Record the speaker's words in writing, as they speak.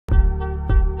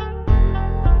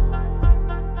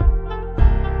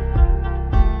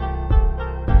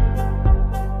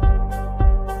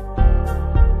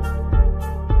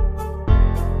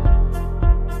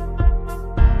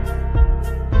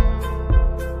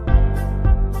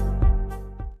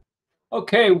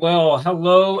Okay, well,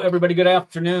 hello, everybody. Good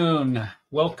afternoon.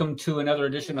 Welcome to another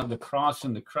edition of the Cross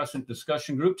and the Crescent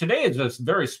discussion group. Today is a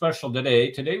very special day.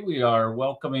 Today we are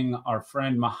welcoming our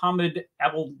friend Mohammed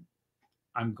Abel.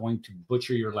 I'm going to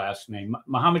butcher your last name.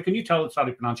 Mohammed, can you tell us how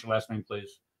to pronounce your last name,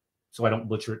 please? So I don't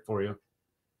butcher it for you.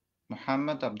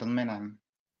 Muhammad Abdul Menam.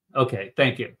 Okay,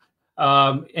 thank you.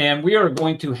 And we are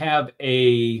going to have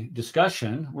a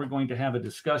discussion. We're going to have a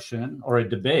discussion or a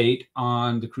debate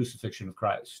on the crucifixion of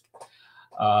Christ.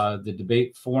 The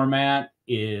debate format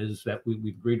is that we've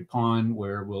agreed upon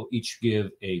where we'll each give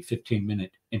a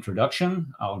 15-minute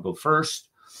introduction. I'll go first,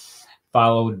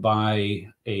 followed by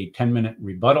a 10-minute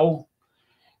rebuttal.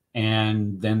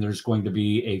 And then there's going to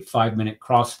be a 5-minute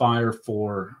crossfire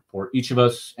for each of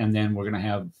us. And then we're going to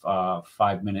have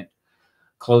 5-minute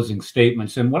closing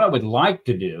statements. And what I would like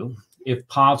to do, if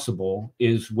possible,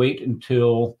 is wait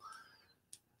until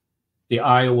the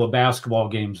Iowa basketball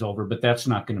game's over, but that's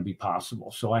not going to be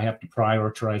possible. So I have to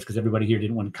prioritize because everybody here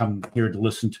didn't want to come here to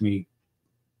listen to me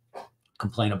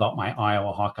complain about my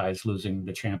Iowa Hawkeyes losing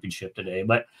the championship today.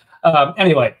 But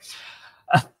anyway,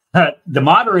 the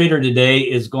moderator today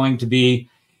is going to be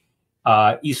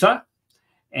Isa,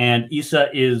 and Isa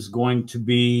is going to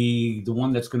be the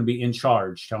one that's going to be in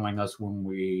charge, telling us when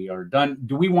we are done.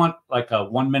 Do we want like a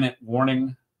 1-minute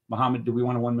warning, Mohammed? Do we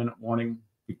want a 1-minute warning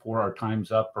before our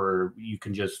time's up, or you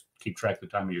can just keep track of the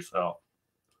time yourself?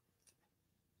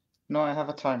 No, I have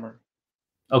a timer.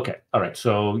 Okay, all right.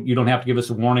 So you don't have to give us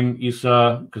a warning,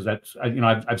 Isa, because that's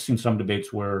I've seen some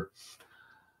debates where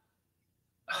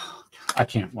I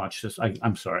can't watch this.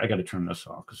 I'm sorry, I got to turn this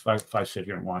off because if I sit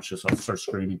here and watch this, I'll start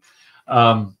screaming.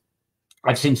 I've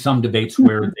seen some debates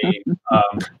where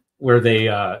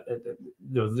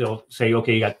they'll say,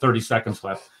 okay, you got 30 seconds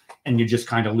left, and you just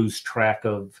kind of lose track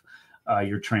of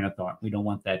your train of thought. We don't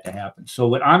want that to happen. So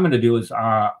what I'm going to do is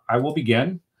I will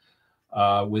begin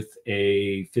with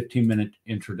a 15-minute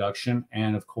introduction.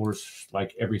 And of course,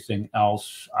 like everything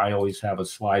else, I always have a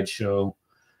slideshow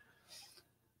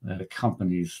that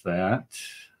accompanies that.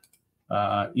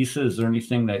 Isa, is there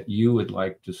anything that you would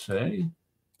like to say?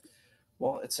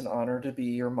 Well, it's an honor to be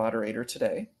your moderator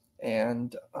today.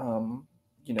 And,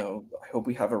 I hope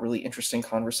we have a really interesting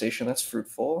conversation that's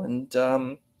fruitful.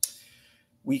 And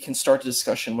we can start the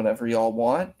discussion whenever y'all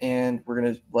want. And we're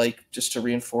going to, just to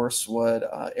reinforce what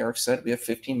Eric said, we have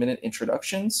 15-minute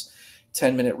introductions,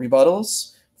 10-minute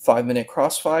rebuttals, 5-minute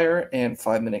crossfire, and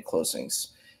 5-minute closings.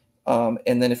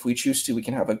 And then if we choose to, we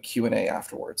can have a Q&A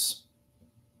afterwards.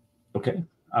 Okay.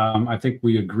 I think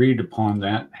we agreed upon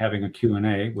that, having a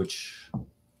Q&A, which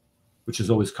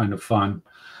is always kind of fun.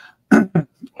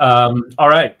 All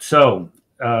right. So,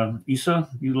 Isa,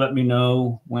 you let me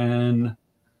know when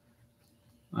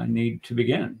I need to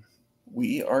begin.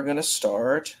 We are going to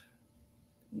start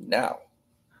now.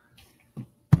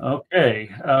 Okay.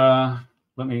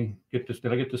 Let me get this.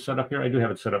 Did I get this set up here? I do have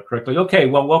it set up correctly. Okay.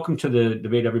 Well, welcome to the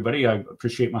debate, everybody. I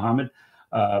appreciate Mohammed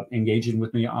engaging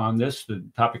with me on this. The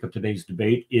topic of today's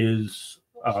debate is,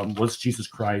 was Jesus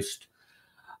Christ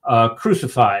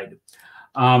crucified?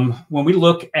 When we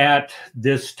look at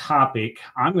this topic,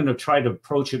 I'm going to try to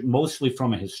approach it mostly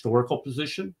from a historical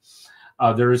position.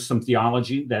 There is some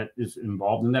theology that is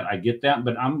involved in that. I get that,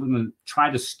 but I'm going to try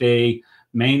to stay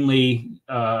mainly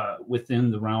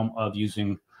within the realm of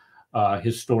using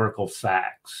historical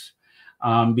facts.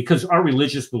 Because our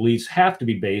religious beliefs have to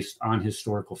be based on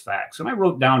historical facts. And I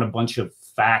wrote down a bunch of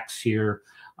facts here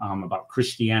about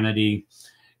Christianity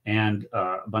and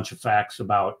a bunch of facts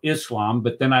about Islam.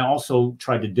 But then I also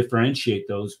tried to differentiate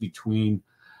those between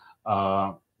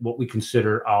what we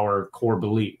consider our core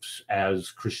beliefs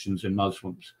as Christians and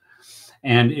Muslims.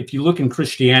 And if you look in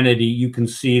Christianity, you can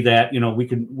see that,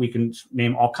 we can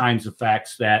name all kinds of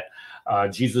facts that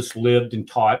Jesus lived and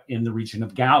taught in the region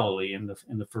of Galilee in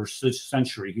the first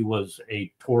century. He was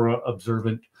a Torah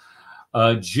observant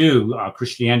Jew.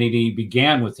 Christianity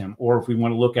began with him. Or if we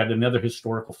want to look at another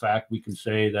historical fact, we can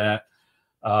say that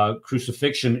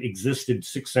crucifixion existed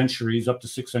up to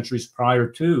 6 centuries prior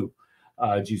to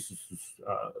Jesus'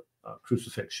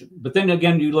 crucifixion. But then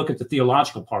again, you look at the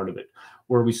theological part of it,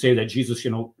 where we say that Jesus,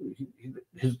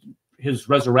 his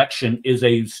resurrection is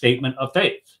a statement of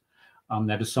faith.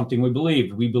 That is something we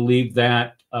believe. We believe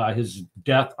that his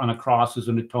death on a cross is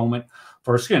an atonement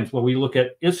for our sins. Well, we look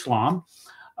at Islam.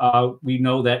 We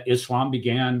know that Islam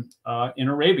began in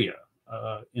Arabia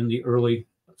in the early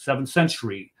 7th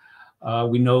century.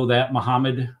 We know that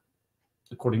Muhammad,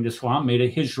 according to Islam, made a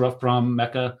hijrah from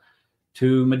Mecca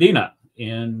to Medina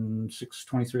in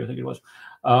 623, I think it was,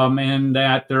 and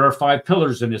that there are 5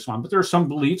 pillars in Islam. But there are some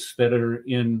beliefs that are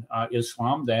in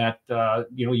Islam that,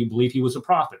 you believe he was a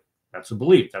prophet. That's a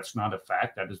belief. That's not a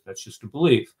fact. That's just a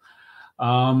belief.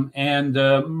 And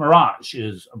mirage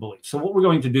is a belief. So what we're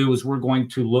going to do is we're going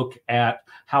to look at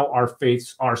how our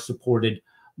faiths are supported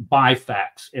by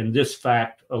facts. And this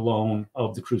fact alone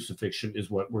of the crucifixion is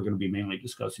what we're going to be mainly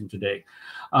discussing today.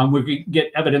 We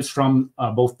get evidence from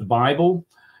both the Bible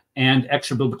and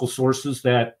extra biblical sources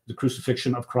that the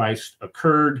crucifixion of Christ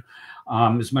occurred.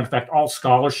 As a matter of fact, all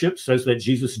scholarship says that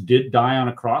Jesus did die on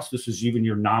a cross. This is even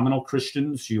your nominal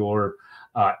Christians, your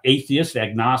atheists,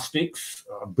 agnostics,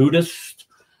 Buddhists,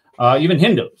 even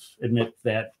Hindus admit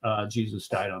that Jesus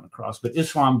died on a cross. But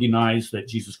Islam denies that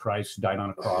Jesus Christ died on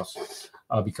a cross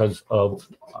because of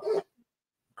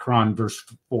Quran verse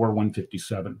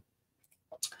 4:157.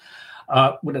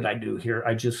 What did I do here?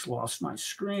 I just lost my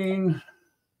screen.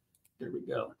 There we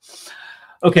go.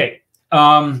 Okay.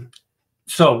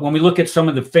 So when we look at some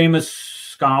of the famous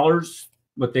scholars,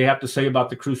 what they have to say about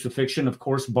the crucifixion, of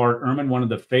course, Bart Ehrman, one of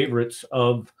the favorites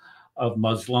of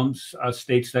Muslims,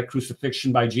 states that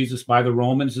crucifixion by Jesus by the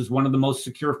Romans is one of the most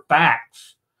secure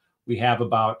facts we have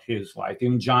about his life.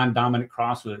 Even John Dominic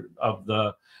Cross of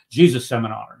the Jesus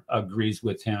Seminar agrees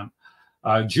with him.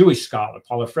 Jewish scholar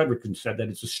Paula Fredrickson said that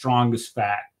it's the strongest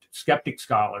fact. Skeptic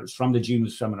scholars from the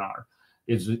Jesus Seminar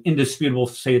is indisputable,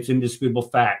 say it's indisputable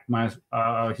fact. My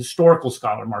historical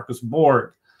scholar Marcus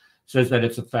Borg says that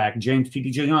it's a fact. James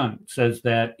T.D. Young says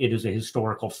that it is a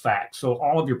historical fact. So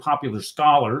all of your popular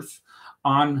scholars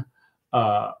on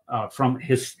from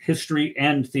his history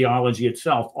and theology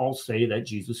itself all say that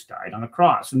Jesus died on a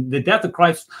cross. And the death of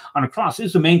Christ on a cross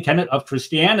is the main tenet of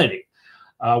Christianity.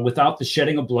 Without the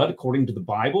shedding of blood, according to the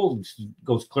Bible, it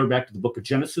goes clear back to the book of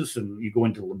Genesis, and you go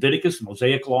into Leviticus,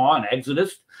 Mosaic Law, and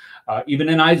Exodus. Even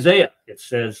in Isaiah, it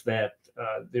says that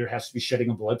there has to be shedding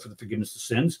of blood for the forgiveness of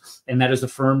sins, and that is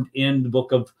affirmed in the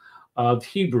book of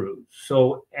Hebrews.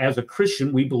 So as a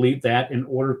Christian, we believe that in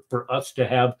order for us to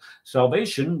have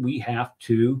salvation, we have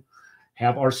to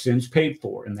have our sins paid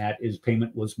for, and that is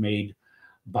payment was made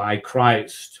by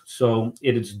Christ. So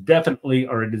it is definitely,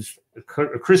 or it is a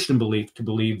Christian belief to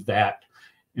believe that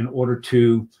in order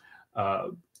to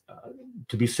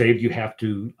be saved, you have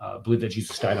to believe that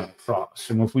Jesus died on the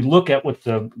cross. And if we look at what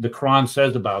the Quran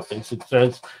says about this, it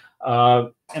says,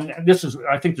 and this is,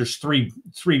 I think there's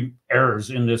three errors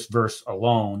in this verse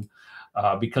alone,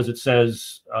 because it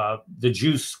says the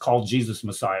Jews called Jesus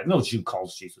Messiah. No Jew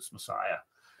calls Jesus Messiah.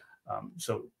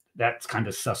 So that's kind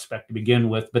of suspect to begin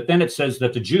with. But then it says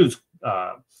that the Jews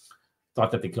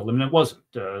thought that they killed him, and it wasn't.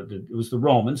 It was the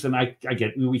Romans, and I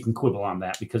get, we can quibble on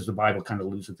that because the Bible kind of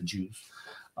alludes that the Jews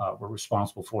were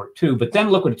responsible for it too. But then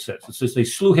look what it says. It says they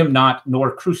slew him not,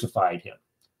 nor crucified him.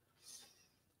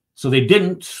 So they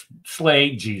didn't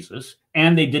slay Jesus,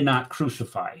 and they did not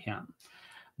crucify him.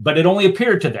 But it only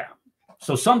appeared to them.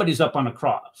 So somebody's up on a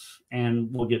cross, and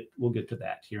we'll get to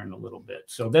that here in a little bit.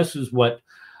 So this is what,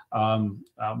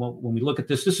 when we look at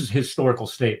this, this is a historical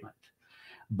statement.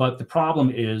 But the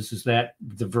problem is that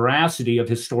the veracity of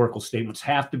historical statements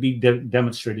have to be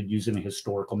demonstrated using a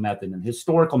historical method. And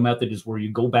historical method is where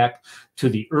you go back to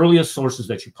the earliest sources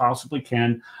that you possibly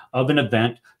can of an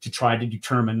event to try to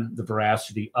determine the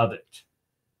veracity of it.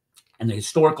 And the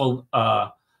historical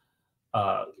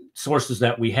sources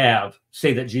that we have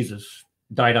say that Jesus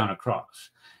died on a cross.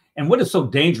 And what is so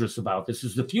dangerous about this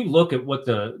is if you look at what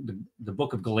the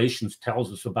book of Galatians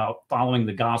tells us about following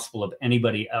the gospel of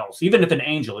anybody else, even if an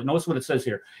angel, and notice what it says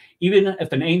here, even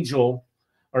if an angel,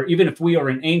 or even if we are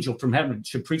an angel from heaven,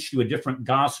 should preach to you a different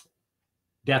gospel,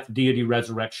 death, deity,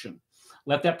 resurrection,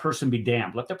 let that person be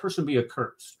damned. Let that person be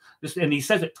accursed. And he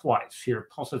says it twice here.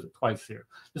 Paul says it twice here.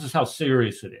 This is how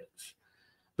serious it is.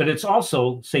 But it's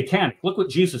also satanic. Look what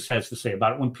Jesus has to say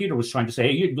about it when Peter was trying to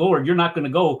say, hey, Lord, you're not going to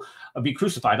go be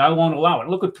crucified. I won't allow it.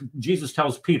 Look what Jesus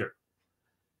tells Peter.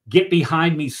 Get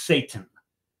behind me, Satan.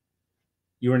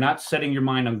 You are not setting your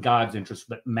mind on God's interest,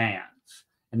 but man's.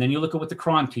 And then you look at what the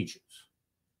Quran teaches.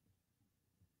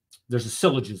 There's a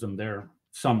syllogism there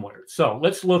somewhere. So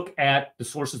let's look at the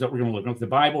sources that we're going to look at. The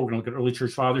Bible, we're going to look at early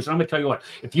church fathers. And I'm going to tell you what,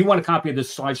 if you want a copy of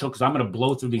this slideshow, because I'm going to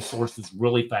blow through these sources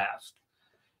really fast.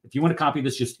 If you want a copy of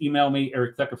this, just email me,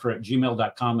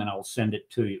 erictheckefer@gmail.com, and I'll send it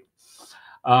to you.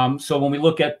 So when we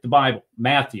look at the Bible,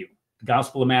 Matthew, the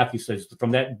Gospel of Matthew says,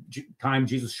 from that time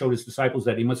Jesus showed his disciples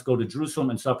that he must go to Jerusalem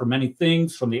and suffer many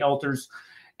things from the elders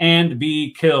and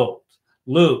be killed.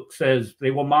 Luke says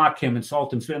they will mock him,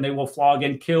 insult him, and they will flog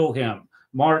and kill him.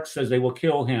 Mark says they will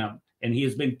kill him, and he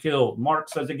has been killed. Mark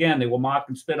says again, they will mock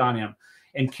and spit on him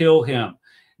and kill him.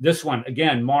 This one,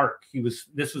 again, Mark,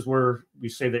 this is where we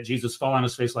say that Jesus fell on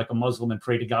his face like a Muslim and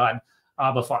prayed to God.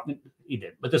 Abba, Father, he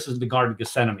did. But this is the Garden of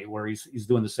Gethsemane where he's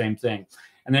doing the same thing.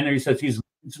 And then he says he's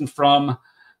risen from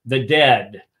the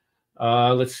dead.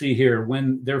 Let's see here.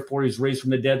 When therefore he's raised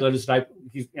from the dead, let us die.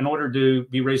 In order to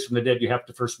be raised from the dead, you have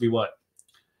to first be what?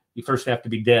 You first have to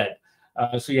be dead.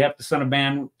 So you have the Son of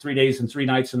Man 3 days and 3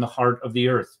 nights in the heart of the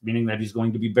earth, meaning that he's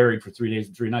going to be buried for 3 days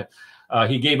and 3 nights.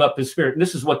 He gave up his spirit. And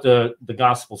this is what the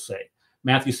Gospels say.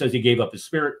 Matthew says he gave up his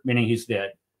spirit, meaning he's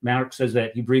dead. Mark says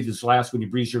that he breathed his last. When you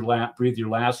breathe your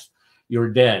last, you're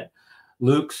dead.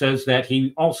 Luke says that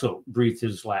he also breathed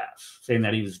his last, saying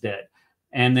that he was dead.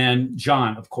 And then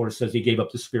John, of course, says he gave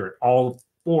up the spirit. All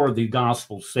 4 of the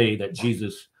Gospels say that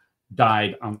Jesus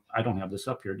died on, I don't have this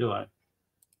up here, do I?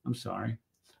 I'm sorry.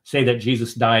 Say that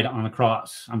Jesus died on a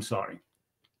cross. I'm sorry.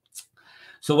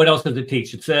 So what else does it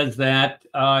teach? It says that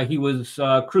he was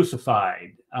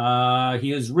crucified.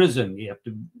 He is risen. You have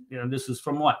to, this is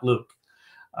from what? Luke.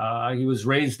 He was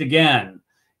raised again.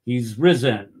 He's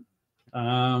risen.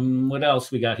 What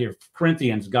else we got here?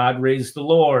 Corinthians, God raised the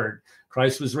Lord.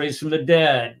 Christ was raised from the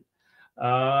dead.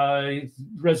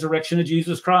 Resurrection of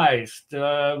Jesus Christ.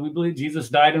 We believe Jesus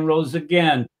died and rose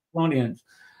again. Thessalonians.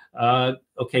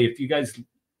 Okay, if you guys,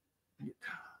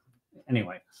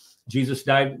 anyway, Jesus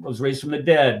died, was raised from the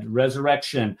dead,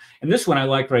 resurrection. And this one I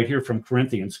like right here from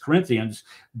Corinthians.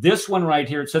 This one right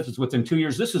here, it says it's within 2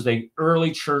 years. This is a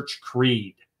early church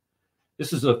creed.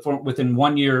 This is within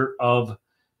 1 year of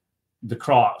the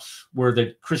cross, where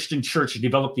the Christian church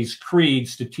developed these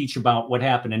creeds to teach about what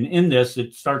happened. And in this,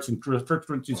 it starts in 1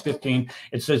 Corinthians 15.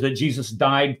 It says that Jesus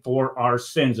died for our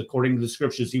sins, according to the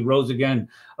scriptures. He rose again,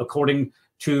 according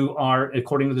to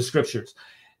the scriptures.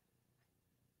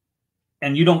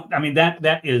 And you don't, I mean,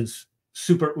 that is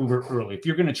super uber early. If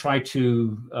you're going to try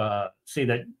to say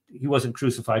that he wasn't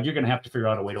crucified, you're going to have to figure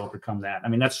out a way to overcome that. I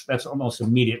mean, that's almost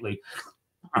immediately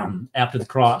after the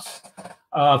cross.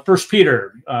 1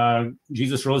 Peter,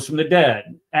 Jesus rose from the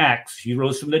dead. Acts, he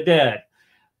rose from the dead.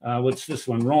 What's this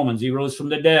one? Romans, he rose from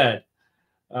the dead.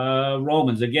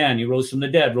 Romans, again, he rose from the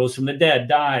dead,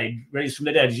 died, raised from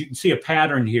the dead. As you can see a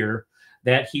pattern here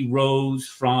that he rose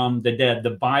from the dead. The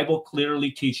Bible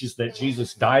clearly teaches that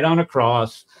Jesus died on a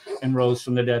cross and rose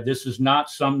from the dead. This is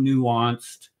not some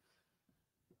nuanced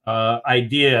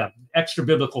idea. Extra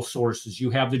biblical sources. You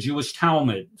have the Jewish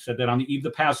Talmud said that on the eve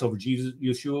of the Passover,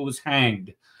 Yeshua was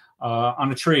hanged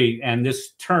on a tree. And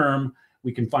this term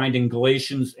we can find in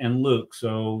Galatians and Luke.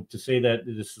 So to say that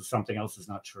this is something else is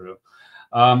not true.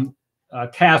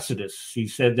 Tacitus, he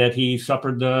said that he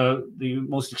suffered the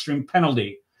most extreme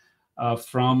penalty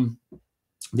from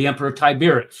the Emperor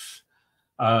Tiberius.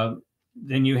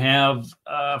 Then you have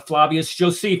Flavius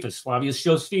Josephus. Flavius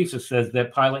Josephus says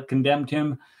that Pilate condemned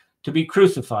him to be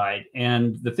crucified.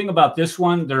 And the thing about this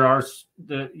one,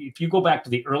 if you go back to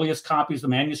the earliest copies, the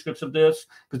manuscripts of this,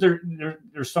 because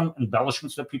there's some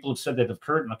embellishments that people have said that have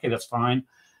occurred, and okay, that's fine.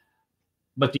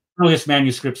 But the earliest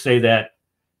manuscripts say that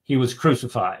he was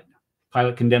crucified.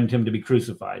 Pilate condemned him to be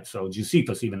crucified. So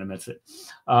Josephus even admits it.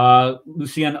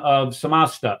 Lucian of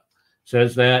Samosata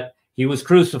says that he was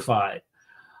crucified.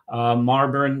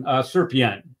 Marburn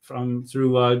Serpian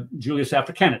through Julius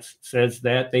Africanus says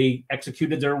that they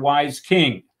executed their wise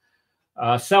king.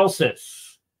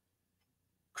 Celsus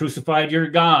crucified your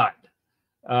God.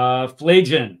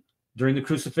 Flavian during the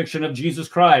crucifixion of Jesus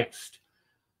Christ.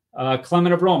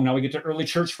 Clement of Rome. Now we get to early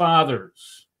church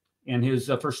fathers in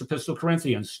his first epistle to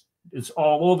Corinthians. It's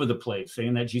all over the place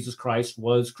saying that Jesus Christ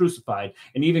was crucified,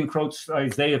 and even quotes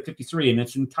Isaiah 53 in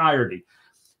its entirety.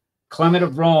 Clement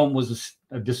of Rome was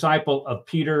a disciple of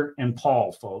Peter and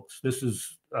Paul, folks. This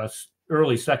is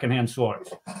early secondhand source.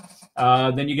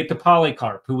 Then you get to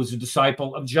Polycarp, who was a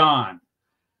disciple of John,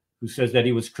 who says that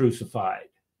he was crucified.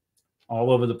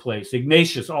 All over the place.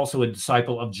 Ignatius, also a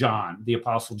disciple of John, the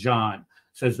Apostle John,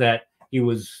 says that he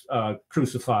was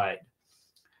crucified.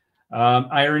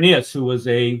 Irenaeus, who was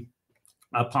a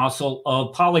apostle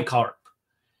of Polycarp,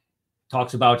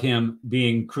 talks about him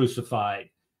being crucified.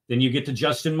 Then you get to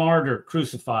Justin Martyr,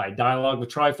 crucified. Dialogue with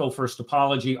Trypho, First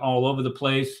Apology, all over the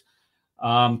place.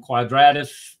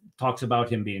 Quadratus talks about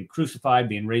him being crucified,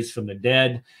 being raised from the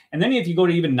dead. And then if you go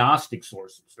to even Gnostic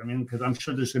sources, I mean, because I'm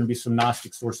sure there's going to be some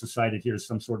Gnostic sources cited here as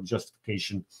some sort of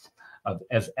justification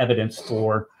as evidence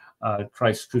for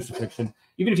Christ's crucifixion.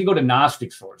 Even if you go to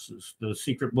Gnostic sources, the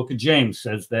secret book of James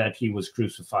says that he was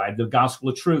crucified. The Gospel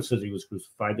of Truth says he was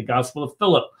crucified. The Gospel of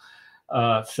Philip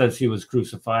says he was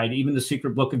crucified. Even the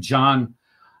secret book of John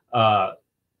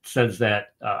says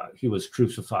that he was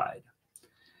crucified.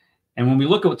 And when we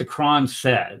look at what the Quran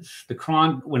says, the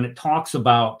Quran, when it talks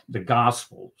about the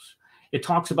Gospels, it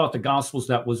talks about the Gospels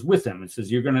that was with him. It says,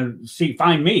 you're going to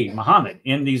find me, Muhammad,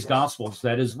 in these Gospels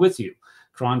that is with you.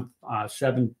 Quran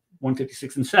 7,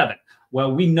 156 and 7.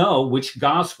 Well, we know which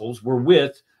Gospels were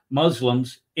with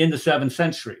Muslims in the 7th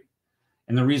century.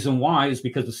 And the reason why is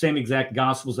because the same exact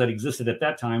gospels that existed at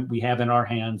that time we have in our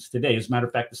hands today. As a matter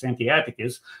of fact, the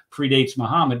Sinaiticus predates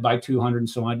Muhammad by 200 and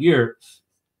some odd years.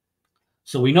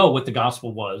 So we know what the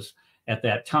gospel was at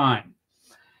that time.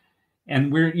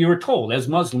 And you were told as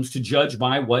Muslims to judge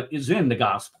by what is in the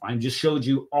gospel. I just showed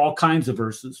you all kinds of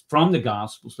verses from the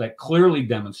gospels that clearly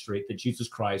demonstrate that Jesus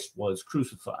Christ was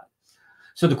crucified.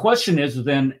 So the question is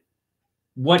then,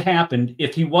 what happened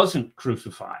if he wasn't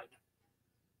crucified?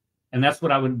 And that's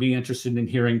what I would be interested in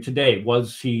hearing today.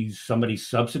 Was he somebody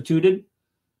substituted,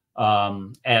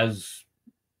 as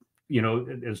you know,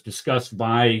 as discussed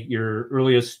by your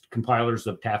earliest compilers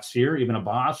of Tafsir, Ibn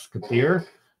Abbas, Kathir,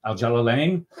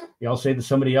 Al-Jalalain? They all say that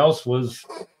somebody else was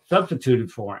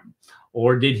substituted for him.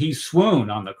 Or did he swoon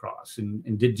on the cross?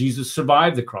 And did Jesus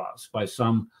survive the cross by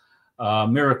some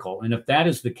miracle? And if that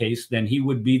is the case, then he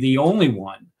would be the only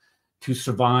one to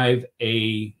survive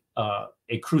a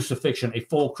crucifixion, a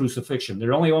full crucifixion.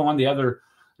 There's only one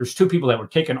there's two people that were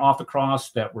taken off the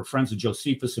cross that were friends of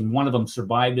Josephus, and one of them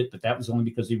survived it, but that was only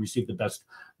because he received the best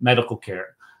medical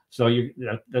care. So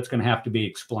that's going to have to be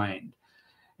explained.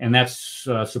 And that's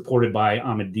supported by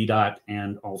Ahmed Deedat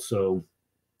and also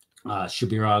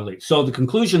Shabir Ali. So the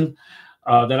conclusion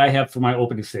that I have for my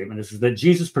opening statement is that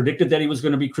Jesus predicted that he was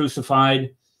going to be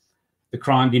crucified. The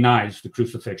Quran denies the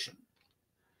crucifixion.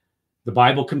 The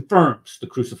Bible confirms the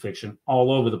crucifixion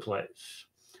all over the place.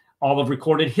 All of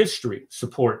recorded history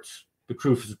supports the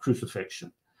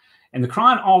crucifixion. And the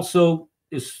Quran also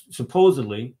is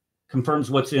supposedly confirms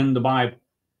what's in the Bible.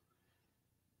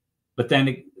 But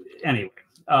then, anyway,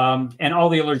 and all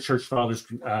the other church fathers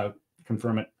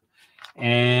confirm it.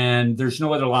 And there's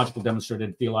no other logical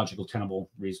demonstrated theological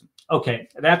tenable reason. Okay,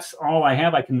 that's all I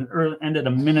have. I can end it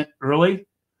a minute early,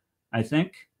 I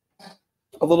think.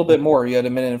 A little bit more. You had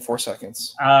 1 minute and 4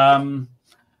 seconds.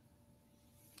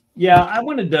 Yeah, I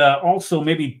wanted to also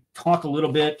maybe talk a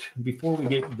little bit before we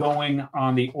get going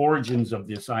on the origins of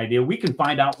this idea. We can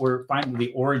find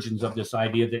the origins of this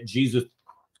idea that Jesus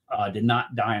did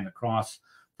not die on the cross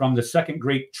from the second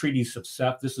great treatise of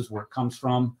Seth. This is where it comes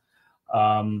from.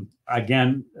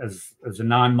 Again, as a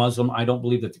non-Muslim, I don't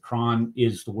believe that the Quran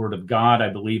is the word of God. I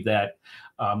believe that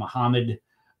Muhammad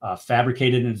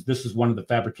fabricated, and this is one of the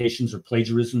fabrications or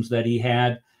plagiarisms that he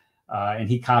had. And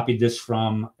he copied this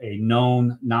from a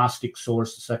known Gnostic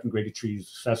source, the second great treatise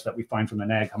of Seth that we find from the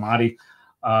Nag Hammadi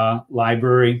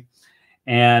library.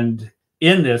 And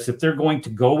in this, if they're going to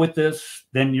go with this,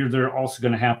 then they're also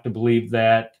going to have to believe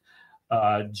that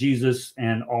Jesus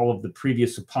and all of the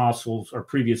previous apostles or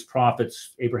previous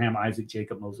prophets, Abraham, Isaac,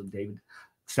 Jacob, Moses, David,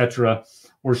 etc.,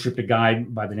 worshipped a guy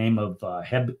by the name of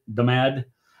Hebdomad.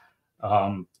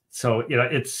 So, you know,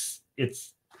 it's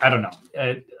I don't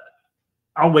know.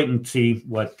 I'll wait and see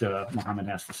what Muhammad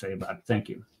has to say about it. Thank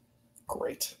you.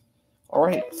 Great. All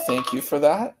right. Thank you for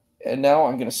that. And now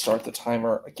I'm going to start the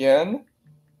timer again.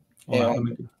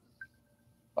 And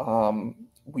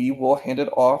we will hand it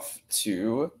off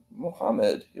to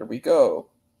Muhammad. Here we go.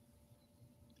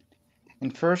 In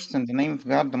the name of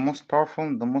God, the most powerful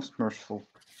and the most merciful.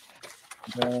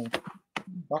 The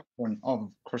doctrine of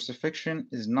crucifixion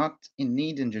is not in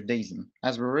need in Judaism.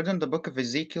 As we read in the book of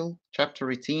Ezekiel,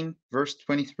 chapter 18, verse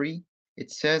 23,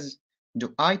 it says,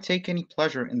 "Do I take any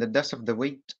pleasure in the death of the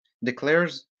wicked,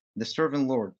 declares the servant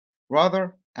Lord.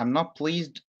 Rather, I'm not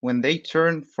pleased when they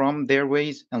turn from their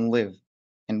ways and live."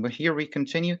 And here we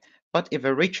continue, "But if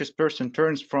a righteous person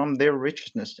turns from their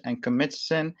righteousness and commits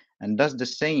sin and does the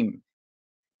same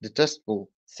detestable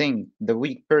thing the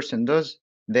weak person does,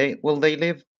 will they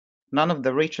live? None of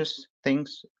the righteous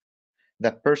things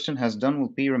that person has done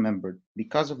will be remembered.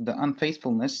 Because of the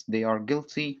unfaithfulness they are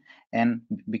guilty, and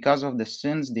because of the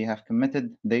sins they have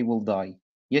committed, they will die.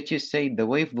 Yet you say, the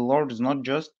way of the Lord is not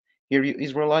just. Hear you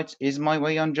Israelites, is my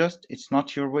way unjust? It's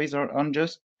not your ways are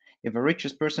unjust. If a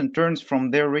righteous person turns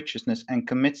from their righteousness and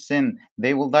commits sin,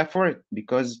 they will die for it.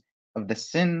 Because of the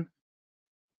sin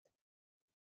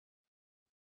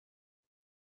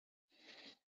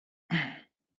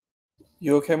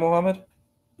You okay, Muhammad?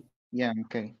 Yeah,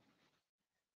 okay.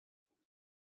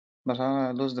 But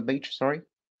I lose the page, sorry.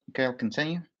 Okay, I'll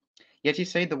continue. Yet ye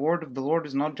say, the word of the Lord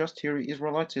is not just. Hear,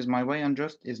 Israelites, is my way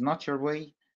unjust? Is not your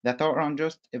way that are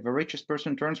unjust? If a righteous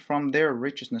person turns from their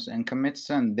righteousness and commits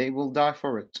sin, they will die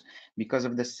for it. Because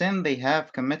of the sin they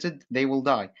have committed, they will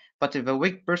die. But if a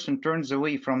wicked person turns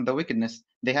away from the wickedness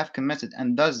they have committed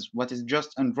and does what is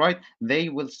just and right, they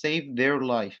will save their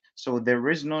life. So there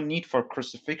is no need for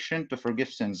crucifixion to forgive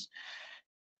sins.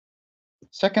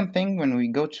 Second thing, when we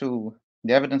go to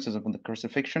the evidences of the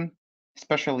crucifixion,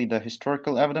 especially the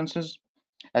historical evidences,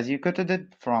 as you quoted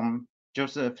it from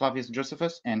Flavius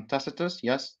Josephus and Tacitus.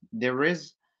 Yes, there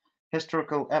is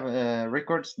historical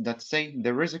records that say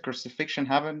there is a crucifixion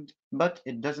happened, but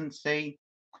it doesn't say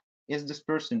is this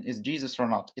person is Jesus or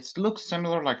not. It looks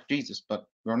similar like Jesus, but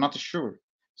we're not sure.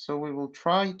 So we will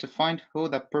try to find who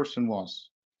that person was.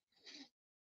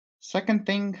 Second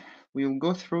thing, we will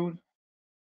go through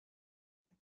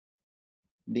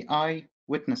the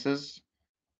eyewitnesses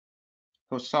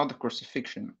who saw the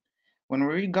crucifixion. When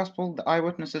we read Gospel, the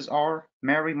eyewitnesses are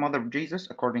Mary, mother of Jesus,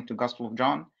 according to Gospel of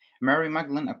John, Mary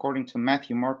Magdalene, according to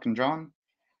Matthew, Mark, and John,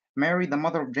 Mary, the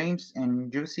mother of James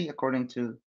and Jose, according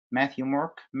to Matthew,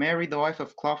 Mark, Mary, the wife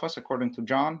of Clopas, according to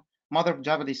John, mother of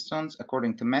Zebedee's sons,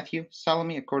 according to Matthew,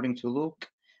 Salome, according to Luke,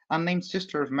 unnamed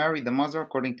sister of Mary, the mother,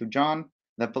 according to John,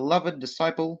 the beloved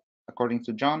disciple, according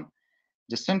to John,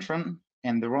 the centurion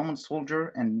and the Roman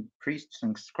soldier and priests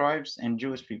and scribes and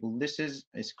Jewish people. This is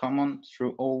common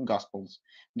through all Gospels.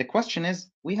 The question is,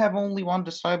 we have only one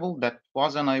disciple that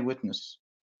was an eyewitness,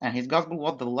 and his Gospel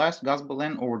was the last Gospel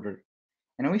in order.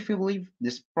 And we believe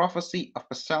this prophecy of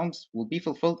the Psalms will be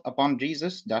fulfilled upon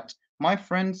Jesus, that my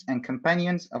friends and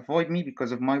companions avoid me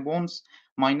because of my wounds,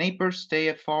 my neighbors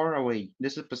stay far away.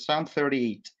 This is Psalm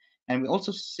 38. And we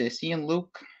also see in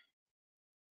Luke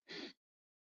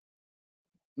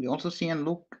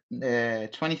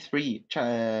 23,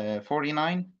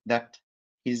 49 that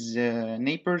his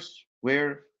neighbors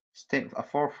were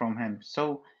far from him.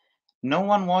 So no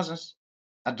one was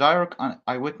a direct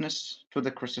eyewitness to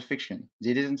the crucifixion.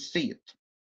 They didn't see it.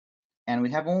 And we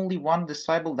have only one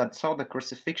disciple that saw the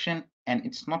crucifixion, and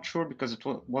it's not sure because it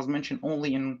was mentioned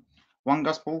only in one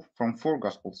gospel from 4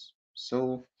 gospels.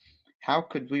 So how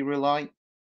could we rely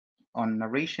on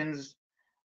narrations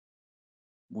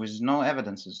with no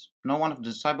evidences? No one of the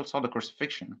disciples saw the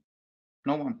crucifixion.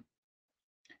 No one.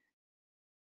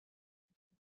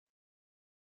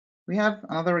 We have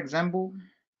another example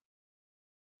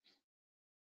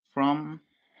from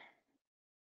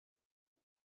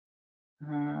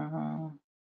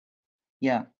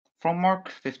from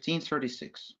Mark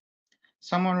 15:36.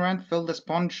 Someone ran, filled a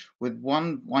sponge with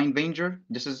one wine vinegar.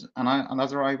 This is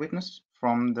another eyewitness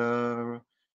from the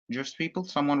Jewish people.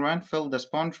 Someone ran, filled a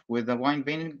sponge with the wine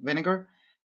vinegar,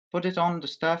 put it on the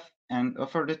staff, and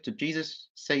offered it to Jesus.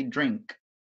 Say, drink.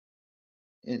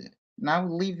 Now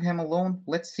leave him alone.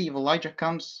 Let's see if Elijah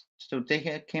comes to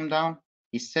take him down.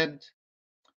 He said,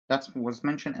 that was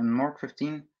mentioned in Mark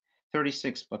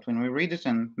 15:36. But when we read it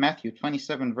in Matthew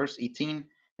 27, verse 18,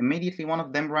 immediately one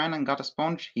of them ran and got a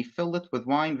sponge. He filled it with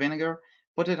wine vinegar,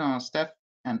 put it on a staff,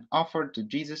 and offered to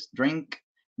Jesus, drink.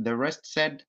 The rest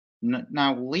said,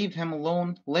 now leave him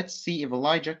alone. Let's see if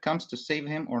Elijah comes to save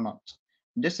him or not.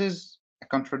 This is a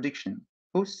contradiction.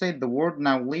 Who said the word,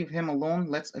 now leave him alone?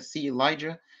 Let's see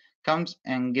Elijah comes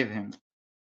and give him.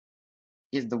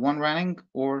 Is the one running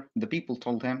or the people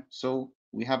told him? So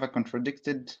we have a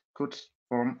contradicted quote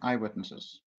from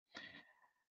eyewitnesses.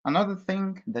 Another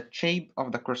thing, the shape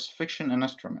of the crucifixion and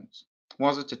instrument.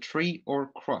 Was it a tree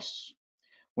or cross?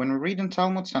 When we read in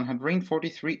Talmud Sanhedrin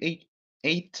 43a,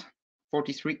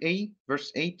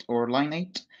 verse 8 or line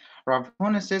 8, Rav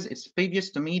Huna says, it's obvious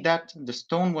to me that the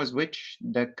stone was which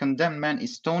the condemned man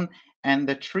is stoned, and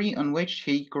the tree on which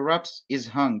he corrupts is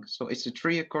hung. So it's a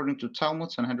tree according to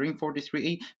Talmud Sanhedrin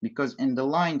 43a, because in the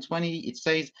line 20 it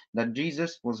says that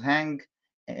Jesus was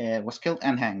killed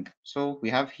and hanged. So we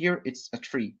have here it's a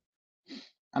tree.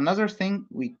 Another thing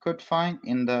we could find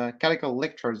in the Catechetical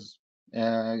Lectures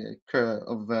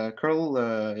of Karl,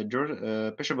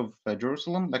 Bishop of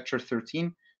Jerusalem, lecture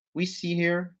 13, we see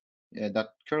here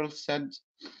that Karl said,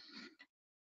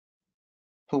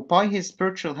 who by his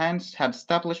spiritual hands had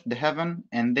established the heaven,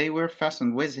 and they were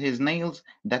fastened with his nails,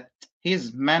 that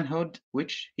his manhood,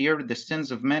 which here the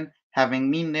sins of men,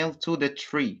 having been nailed to the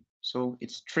tree. So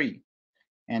it's tree.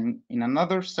 And in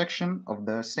another section of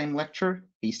the same lecture,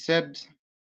 he said,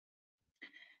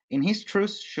 in his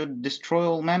truth should destroy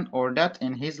all men, or that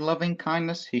in his loving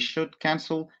kindness he should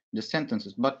cancel the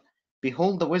sentences. But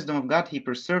behold the wisdom of God, he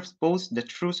preserves both the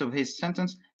truth of his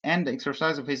sentence and the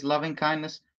exercise of his loving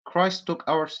kindness. Christ took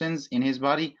our sins in his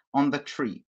body on the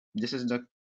tree. This is the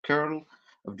Karl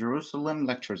of Jerusalem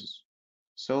lectures.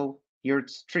 So here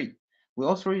it's tree. We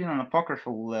also read an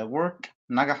apocryphal work,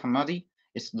 Naga Hammadi.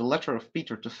 It's the letter of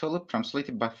Peter to Philip,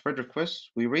 translated by Frederick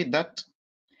West. We read that,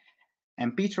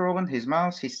 and Peter opened his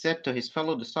mouth, he said to his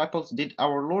fellow disciples, did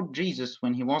our Lord Jesus,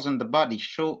 when he was in the body,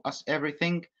 show us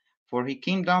everything? For he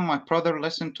came down, my brother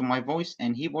listened to my voice,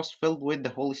 and he was filled with the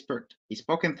Holy Spirit. He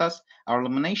spoke in thus, our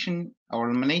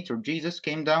illuminator Jesus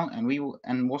came down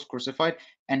and was crucified,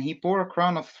 and he bore a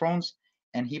crown of thorns,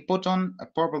 and he put on a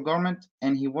purple garment,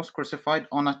 and he was crucified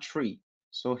on a tree.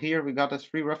 So here we got a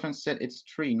 3 reference said it's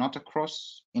tree, not a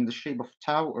cross in the shape of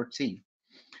tau or t.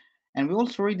 And we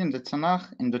also read in the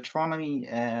Tanakh, in Deuteronomy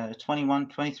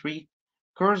 21:23,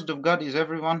 cursed of God is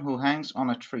everyone who hangs on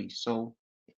a tree. So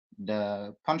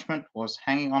the punishment was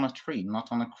hanging on a tree,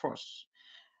 not on a cross.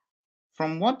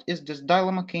 From what is this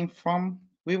dilemma came from?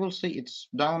 We will see its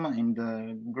dilemma in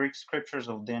the Greek scriptures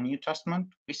of the New Testament.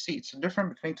 We see it's a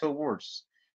difference between two words,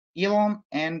 elon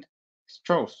and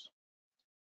stros.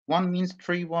 One means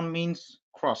tree, one means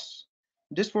cross.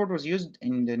 This word was used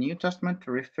in the New Testament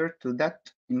to refer to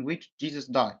that in which Jesus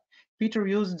died. Peter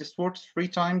used this word 3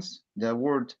 times, the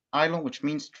word elon, which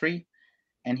means tree,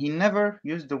 and he never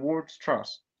used the word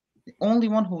stros. The only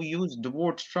one who used the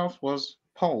word stros was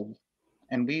Paul.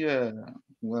 And we,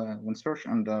 when search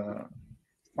on the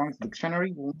Strong's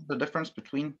dictionary, we know the difference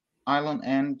between elon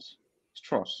and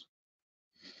stros.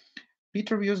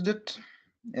 Peter used it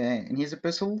in his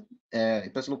epistle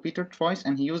of Peter twice,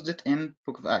 and he used it in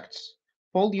Book of Acts.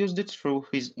 Paul used it through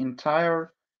his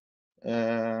entire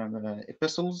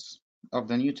epistles of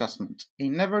the New Testament. He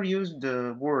never used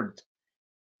the word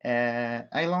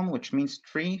elon, which means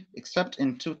tree, except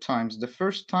in 2 times. The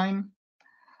first time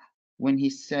when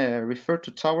he referred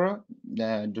to Torah,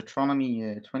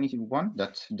 Deuteronomy 21,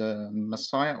 that the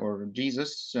Messiah or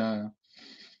Jesus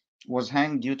was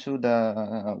hanged due to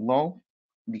the law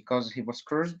because he was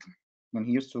cursed when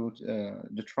he used to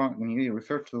when he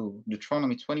referred to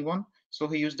Deuteronomy 21. So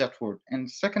he used that word. And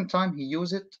second time he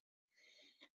used it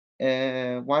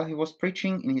while he was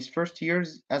preaching in his first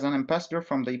years as an ambassador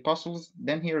from the apostles.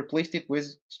 Then he replaced it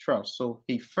with stros. So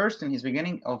he first, in his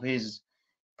beginning of his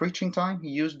preaching time, he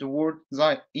used the word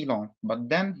elon, but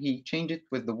then he changed it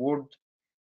with the word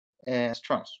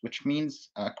stros, which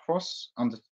means a cross on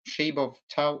the shape of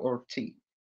tau or t.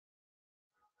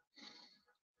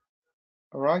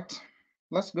 All right,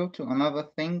 let's go to another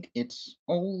thing. It's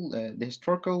all the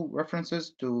historical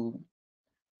references to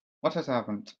what has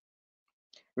happened.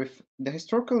 The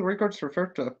historical records refer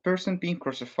to a person being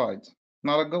crucified,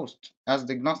 not a ghost, as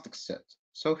the Gnostics said.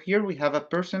 So here we have a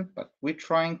person, but we're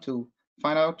trying to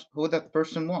find out who that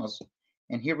person was.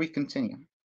 And here we continue.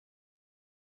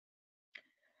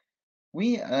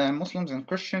 We Muslims and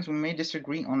Christians, we may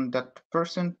disagree on that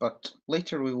person, but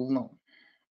later we will know.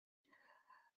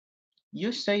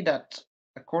 You say that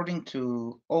according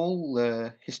to all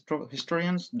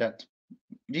historians that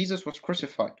Jesus was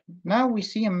crucified. Now we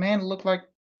see a man look like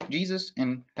Jesus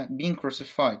and being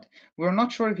crucified. We are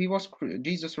not sure if he was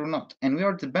Jesus or not, and we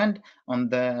are depend on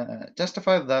the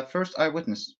testify of the first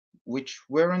eyewitness, which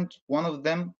weren't one of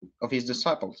them of his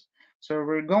disciples. So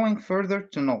we're going further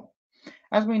to know.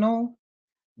 As we know,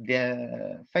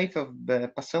 the faith of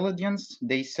the Basilidians,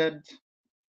 they said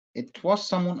it was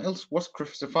someone else was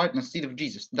crucified instead of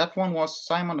Jesus. That one was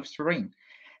Simon of Cyrene.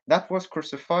 That was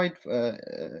crucified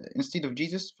instead of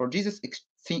Jesus, for Jesus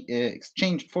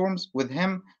exchanged forms with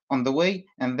him on the way,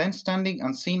 and then standing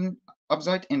unseen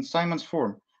upright in Simon's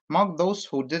form, mocked those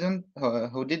who did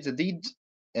the deed.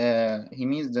 He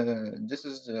means this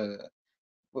is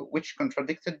which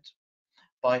contradicted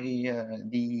by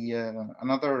the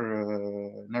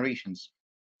another narrations.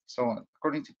 So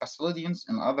according to Basilidians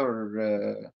and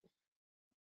other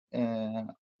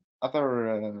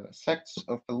sects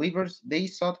of believers, they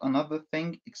sought another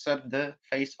thing except the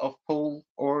face of Paul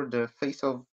or the face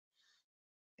of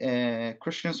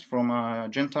Christians from a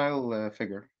Gentile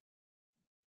figure.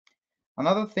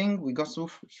 Another thing we got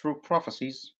through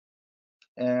prophecies.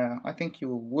 I think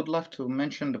you would love to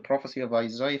mention the prophecy of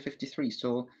Isaiah 53,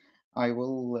 so I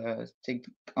will take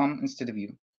on instead of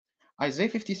you. Isaiah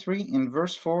 53 in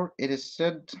verse 4, it is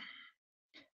said,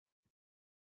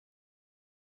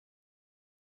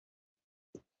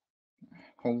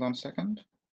 hold on a second.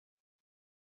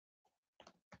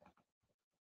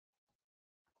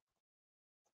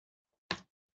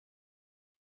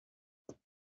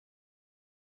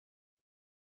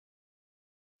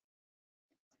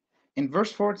 In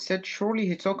verse 4 it said, surely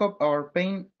he took up our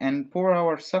pain and bore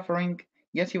our suffering,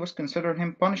 yet he was considered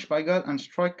him punished by God and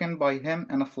stricken by him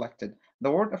and afflicted.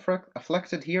 The word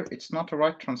afflicted here, it's not a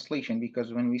right translation,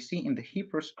 because when we see in the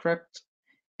Hebrew script,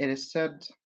 it is said,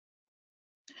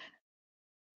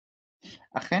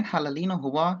 אכן חללינו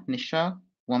הוא נשא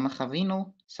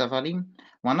ומחווינו סבלים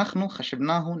ואנחנו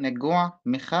חשבנاه נגוע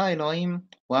מיכה אלוהים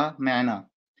ומענה.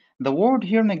 The word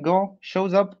here, nego,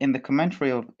 shows up in the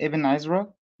commentary of Ibn Ezra,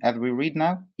 as we read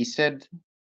now. He said,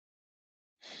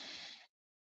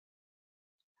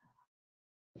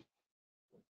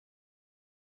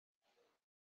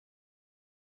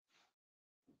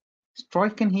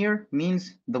 stricken here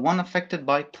means the one affected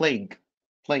by plague,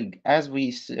 as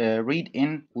we read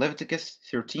in Leviticus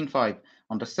 13:5.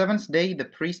 On the seventh day, the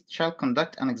priest shall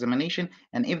conduct an examination,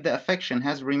 and if the affection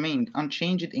has remained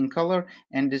unchanged in color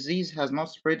and disease has not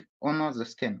spread on the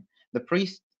skin, the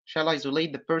priest shall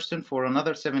isolate the person for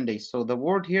another 7 days. So the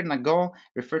word here, nagal,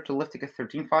 referred to Leviticus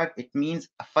 13:5. It means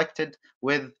affected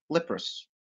with leprosy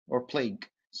or plague.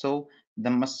 So the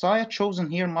Messiah chosen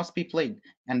here must be plagued,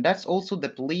 and that's also the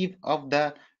belief of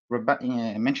the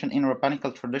mentioned in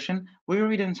rabbinical tradition. We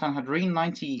read in Sanhedrin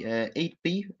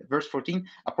 98b, verse 14,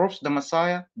 approach the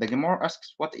Messiah. The Gemara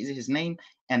asks, what is his name?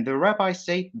 And the rabbis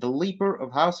say, the leper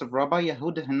of house of Rabbi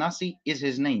Yehuda Hanasi is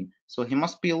his name. So he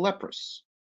must be a leprous.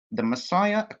 The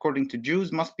Messiah, according to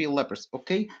Jews, must be a leprous.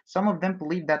 Okay, some of them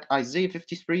believe that Isaiah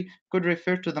 53 could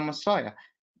refer to the Messiah,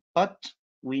 but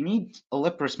we need a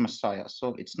leprous Messiah,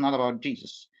 so it's not about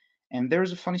Jesus. And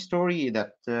there's a funny story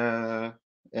that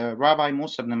Rabbi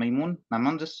Musa ibn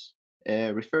Maimundus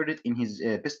referred it in his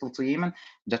epistle to Yemen,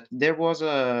 that there was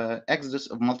an exodus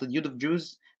of multitude of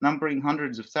Jews numbering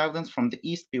hundreds of thousands from the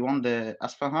east beyond the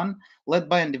Asfahan, led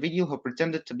by an individual who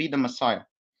pretended to be the Messiah.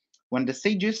 When the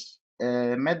sages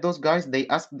met those guys, they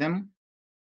asked them,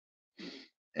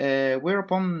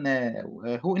 whereupon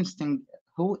who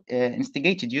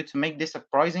instigated you to make this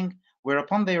uprising?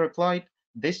 Whereupon they replied,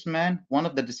 this man, one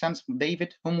of the descendants of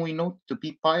David, whom we know to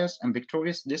be pious and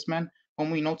victorious, this man whom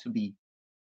we know to be.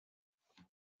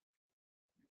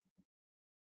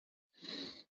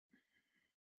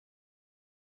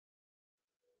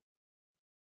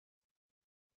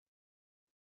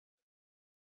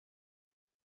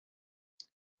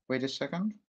 Wait a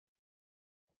second.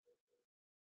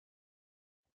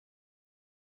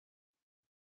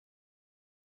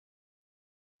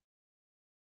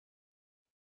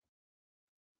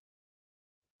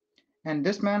 And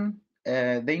this man,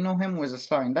 they know him with a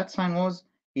sign. That sign was,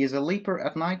 he is a leper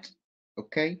at night,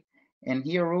 okay? And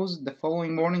he arose the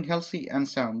following morning healthy and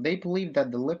sound. They believed that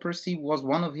the leprosy was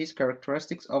one of his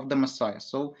characteristics of the Messiah.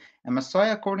 So a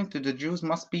Messiah, according to the Jews,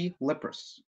 must be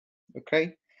leprous,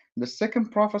 okay? The second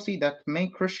prophecy that many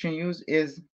Christians use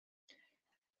is,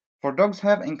 for dogs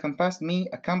have encompassed me,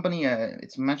 a company,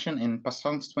 it's mentioned in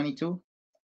Psalms 22.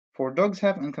 For dogs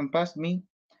have encompassed me,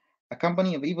 a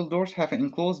company of evildoers have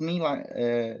enclosed me. Like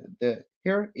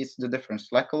here is the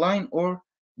difference, like a lion, or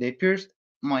they pierced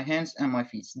my hands and my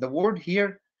feet. The word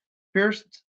here,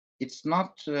 pierced, it's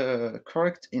not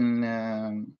correct in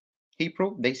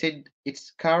Hebrew. They said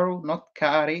it's karo, not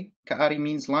kari. Kari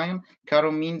means lion. Karo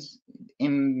means,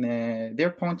 in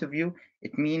their point of view,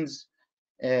 it means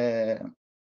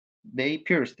they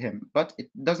pierced him, but it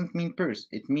doesn't mean pierce.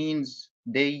 It means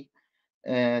they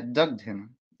dug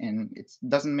him, and it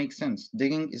doesn't make sense.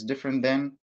 Digging is different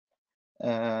than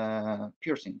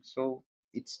piercing, so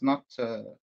it's not.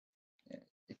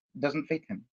 It doesn't fit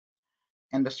him.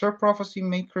 And the third prophecy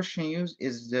made Christian use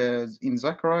is in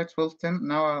Zechariah 12:10.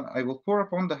 Now I will pour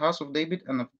upon the house of David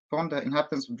and upon the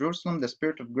inhabitants of Jerusalem the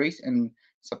spirit of grace and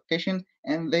supplication,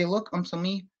 and they look unto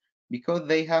me because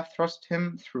they have thrust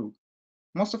him through.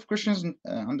 Most of Christians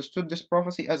understood this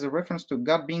prophecy as a reference to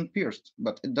God being pierced,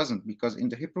 but it doesn't, because in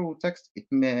the Hebrew text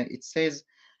it says,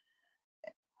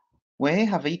 "Wehe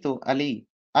havito ali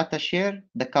atasher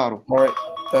dakaro." All right,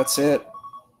 that's it.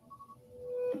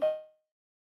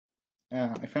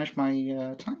 I finished my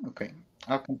time. Okay,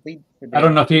 I'll complete. I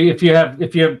don't know if you have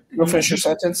You'll finish your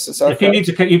sentence. Is that if he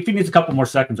needs a couple more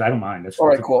seconds, I don't mind. That's all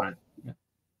right. Cool. Yeah.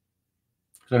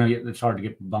 So I know it's hard to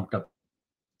get bumped up.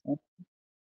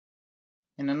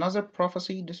 In another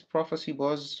prophecy, this prophecy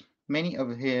was many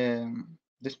of him.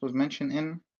 This was mentioned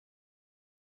in.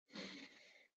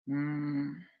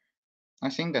 I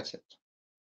think that's it.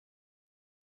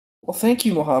 Well, thank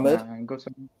you, Muhammad. Go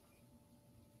to.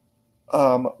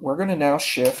 We're going to now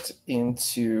shift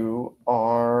into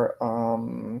our,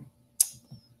 I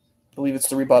believe it's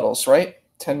the rebuttals, right?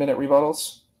 10-minute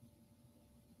rebuttals.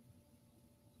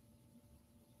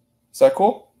 Is that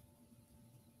cool?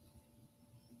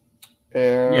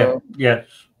 Yeah. Yes.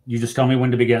 You just tell me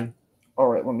when to begin. All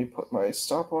right. Let me put my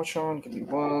stopwatch on. Give me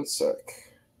 1 sec.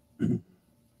 We're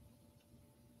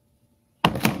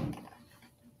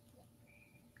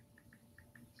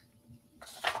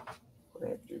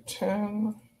going to do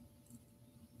 10.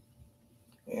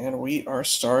 And we are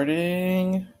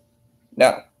starting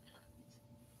now.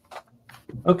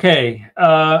 Okay.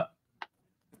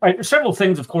 Several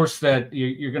things, of course, that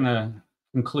you're going to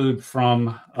conclude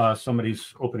from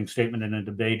somebody's opening statement in a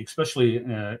debate, especially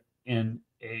in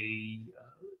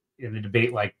a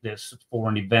debate like this for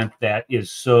an event that is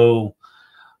so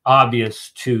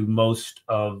obvious to most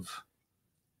of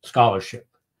scholarship.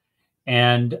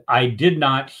 And I did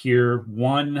not hear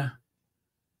one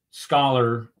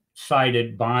scholar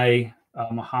cited by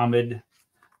Muhammad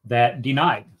that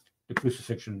denied the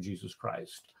crucifixion of Jesus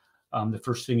Christ. The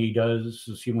first thing he does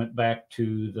is he went back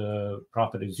to the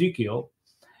prophet Ezekiel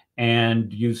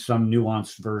and used some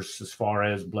nuanced verse as far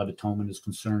as blood atonement is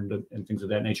concerned and things of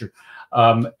that nature.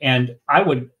 And I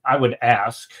would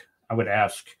ask,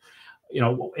 you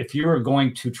know, if you're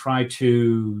going to try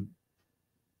to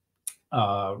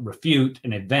refute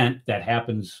an event that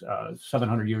happens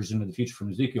 700 years into the future from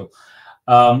Ezekiel,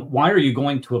 why are you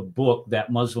going to a book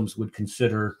that Muslims would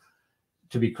consider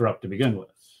to be corrupt to begin with?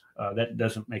 That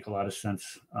doesn't make a lot of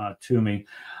sense to me.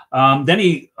 Then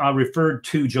he referred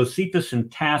to Josephus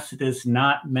and Tacitus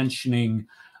not mentioning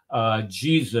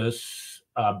Jesus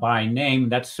by name.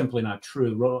 That's simply not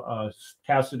true.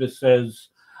 Tacitus says,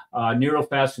 Nero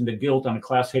fastened a guilt on a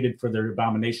class hated for their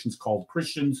abominations called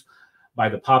Christians by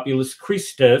the populace.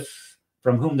 Christus,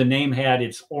 from whom the name had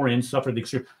its origin, suffered the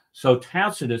extreme. So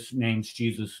Tacitus names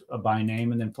Jesus by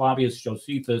name, and then Flavius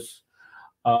Josephus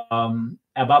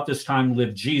about this time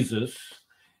lived Jesus,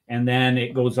 and then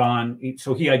it goes on.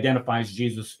 So he identifies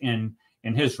Jesus in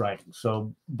his writing.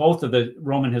 So both of the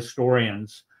Roman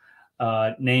historians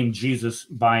named Jesus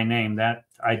by name. That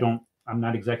I'm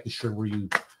not exactly sure where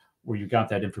you got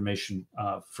that information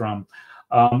from.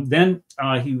 Then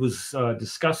he was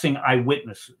discussing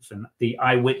eyewitnesses, and the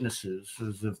eyewitnesses,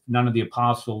 as if none of the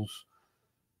apostles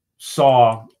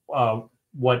saw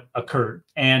what occurred.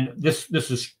 And this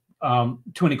is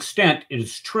to an extent, it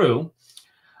is true,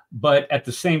 but at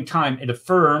the same time, it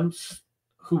affirms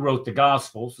who wrote the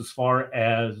Gospels as far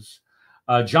as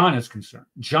John is concerned.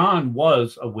 John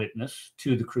was a witness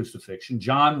to the crucifixion.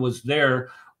 John was there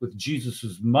with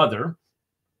Jesus's mother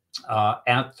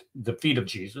at the feet of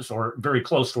Jesus, or very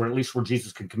close to, or at least where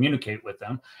Jesus could communicate with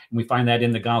them. And we find that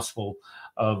in the Gospel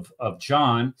of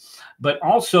John. But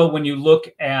also when you look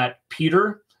at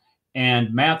Peter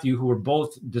and Matthew, who were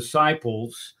both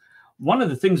disciples, one of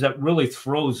the things that really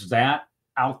throws that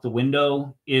out the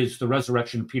window is the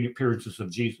resurrection appearances of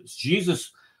Jesus.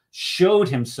 Jesus showed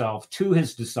himself to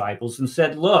his disciples and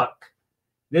said, look,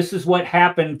 this is what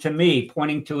happened to me,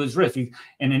 pointing to his wrist. He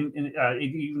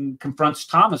even confronts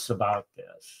Thomas about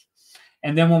this.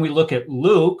 And then when we look at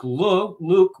Luke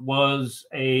was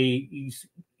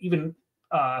even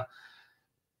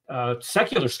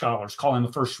secular scholars call him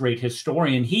a first-rate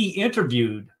historian. He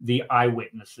interviewed the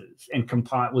eyewitnesses and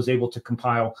was able to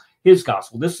compile his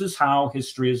gospel. This is how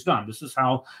history is done. This is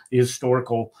how the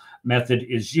historical method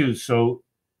is used. So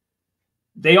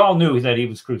they all knew that he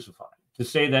was crucified. To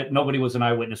say that nobody was an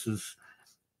eyewitness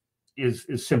is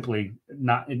simply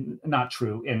not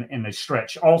true in a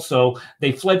stretch. Also,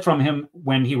 they fled from him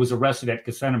when he was arrested at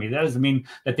Gethsemane. That doesn't mean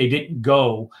that they didn't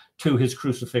go to his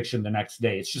crucifixion the next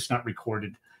day. It's just not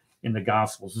recorded in the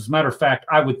Gospels. As a matter of fact,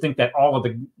 I would think that all of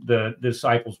the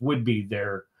disciples would be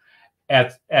there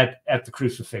at the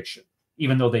crucifixion,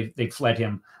 even though they fled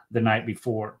him the night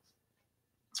before.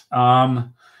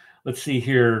 Let's see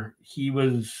here. He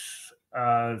was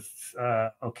said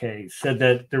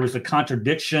that there was a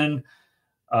contradiction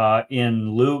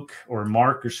in Luke or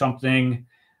Mark or something.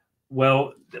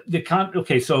 Well,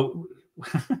 so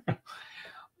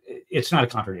it's not a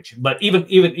contradiction. But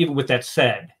even with that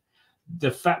said,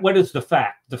 what is the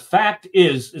fact? The fact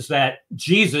is that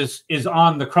Jesus is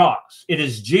on the cross. It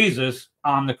is Jesus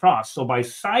on the cross. So by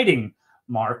citing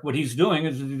Mark, what he's doing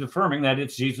is he's affirming that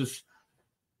it's Jesus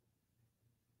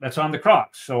that's on the cross.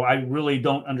 So I really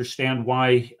don't understand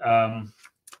why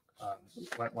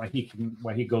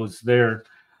he goes there.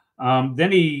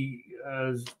 Then he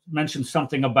mentioned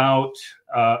something about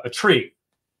a tree,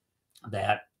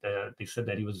 that they said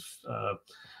that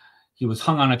he was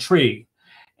hung on a tree.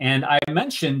 And I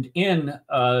mentioned when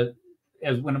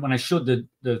I showed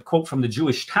the quote from the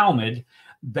Jewish Talmud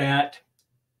that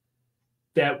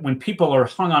when people are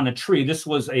hung on a tree, this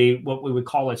was what we would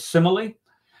call a simile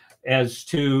as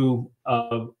to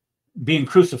being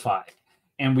crucified.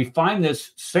 And we find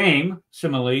this same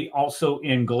simile also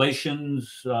in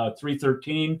Galatians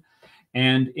 3:13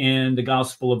 and in the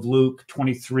Gospel of Luke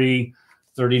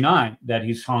 23:39, that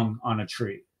he's hung on a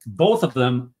tree. Both of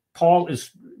them, Paul is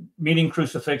meaning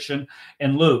crucifixion,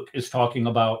 and Luke is talking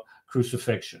about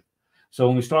crucifixion. So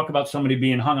when we talk about somebody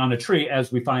being hung on a tree,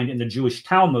 as we find in the Jewish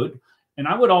Talmud, and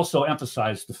I would also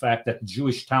emphasize the fact that the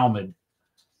Jewish Talmud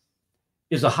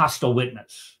is a hostile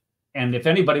witness. And if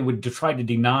anybody would try to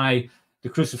deny the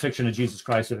crucifixion of Jesus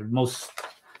Christ, it would most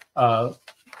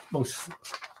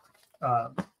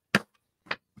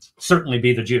certainly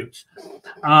be the Jews.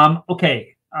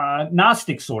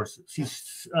 Gnostic sources.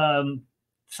 He's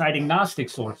citing Gnostic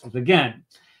sources. Again,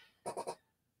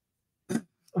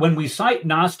 when we cite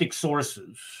Gnostic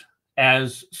sources,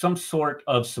 as some sort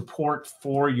of support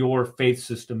for your faith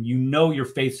system, you know your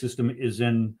faith system is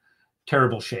in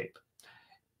terrible shape.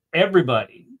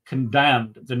 Everybody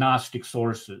condemned the Gnostic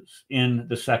sources in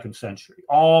the 2nd century.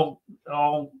 All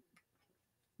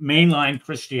mainline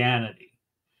Christianity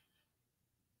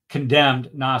condemned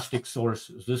Gnostic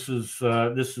sources. This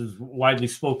is widely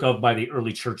spoke of by the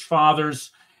early church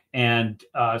fathers. And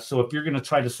so if you're going to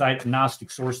try to cite a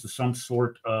Gnostic source as some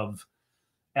sort of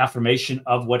affirmation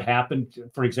of what happened,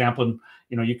 for example,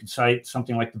 you could cite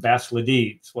something like the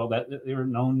Basilides. Well, that they were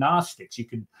known Gnostics. You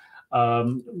could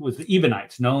with the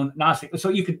Ebionites, known Gnostic. So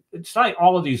you could cite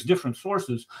all of these different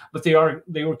sources, but they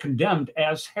were condemned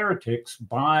as heretics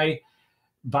by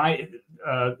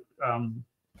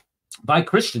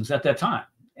Christians at that time,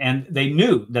 and they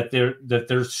knew that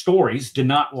their stories did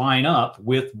not line up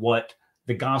with what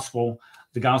the gospel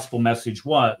message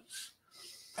was.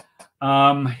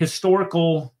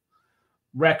 Historical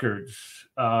records.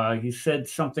 He said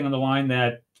something on the line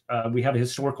that we have a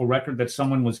historical record that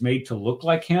someone was made to look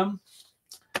like him.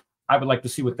 I would like to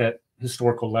see what that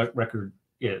historical record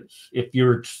is. If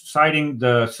you're citing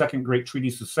the Second Great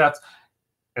Treatise of Seth,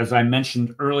 as I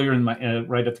mentioned earlier in my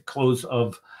right at the close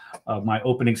of my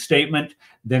opening statement,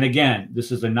 then again,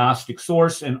 this is a Gnostic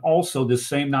source, and also this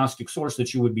same Gnostic source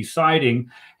that you would be citing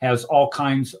has all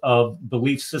kinds of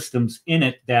belief systems in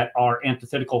it that are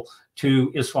antithetical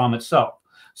to Islam itself.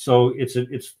 So it's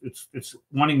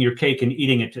wanting your cake and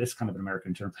eating it. It's kind of an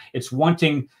American term. It's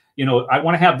wanting, I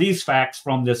want to have these facts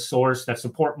from this source that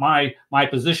support my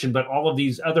position, but all of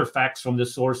these other facts from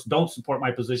this source don't support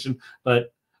my position.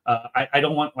 But I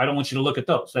don't want you to look at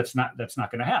those. That's not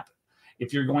going to happen.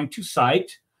 If you're going to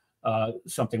cite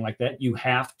something like that, you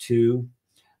have to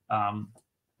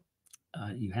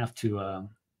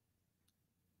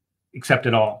accept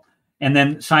it all. And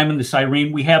then Simon the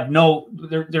Cyrene, we have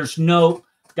there's no,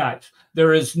 guys,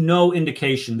 there is no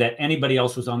indication that anybody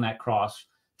else was on that cross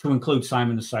to include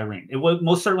Simon the Cyrene. It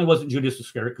most certainly wasn't Judas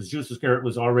Iscariot, because Judas Iscariot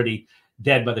was already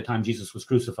dead by the time Jesus was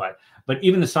crucified. But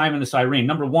even the Simon the Cyrene,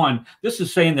 number one, this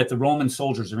is saying that the Roman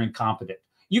soldiers are incompetent.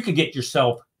 You could get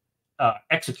yourself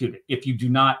executed if you do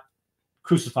not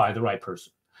crucify the right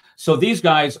person. So these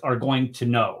guys are going to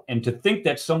know. And to think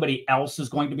that somebody else is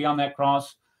going to be on that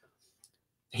cross,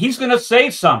 he's going to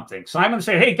say something. Simon will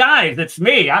say, hey, guys, it's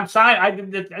me. I'm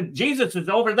Simon. Jesus is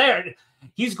over there.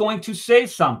 He's going to say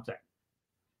something.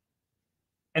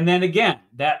 And then again,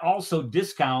 that also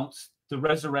discounts the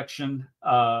resurrection,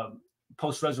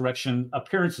 post-resurrection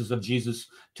appearances of Jesus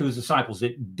to his disciples.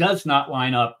 It does not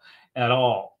line up at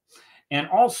all. And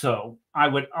also, I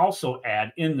would also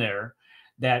add in there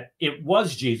that it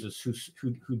was Jesus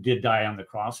who did die on the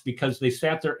cross, because they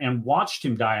sat there and watched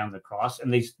him die on the cross,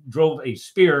 and they drove a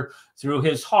spear through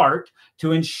his heart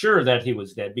to ensure that he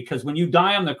was dead. Because when you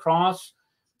die on the cross,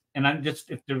 and if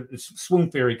the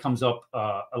swoon theory comes up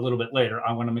a little bit later,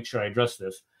 I want to make sure I address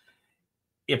this.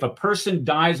 If a person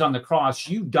dies on the cross,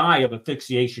 you die of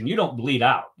asphyxiation. You don't bleed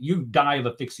out. You die of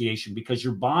asphyxiation because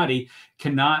your body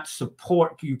cannot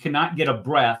support, you cannot get a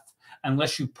breath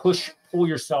unless you pull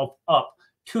yourself up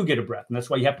to get a breath. And that's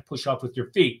why you have to push off with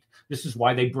your feet. This is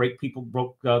why they broke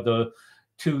the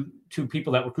two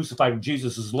people that were crucified with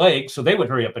Jesus's legs, so they would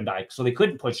hurry up and die, so they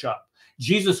couldn't push up.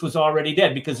 Jesus was already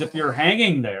dead, because if you're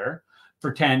hanging there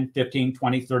for 10, 15,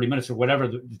 20, 30 minutes, or whatever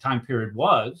the time period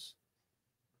was,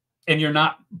 and you're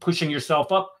not pushing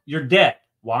yourself up, you're dead.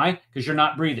 Why? Because you're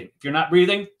not breathing. If you're not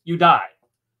breathing, you die.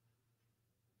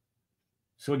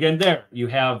 So again, there you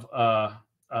have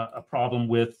a problem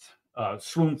with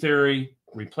swoon theory,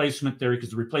 replacement theory,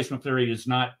 because the replacement theory is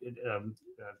not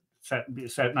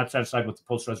not satisfied with the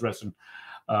post-resurrection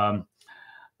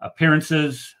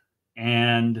appearances,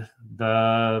 and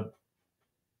the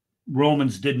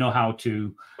Romans did know how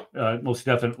to most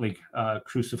definitely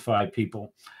crucify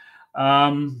people.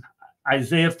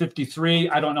 Isaiah 53,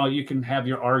 I don't know, you can have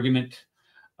your argument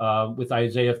with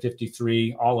Isaiah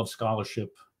 53. All of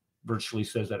scholarship virtually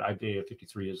says that Isaiah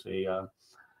 53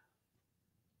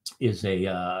 is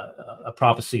a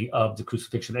prophecy of the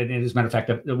crucifixion. And as a matter of fact,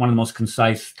 one of the most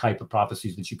concise type of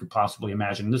prophecies that you could possibly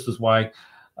imagine. And this is why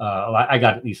I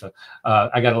got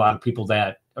a lot of people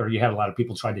you had a lot of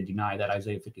people try to deny that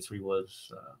Isaiah 53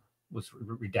 was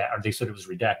redacted, or they said it was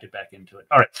redacted back into it.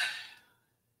 All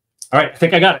right, I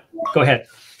think I got it. Go ahead.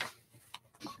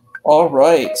 All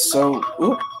right, so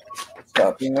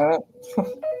stopping that.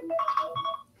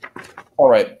 All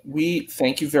right, we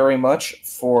thank you very much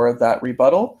for that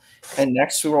rebuttal. And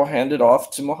next we will hand it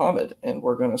off to Mohammed, and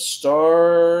we're going to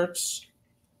start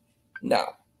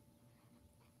now.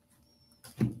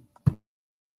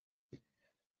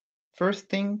 First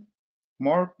thing,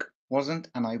 Mark wasn't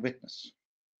an eyewitness.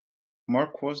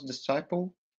 Mark was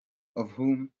disciple of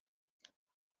whom?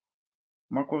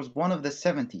 Mark was one of the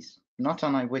 70s, not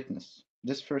an eyewitness.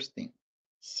 This first thing.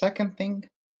 Second thing,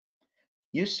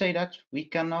 you say that we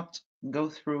cannot go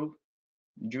through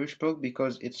Jewish book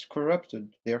because it's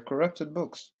corrupted. They are corrupted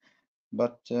books.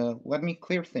 But let me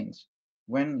clear things.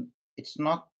 When it's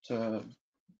not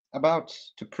about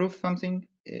to prove something,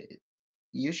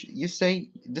 you say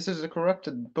this is a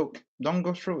corrupted book. Don't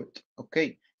go through it.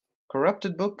 Okay,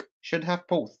 corrupted book should have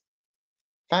both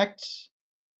facts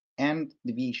and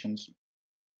deviations.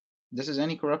 This is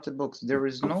any corrupted books. There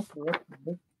is no corrupted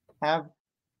book have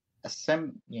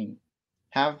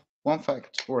have one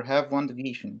fact or have one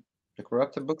deviation. The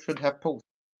corrupted book should have both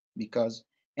because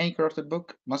any corrupted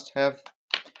book must have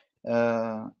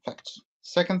facts.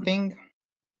 Second thing,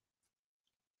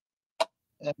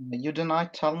 you deny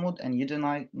Talmud and you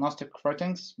deny Gnostic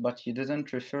writings, but you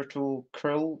didn't refer to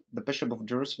Kirill, the Bishop of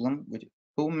Jerusalem,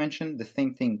 who mentioned the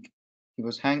same thing. He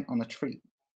was hanged on a tree.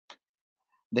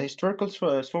 The historical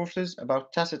sources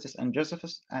about Tacitus and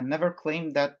Josephus, I never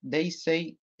claimed that they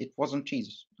say it wasn't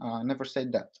Jesus. I never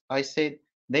said that. I said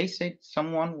they said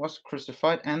someone was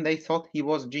crucified and they thought he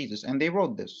was Jesus, and they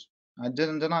wrote this. I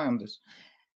didn't deny on this.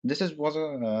 This was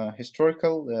a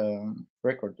historical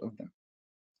record of them.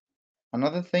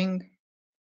 Another thing,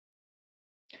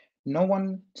 no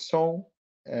one saw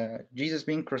Jesus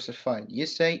being crucified. You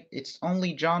say it's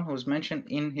only John who's mentioned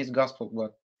in his gospel,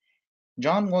 but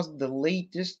John was the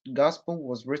latest gospel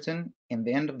was written in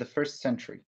the end of the first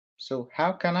century. So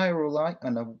how can I rely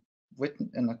on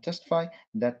a testify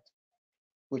that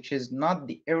which is not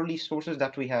the early sources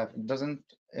that we have? It doesn't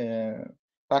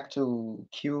back to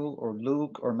Q or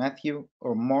Luke or Matthew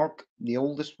or Mark, the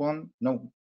oldest one.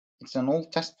 No, it's an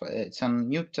old testify. It's a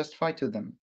new testify to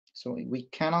them. So we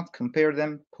cannot compare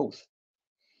them both.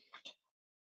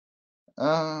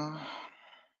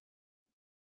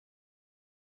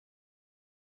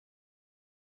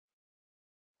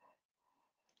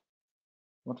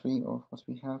 What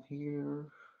we have here.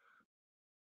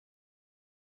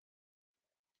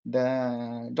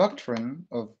 The doctrine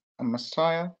of a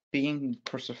Messiah being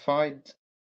crucified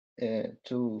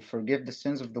to forgive the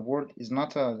sins of the world is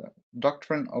not a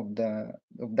doctrine of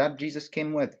that Jesus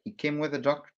came with. He came with a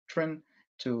doctrine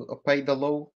to obey the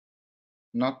law,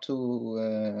 not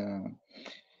to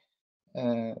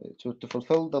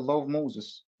fulfill the law of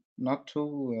Moses, not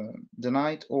to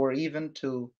deny it or even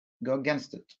to go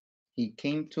against it. He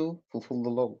came to fulfill the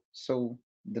law. So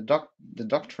the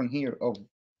doctrine here of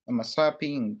a Messiah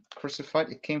being crucified,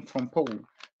 it came from Paul.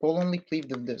 Paul only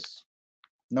believed of this,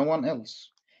 no one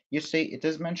else. You say it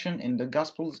is mentioned in the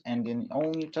Gospels and in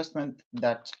all New Testament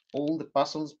that all the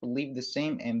apostles believed the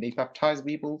same and they baptized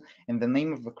people in the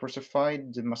name of the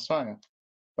crucified Messiah.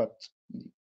 But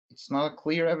it's not a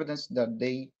clear evidence that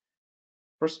they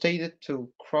prostrated to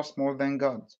cross more than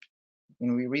God.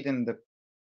 When we read in the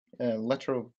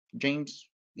letter of James,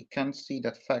 we can see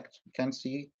that fact. We can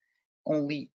see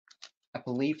only a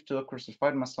belief to a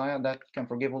crucified Messiah that can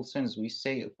forgive all sins. We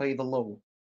say obey the law,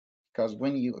 because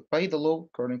when you obey the law,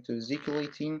 according to Ezekiel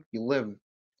 18, you live,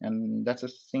 and that's a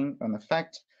thing and a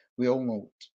fact we all know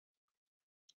it.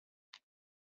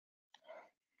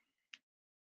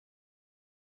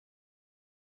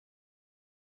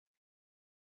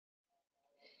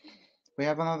 We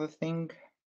have another thing.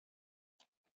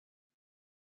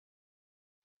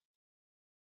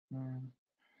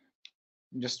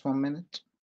 Just 1 minute.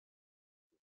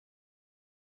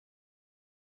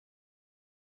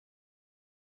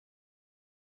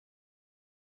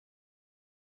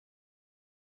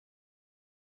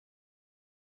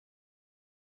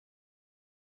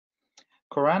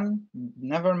 Quran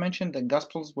never mentioned that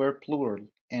Gospels were plural,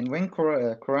 and when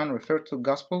Quran referred to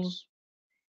Gospels,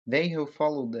 they who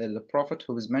followed the Prophet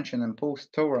who is mentioned in both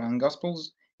Torah and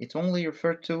Gospels, it only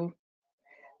referred to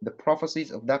the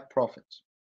prophecies of that Prophet.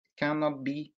 It cannot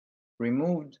be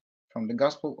removed from the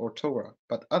Gospel or Torah,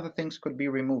 but other things could be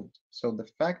removed. So the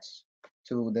facts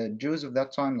to the Jews of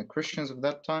that time, the Christians of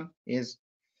that time, is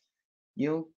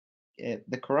the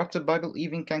corrupted Bible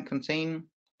even can contain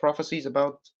prophecies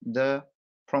about the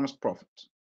promised prophet.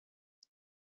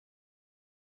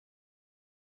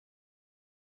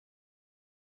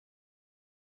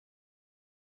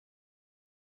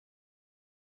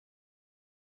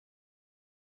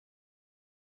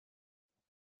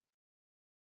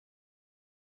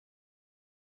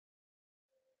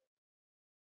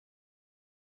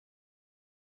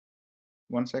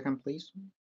 One second, please.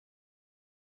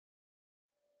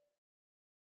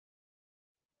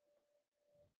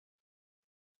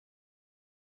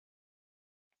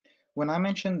 When I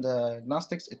mentioned the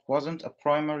Gnostics, it wasn't a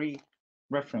primary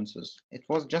references. It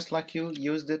was just like you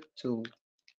used it to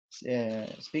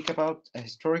speak about a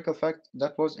historical fact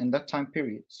that was in that time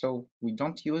period. So we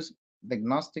don't use the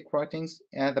Gnostic writings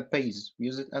as a base. We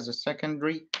use it as a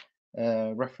secondary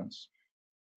reference.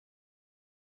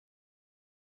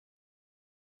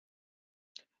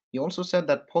 You also said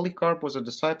that Polycarp was a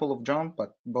disciple of John,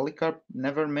 but Polycarp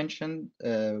never mentioned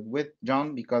with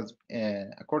John because,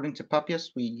 according to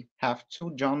Papias, we have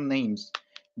two John names: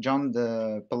 John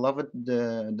the beloved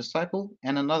disciple,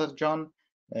 and another John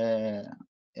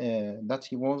that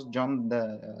he was John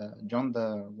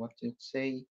the what did it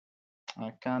say?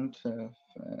 I can't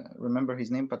remember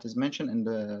his name, but is mentioned in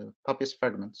the Papias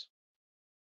fragments.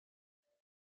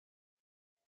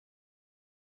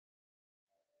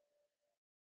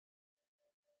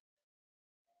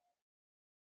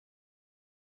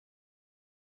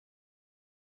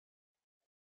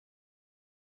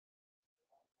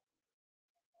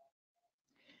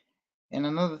 And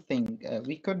another thing,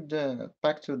 we could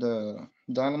back to the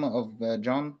dilemma of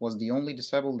John was the only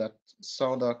disciple that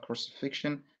saw the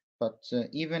crucifixion. But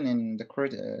even in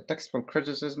the textual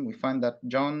criticism, we find that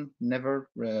John never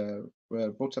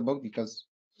wrote a book because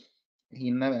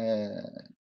he never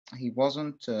he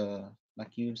wasn't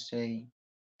like you say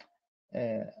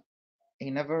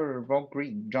he never wrote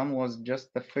Greek. John was just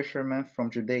a fisherman from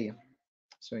Judea,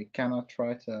 so he cannot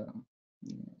write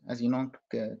as you know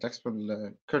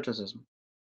textual criticism.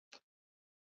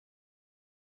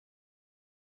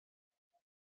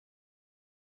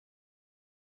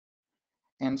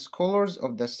 And scholars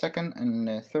of the second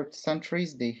and third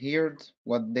centuries, they heard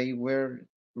what they were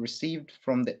received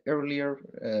from the earlier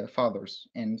fathers,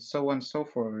 and so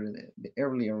for the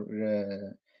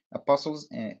earlier apostles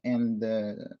and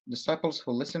the disciples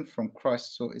who listened from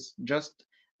Christ. So it's just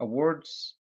a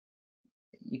words,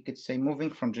 you could say, moving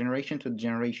from generation to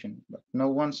generation, but no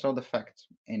one saw the fact,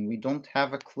 and we don't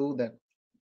have a clue that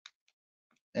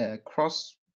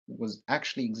cross was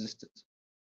actually existed.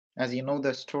 As you know,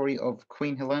 the story of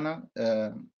Queen Helena,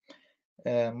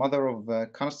 mother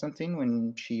of Constantine,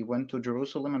 when she went to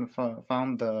Jerusalem and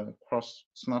found the cross.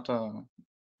 It's not a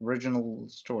original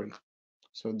story.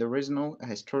 So there is no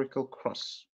historical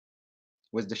cross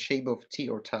with the shape of T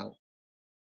or tau.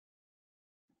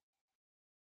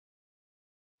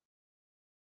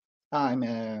 I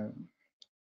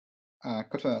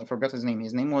forgot his name.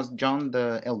 His name was John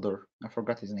the Elder. I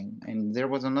forgot his name. And there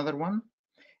was another one,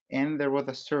 and there was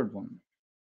a third one.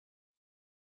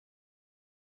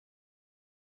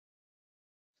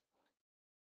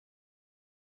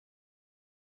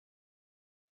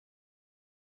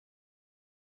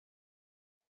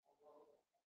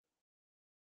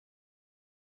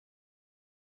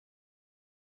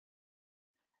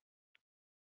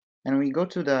 And we go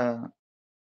to the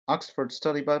Oxford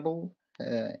Study Bible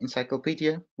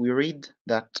Encyclopedia. We read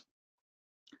that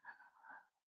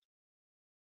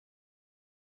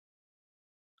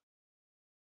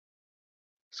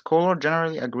scholar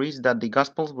generally agrees that the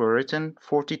Gospels were written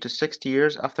 40 to 60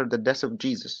 years after the death of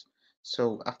Jesus.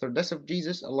 So after the death of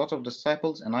Jesus, a lot of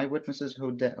disciples and eyewitnesses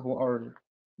who are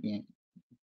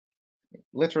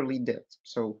literally dead.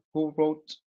 So who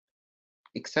wrote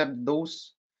except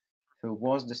those who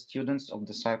was the students of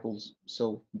disciples?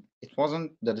 So it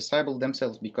wasn't the disciples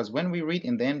themselves, because when we read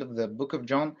in the end of the book of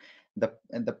John, the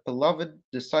beloved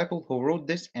disciple who wrote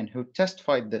this and who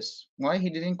testified this, why he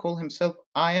didn't call himself,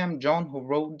 I am John who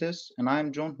wrote this, and I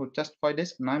am John who testified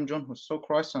this, and I am John who saw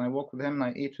Christ and I walked with him and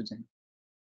I ate with him.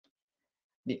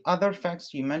 The other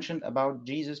facts you mentioned about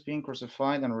Jesus being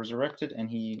crucified and resurrected, and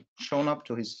he shown up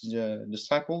to his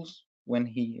disciples,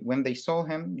 when they saw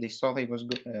him, they saw he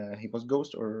was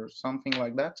ghost or something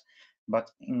like that.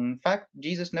 But in fact,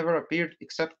 Jesus never appeared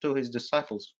except to his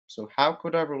disciples. So how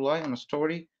could I rely on a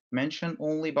story mentioned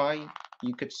only by,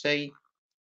 you could say,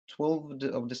 12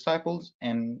 of disciples,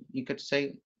 and you could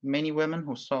say many women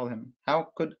who saw him?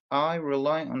 How could I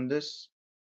rely on this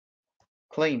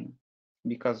claim?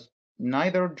 Because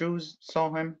neither Jews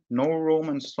saw him nor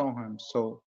Romans saw him.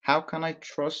 So how can I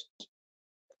trust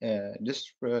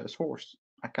this source?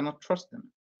 I cannot trust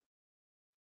them.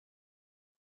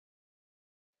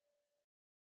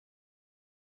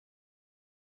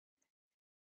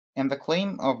 And the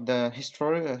claim of the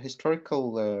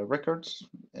historical records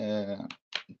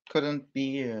couldn't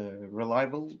be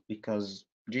reliable because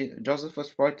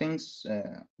Josephus' writings,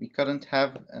 we couldn't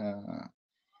have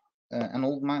an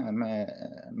old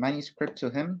manuscript to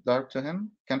him, direct to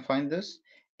him, can find this.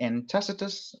 And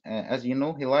Tacitus, as you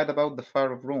know, he lied about the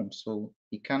fire of Rome, so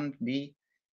he can't be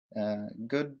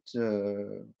good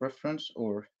reference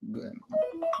or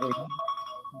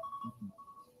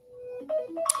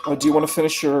Do you want to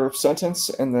finish your sentence,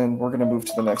 and then we're going to move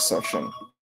to the next section?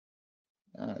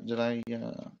 Did I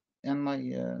end my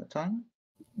time?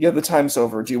 Yeah, the time's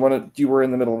over. Do you want to? You were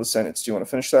in the middle of a sentence. Do you want to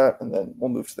finish that, and then we'll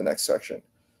move to the next section?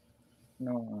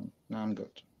 No, I'm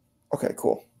good. Okay,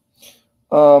 cool.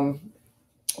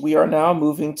 We are now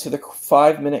moving to the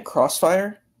 5-minute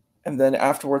crossfire, and then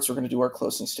afterwards we're going to do our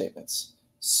closing statements.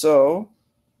 So,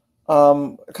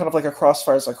 kind of like a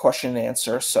crossfire is like question and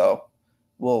answer. So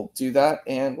we'll do that,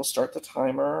 and we'll start the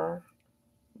timer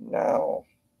now.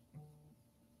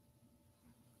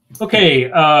 Okay,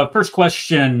 first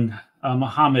question,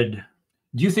 Muhammad.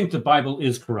 Do you think the Bible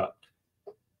is corrupt?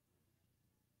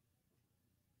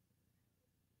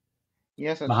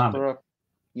 Yes, it's Muhammad. corrupt.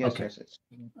 Yes, Okay. yes, it's.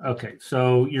 Okay,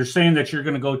 so you're saying that you're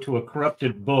going to go to a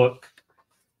corrupted book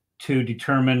to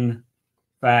determine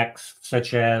facts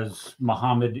such as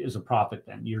Muhammad is a prophet,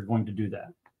 then you're going to do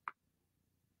that.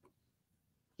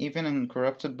 Even in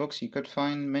corrupted books, you could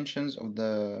find mentions of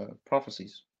the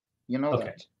prophecies. You know Okay.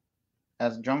 that.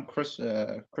 As John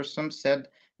Chrysostom said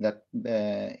that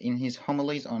in his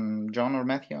homilies on John or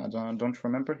Matthew, I don't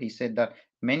remember, he said that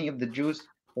many of the Jews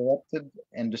corrupted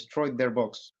and destroyed their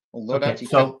books. Although Okay, that you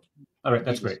so all right,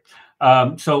 that's Jesus.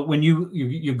 great. So when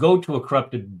you go to a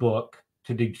corrupted book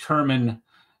to determine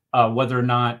whether or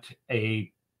not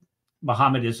a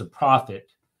Muhammad is a prophet,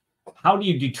 how do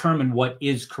you determine what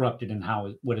is corrupted and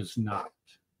what is not?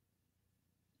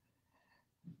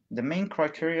 The main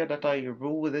criteria that I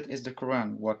rule with it is the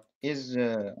Quran. What is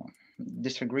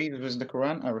disagrees with the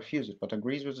Quran, I refuse it. What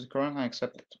agrees with the Quran, I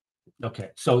accept it. Okay,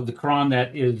 so the Quran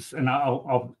that is, and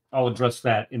I'll address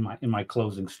that in my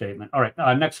closing statement. All right,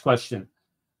 next question.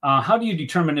 How do you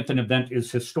determine if an event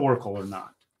is historical or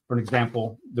not? For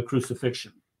example, the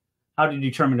crucifixion. How do you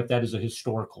determine if that is a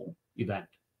historical event?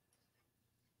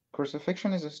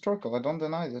 Crucifixion is historical. I don't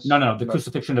deny this. No, the but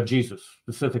crucifixion of Jesus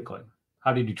specifically.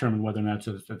 How do you determine whether or not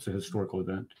that's a historical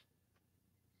event?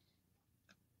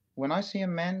 when I see a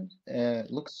man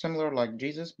looks similar like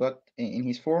Jesus, but in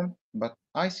his form, but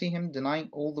I see him denying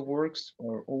all the works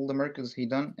or all the miracles he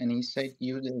done, and he said,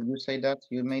 "You say that,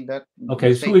 you made that." Okay,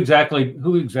 You so say,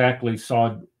 who exactly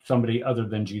saw somebody other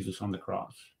than Jesus on the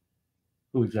cross?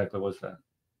 Who exactly was that?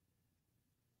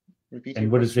 repeat And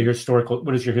your what is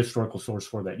question. your historical source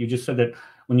for that? You just said that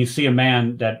when you see a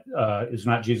man that is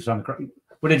not Jesus on the cross.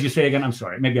 What did you say again? I'm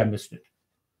sorry, maybe I missed it.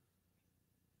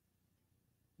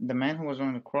 The man who was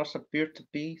on the cross appeared to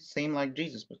be same like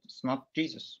Jesus, but it's not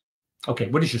Jesus. Okay,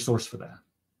 what is your source for that?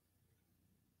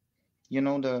 You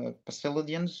know the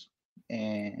Basilidians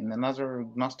and another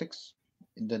Gnostics,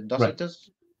 the Right.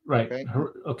 Docetus. Right. Okay.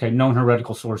 Okay. Known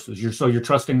heretical sources. You're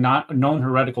trusting not known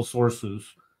heretical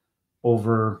sources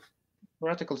over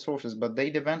Heretical sources, but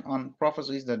they depend on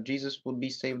prophecies that Jesus would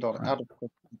be saved out of.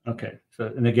 Okay.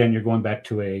 So, and again, you're going back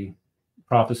to a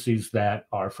prophecies that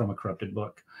are from a corrupted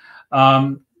book.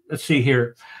 Let's see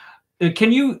here.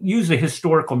 Can you use a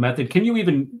historical method? Can you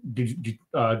even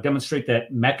demonstrate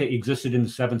that Mecca existed in the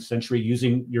 7th century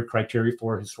using your criteria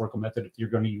for a historical method? If you're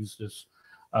going to use this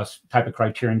type of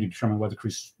criterion to determine whether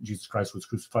Jesus Christ was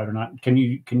crucified or not, can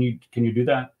you do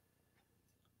that?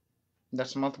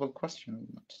 That's a multiple question.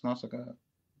 It's not like a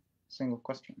single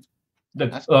question.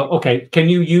 Okay. Can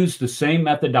you use the same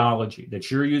methodology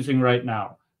that you're using right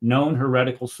now, known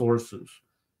heretical sources,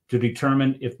 to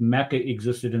determine if Mecca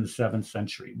existed in the 7th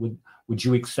century? Would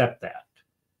you accept that?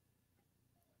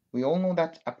 We all know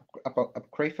that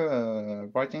Apocrypha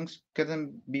writings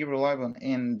couldn't be reliable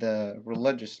in the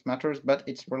religious matters, but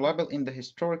it's reliable in the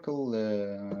historical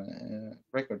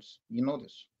records. You know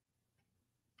this.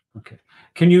 Okay.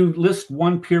 Can you list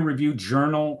one peer-reviewed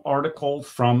journal article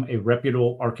from a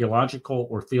reputable archaeological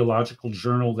or theological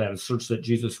journal that asserts that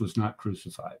Jesus was not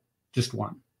crucified? Just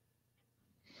one.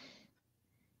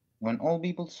 When all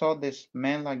people saw this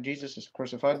man like Jesus is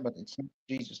crucified, but it's not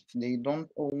Jesus. They don't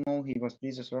all know he was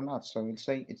Jesus or not. So we'll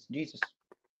say it's Jesus.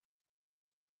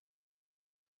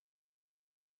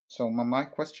 So my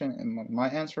question and my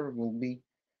answer will be,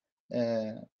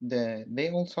 they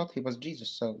all thought he was Jesus.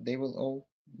 So they will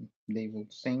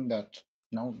saying that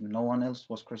no one else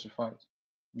was crucified.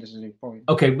 This is the point.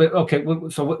 Okay, but okay,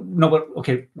 so no, but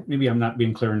okay, maybe I'm not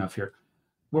being clear enough here.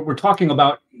 What we're talking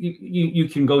about, you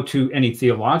can go to any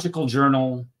theological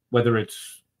journal, whether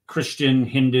it's Christian,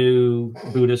 Hindu,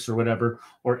 Buddhist, or whatever,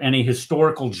 or any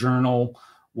historical journal,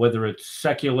 whether it's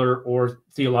secular or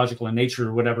theological in nature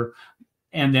or whatever.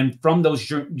 And then from those,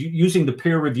 using the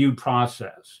peer-reviewed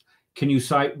process, can you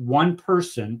cite one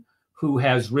person who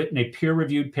has written a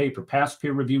peer-reviewed paper, past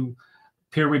peer review,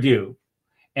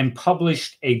 and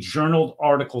published a journaled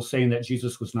article saying that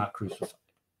Jesus was not crucified?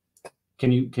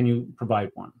 Can you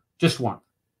provide one? Just one.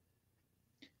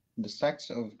 the sects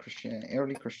of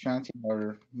early Christianity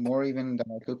are more even than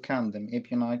I could count them.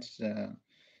 Ebionites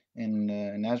and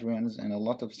Nazarians and a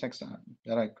lot of sects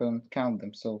that I couldn't count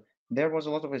them. So there was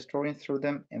a lot of historians through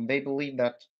them, and they believe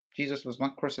that Jesus was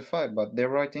not crucified, but their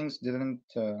writings didn't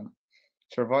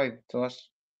survive to us.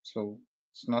 So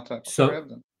it's not a clear So,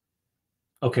 evidence.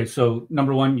 okay, so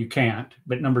number one, you can't.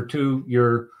 But number two,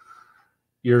 your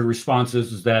response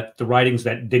is that the writings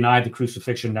that deny the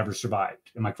crucifixion never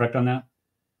survived. Am I correct on that?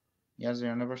 Yes, they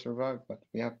are never survived, but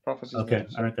we have prophecies. Okay,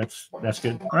 all right, that's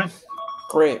good. All right.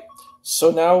 Great. So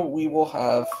now we will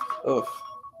have. Oh,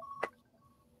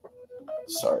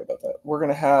 sorry about that. We're going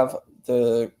to have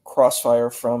the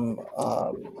crossfire from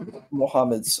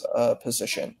Muhammad's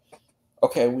position.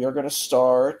 Okay, we are going to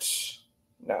start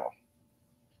now.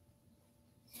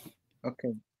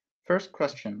 Okay. First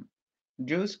question.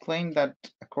 Jews claim that,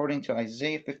 according to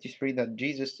Isaiah 53, that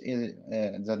Jesus is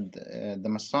the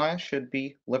Messiah should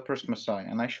be leprous Messiah,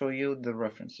 and I show you the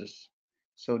references.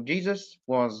 So Jesus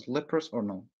was leprous or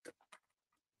no?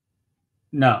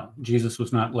 No, Jesus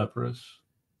was not leprous.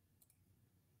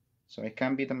 So it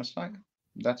can be the Messiah.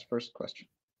 That's first question.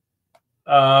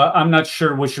 I'm not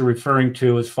sure what you're referring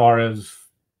to as far as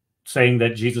saying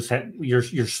that Jesus had your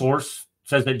source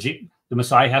says that the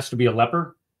Messiah has to be a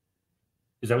leper.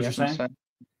 Is that what you're saying?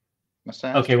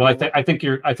 Messiah okay, well, I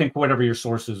think whatever your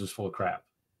source is full of crap.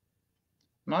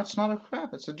 No, it's not a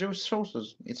crap. It's a Jewish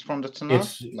sources. It's from the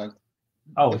Tanakh.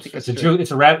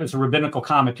 It's a rabbinical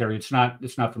commentary. It's not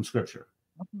from Scripture.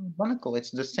 Not rabbinical. It's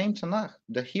the same Tanakh,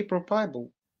 the Hebrew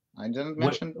Bible. I didn't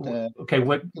mention.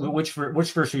 Which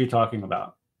verse are you talking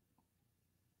about?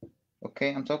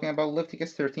 Okay, I'm talking about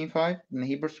Leviticus 13:5 in the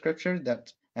Hebrew Scripture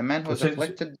that a man who was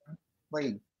afflicted by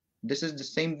plague. This is the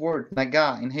same word,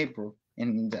 naga, in Hebrew.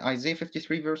 In the Isaiah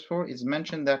 53 verse 4, it's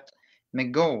mentioned that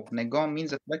nego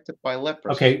means afflicted by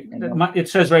lepers. Okay, it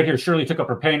says right here, surely took up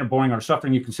our pain or boring our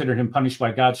suffering. You considered him punished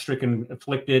by God, stricken,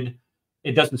 afflicted.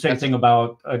 It doesn't say anything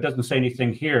about. It doesn't say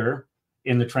anything here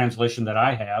in the translation that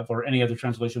I have, or any other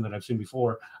translation that I've seen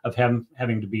before, of him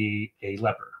having to be a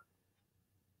leper.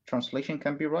 Translation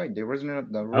can be right. The original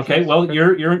okay, well,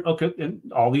 you're okay. And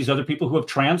all these other people who have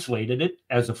translated it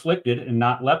as afflicted and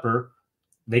not leper,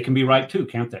 they can be right too,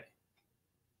 can't they?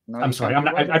 No, I'm sorry. I'm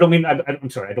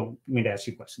sorry. I don't mean to ask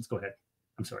you questions. Go ahead.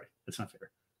 I'm sorry. That's not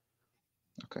fair.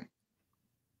 Okay.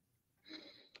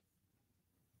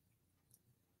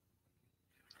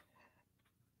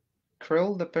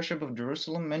 Krill, the Bishop of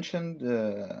Jerusalem, mentioned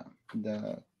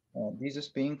Jesus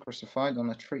being crucified on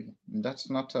a tree. That's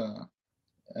not a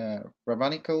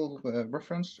rabbinical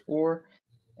reference or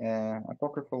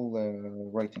apocryphal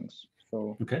writings.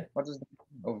 So, okay, what is the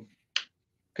of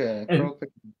Krill?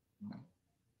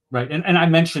 Right, and I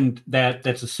mentioned that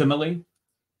that's a simile,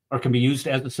 or can be used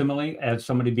as a simile, as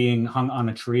somebody being hung on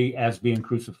a tree as being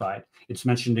crucified. It's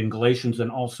mentioned in Galatians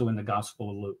and also in the Gospel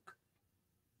of Luke.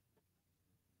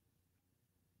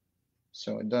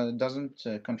 So it doesn't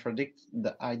contradict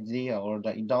the idea or the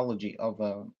ideology of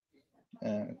a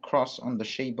cross on the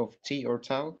shape of T or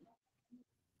tau.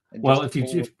 Well,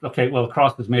 the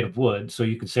cross is made of wood, so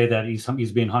you could say that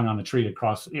he's being hung on a tree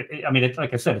across. I mean,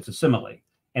 like I said, it's a simile,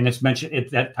 and it's mentioned.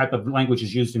 That type of language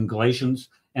is used in Galatians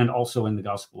and also in the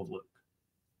Gospel of Luke.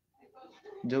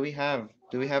 Do we have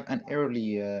an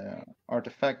early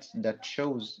artifact that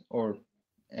shows, or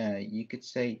you could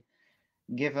say,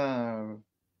 give an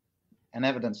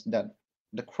evidence that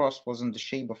the cross was in the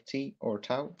shape of T or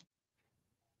tau?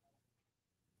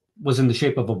 Was in the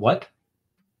shape of a what?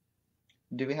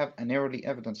 Do we have an early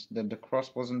evidence that the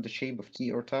cross was in the shape of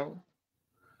T or tau?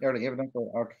 Early evidence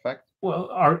or artifact? Well,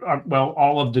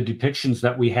 all of the depictions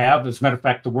that we have, as a matter of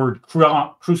fact, the word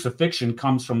crucifixion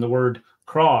comes from the word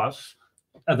cross.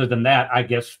 Other than that, I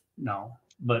guess no.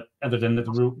 But other than the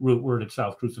root word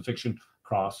itself, crucifixion,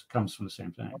 cross, comes from the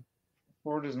same thing. The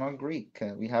word is not Greek.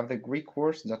 We have the Greek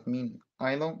words that mean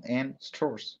ilo and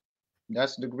stros.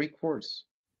 That's the Greek words.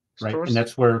 Right, and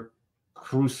that's where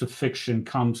crucifixion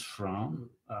comes from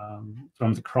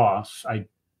the cross.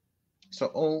 So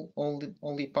all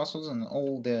the apostles and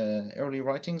all the early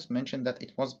writings mentioned that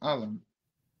it was Alan.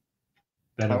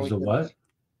 That it was a what?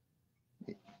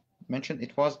 Mentioned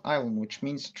it was Alan, which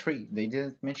means tree. They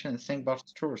didn't mention anything about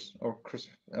stros or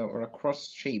a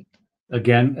cross shape.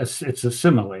 Again, it's a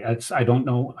simile. I don't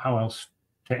know how else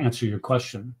to answer your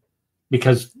question,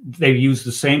 because they use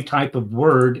the same type of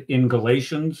word in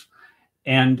Galatians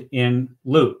and in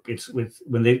Luke. It's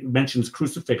when they mentions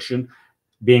crucifixion,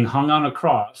 being hung on a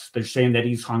cross, they're saying that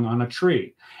he's hung on a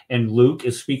tree. And Luke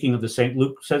is speaking of the same.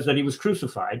 Luke says that he was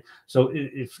crucified. So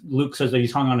if Luke says that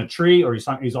he's hung on a tree, or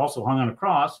he's also hung on a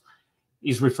cross,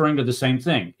 he's referring to the same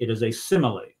thing. It is a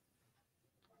simile.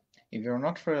 if you're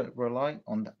not rely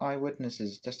on the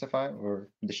eyewitnesses testify, or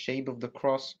the shape of the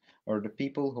cross, or the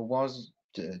people who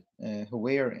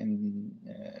were in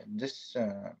this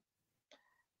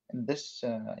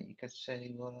you could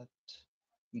say what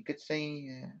you could say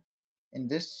in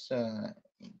this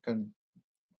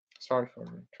sorry for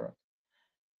the interrupt.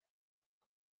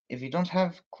 If you don't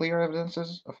have clear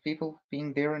evidences of people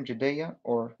being there in Judea,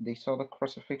 or they saw the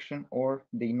crucifixion, or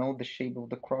they know the shape of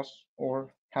the cross,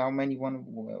 or how many one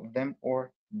of them,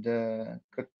 or the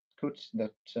cuts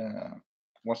that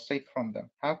was saved from them,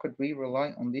 how could we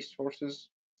rely on these sources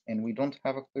and we don't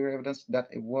have a clear evidence that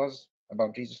it was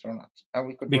about Jesus or not? How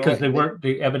we could Because rely? they weren't.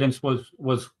 The evidence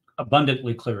was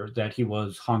abundantly clear that he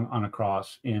was hung on a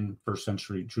cross in first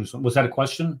century Jerusalem. Was that a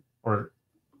question, or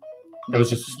that was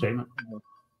just a statement?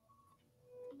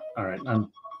 All right.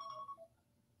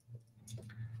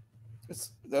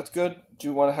 That's good. Do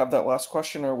you want to have that last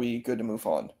question, or are we good to move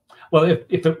on? Well, I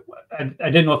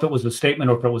didn't know if it was a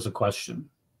statement or if it was a question.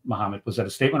 Mohammed, was that a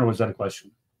statement or was that a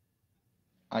question?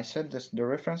 I said this. The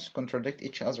reference contradict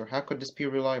each other. How could this be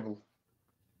reliable?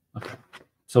 Okay,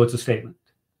 so it's a statement.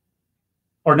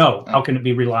 Or no? How can it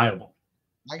be reliable?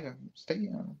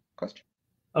 Question.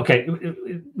 Okay,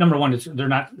 number one, it's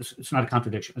not a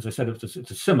contradiction. As I said, it's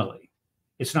a simile.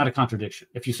 It's not a contradiction.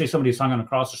 If you say somebody's hung on a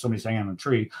cross or somebody's hanging on a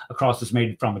tree, a cross is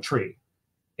made from a tree.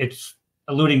 It's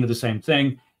alluding to the same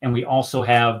thing, and we also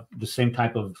have the same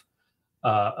type of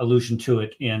allusion to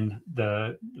it in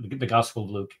the Gospel of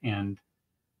Luke, and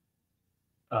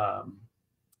I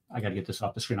got to get this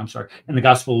off the screen. I'm sorry. In the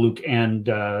Gospel of Luke and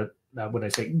what did I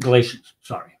say? Galatians.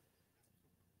 Sorry.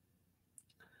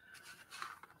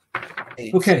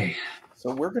 Okay.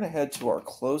 So we're going to head to our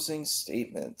closing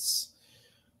statements.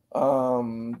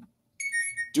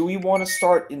 Do we want to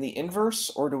start in the inverse,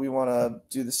 or do we want to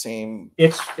do the same?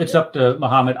 It's up to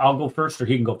Mohammed. I'll go first, or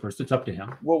he can go first. It's up to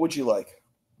him. What would you like?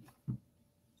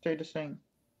 Stay the same.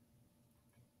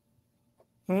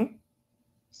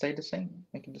 Stay the same.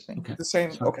 Make it the same. Okay. The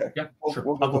same. Okay. Yeah. Sure.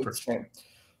 We'll I'll go first.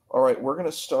 All right. We're going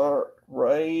to start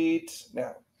right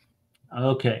now.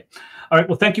 Okay. All right.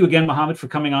 Well, thank you again, Mohammed, for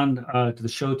coming on to the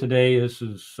show today. This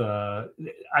is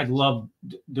I love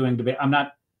doing debate. I'm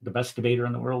not the best debater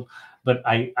in the world, but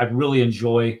I really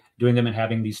enjoy doing them and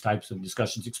having these types of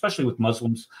discussions, especially with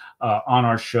Muslims on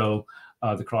our show,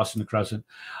 The Cross and the Crescent.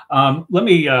 Let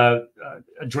me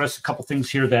address a couple things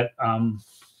here that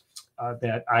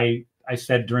that I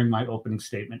said during my opening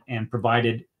statement and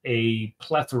provided a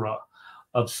plethora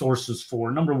of sources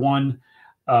for. Number one,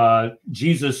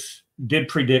 Jesus did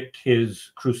predict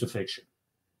his crucifixion.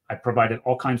 I provided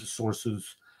all kinds of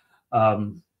sources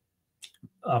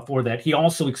for that. He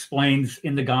also explains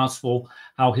in the gospel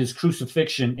how his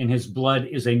crucifixion and his blood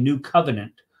is a new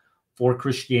covenant for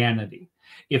Christianity.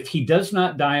 If he does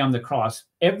not die on the cross,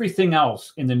 everything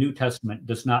else in the New Testament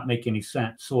does not make any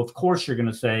sense. So of course you're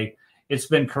going to say it's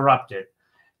been corrupted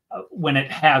when it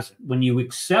hasn't. When you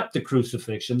accept the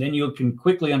crucifixion, then you can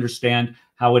quickly understand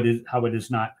how it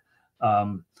is not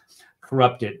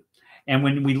corrupted. And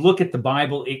when we look at the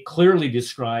Bible, it clearly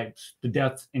describes the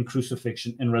death and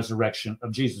crucifixion and resurrection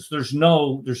of Jesus. There's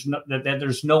no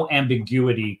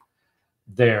ambiguity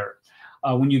there.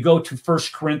 When you go to 1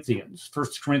 Corinthians,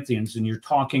 and you're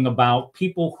talking about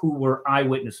people who were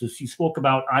eyewitnesses, he spoke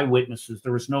about eyewitnesses.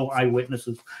 There was no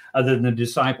eyewitnesses other than the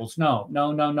disciples. No.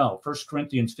 1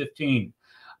 Corinthians 15,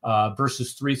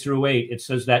 verses 3-8, it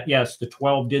says that, yes, the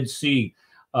 12 did see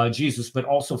Jesus, but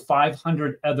also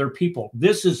 500 other people.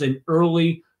 This is an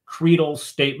early creedal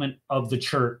statement of the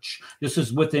church. This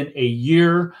is within a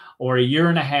year or a year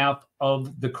and a half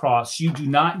of the cross. You do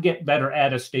not get better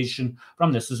attestation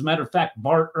from this. As a matter of fact,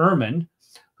 Bart Ehrman,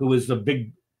 who is a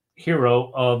big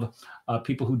hero of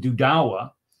people who do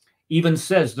dawah, even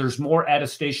says there's more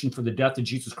attestation for the death of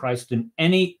Jesus Christ than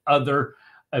any other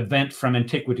event from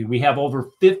antiquity. We have over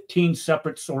 15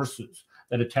 separate sources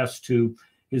that attest to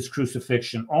his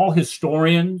crucifixion. All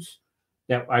historians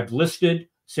that I've listed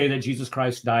say that Jesus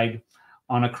Christ died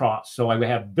on a cross. So I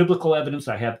have biblical evidence,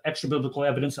 I have extra biblical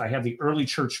evidence, I have the early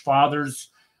church fathers'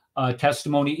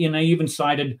 testimony, and I even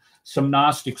cited some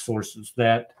Gnostic sources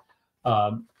that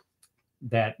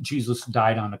that Jesus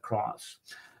died on a cross.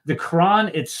 The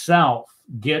Quran itself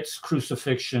gets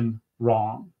crucifixion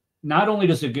wrong. Not only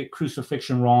does it get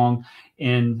crucifixion wrong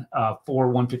in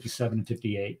 4:157 and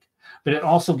 58, but it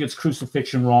also gets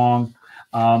crucifixion wrong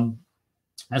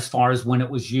as far as when it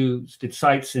was used. It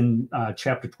cites in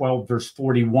chapter 12, verse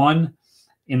 41,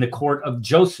 in the court of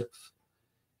Joseph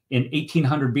in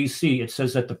 1800 BC, it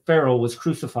says that the Pharaoh was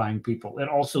crucifying people. It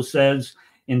also says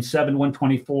in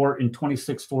 7:124 and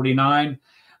 26:49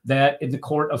 that in the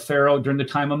court of Pharaoh during the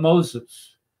time of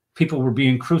Moses, people were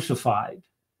being crucified.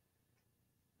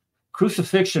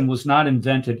 Crucifixion was not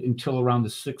invented until around the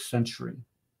 6th century.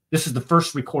 This is the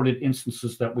first recorded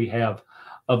instances that we have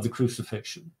of the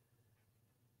crucifixion.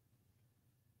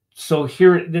 So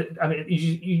here, I mean,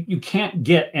 you can't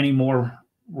get any more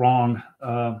wrong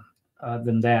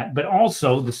than that. But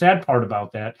also, the sad part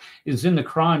about that is in the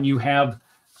Quran, you have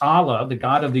Allah, the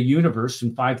God of the universe,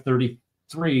 in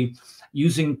 533,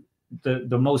 using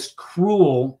the most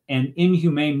cruel and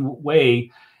inhumane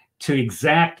way to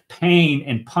exact pain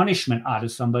and punishment out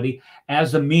of somebody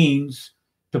as a means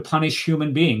to punish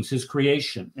human beings, his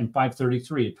creation. In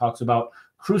 533, it talks about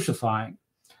crucifying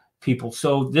people.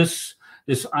 So this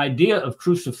idea of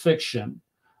crucifixion,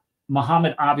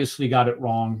 Muhammad obviously got it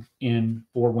wrong in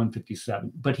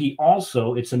 4157, but he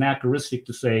also, it's anachronistic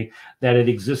to say that it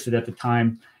existed at the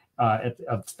time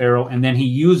of Pharaoh, and then he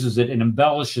uses it and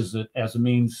embellishes it as a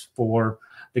means for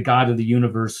the God of the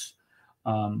universe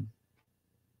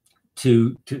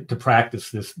to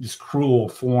practice this cruel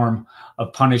form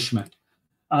of punishment.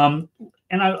 And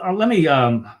let me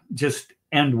just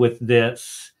end with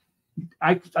this.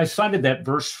 I cited that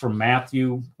verse from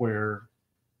Matthew where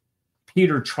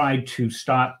Peter tried to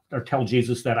stop or tell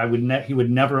Jesus that he would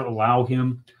never allow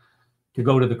him to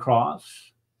go to the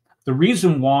cross. The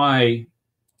reason why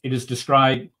it is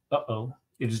described, it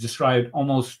is described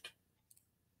almost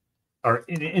or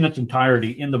in its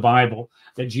entirety in the Bible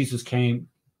that Jesus came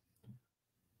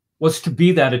was to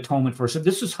be that atonement for us. So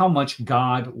this is how much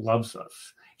God loves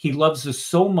us. He loves us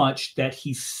so much that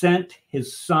he sent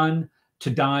his son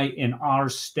to die in our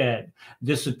stead.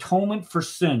 This atonement for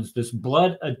sins, this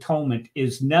blood atonement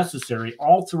is necessary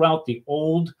all throughout the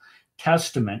Old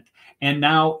Testament and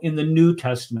now in the New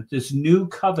Testament, this new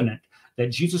covenant that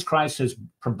Jesus Christ has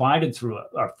provided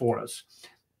for us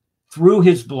through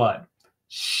his blood,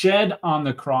 shed on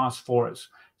the cross for us,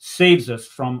 saves us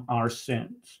from our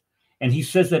sins. And he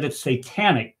says that it's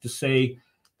satanic to say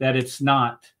that it's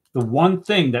not. The one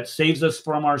thing that saves us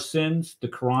from our sins, the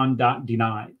Quran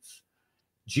denies.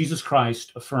 Jesus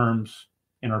Christ affirms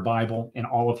in our Bible, and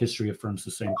all of history affirms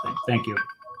the same thing. Thank you.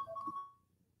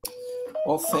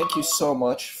 Well, thank you so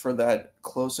much for that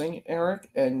closing, Eric.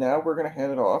 And now we're going to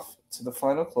hand it off to the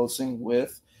final closing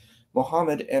with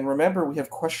Mohammed. And remember, we have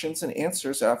questions and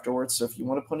answers afterwards. So if you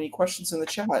want to put any questions in the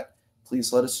chat,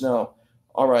 please let us know.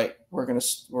 All right, we're gonna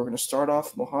start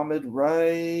off Mohammed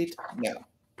right now.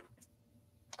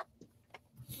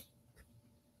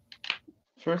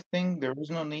 First thing, there is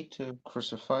no need to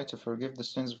crucify to forgive the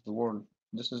sins of the world.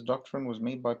 This is doctrine was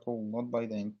made by Paul, not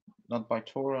by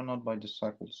Torah, not by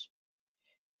disciples.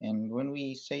 And when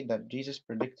we say that Jesus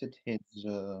predicted his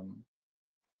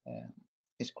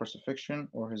crucifixion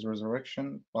or his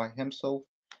resurrection by himself,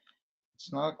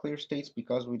 it's not a clear states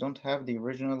because we don't have the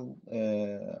original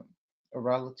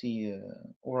orality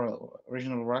or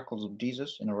original oracles of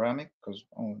Jesus in Aramaic, because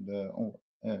the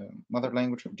mother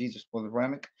language of Jesus was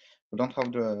Aramaic. We don't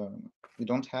have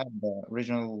the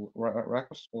original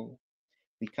oracles, so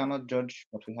we cannot judge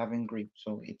what we have in Greek.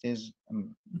 So it is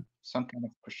some kind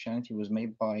of Christianity was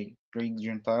made by Greek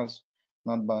Gentiles,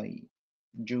 not by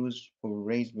Jews who were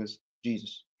raised with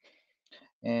Jesus.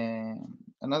 And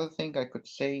another thing I could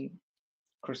say,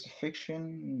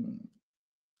 crucifixion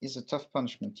is a tough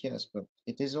punishment, yes, but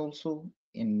it is also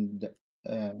in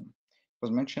the was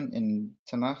mentioned in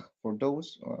Tanakh for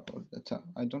those,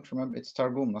 I don't remember, it's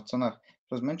Targum, not Tanakh.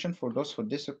 It was mentioned for those who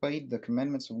disobeyed the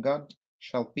commandments of God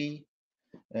shall be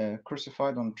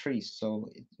crucified on trees. So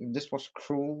if this was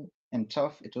cruel and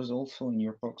tough, it was also in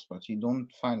your books, but you don't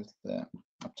find it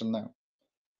up till now.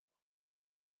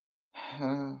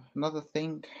 Another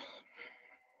thing,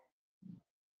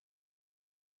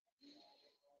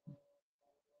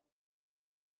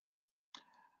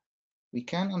 we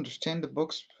can understand the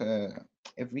books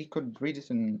if we could read it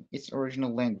in its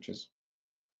original languages.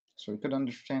 So we could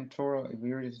understand Torah if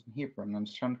we read it in Hebrew, and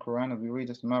understand Quran if we read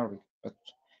it in Arabic. But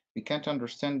we can't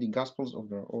understand the Gospels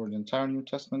or the entire New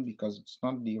Testament because it's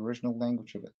not the original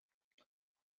language of it.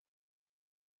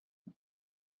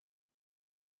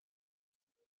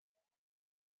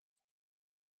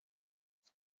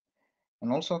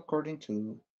 And also according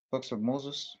to books of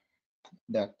Moses,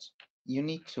 that you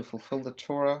need to fulfill the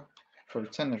Torah for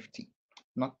eternity,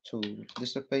 not to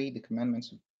disobey the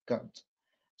commandments of God.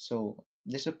 So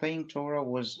disobeying Torah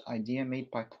was idea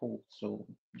made by Paul. So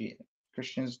the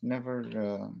Christians never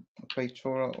obey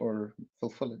Torah or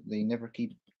fulfill it. They never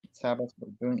keep Sabbath or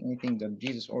doing anything that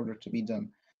Jesus ordered to be done.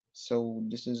 So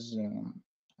this is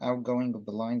outgoing of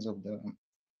the lines of the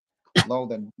law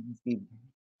that Jesus gave.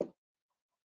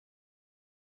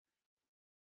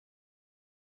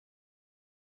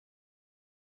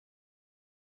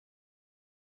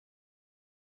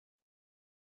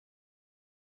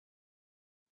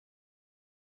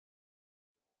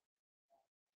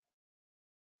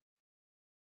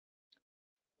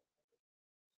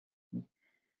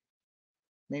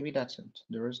 maybe that's it.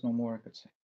 There is no more I could say.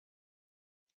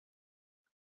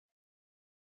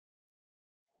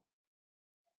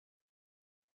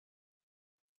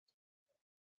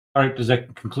 All right, does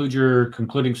that conclude your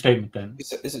concluding statement then?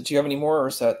 Is it? Do you have any more, or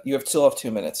is that you still have 2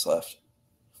 minutes left?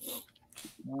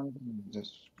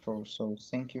 So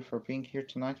thank you for being here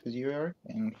tonight with you, Eric,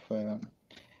 and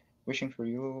wishing for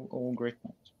you all great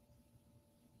night.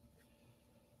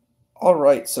 All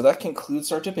right, so that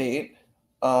concludes our debate.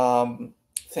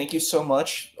 Thank you so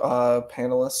much,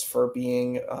 panelists, for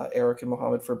being Eric and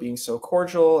Mohammed, for being so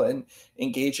cordial and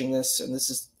engaging this. And this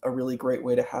is a really great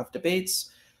way to have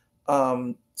debates.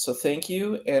 So thank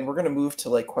you. And we're going to move to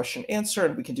like question answer,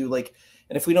 and we can do like,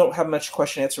 and if we don't have much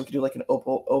question answer, we can do like an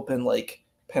open like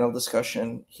panel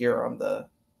discussion here on the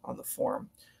forum,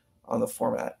 on the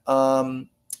format.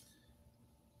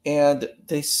 And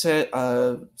they said,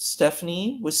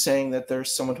 Stephanie was saying that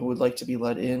there's someone who would like to be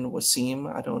let in,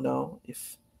 Wasim. I don't know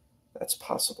if that's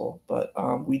possible, but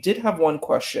we did have one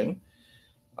question.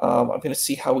 I'm going to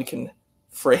see how we can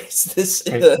phrase this.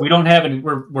 Okay, we don't have any.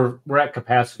 We're at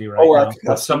capacity right now.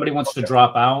 Capacity. If somebody wants to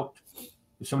drop out,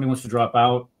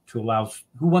 to allow,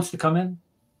 who wants to come in?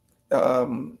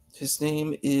 His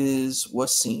name is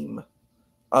Wasim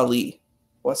Ali.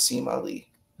 Wasim Ali.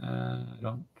 I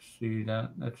don't see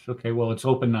that. That's okay. Well, it's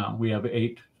open now. We have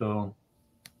 8. So.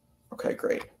 Okay,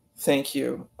 great. Thank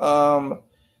you.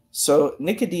 So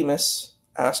Nicodemus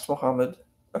asked Mohammed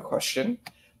a question.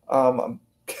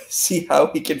 See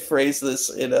how we can phrase this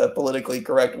in a politically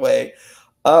correct way.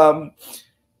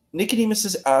 Nicodemus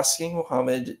is asking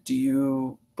Mohammed, do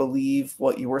you believe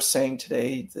what you were saying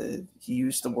today? He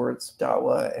used the words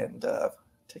dawah and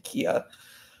taqiyya.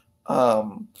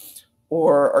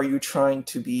 Or are you trying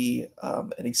to be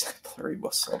an exemplary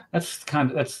Muslim? It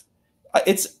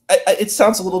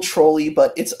sounds a little trolly,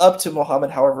 but it's up to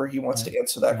Mohammed however he wants to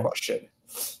answer that question.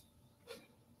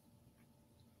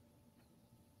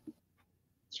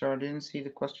 Sir, I didn't see the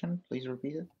question. Please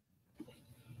repeat it.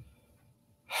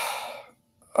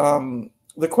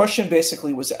 The question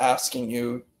basically was asking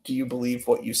you, do you believe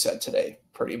what you said today,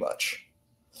 pretty much?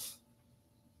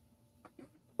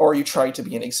 Or are you trying to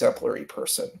be an exemplary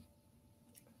person?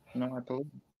 No, I believe.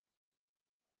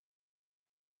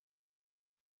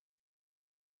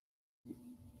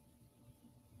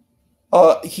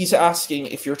 He's asking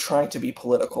if you're trying to be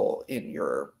political in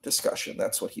your discussion.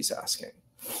 That's what he's asking.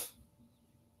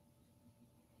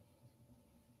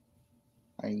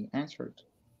 I answered.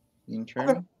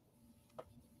 Okay.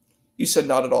 You said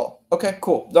not at all. Okay,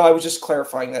 cool. No, I was just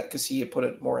clarifying that because he had put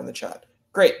it more in the chat.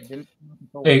 Great.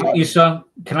 Hey, Isa,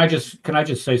 can I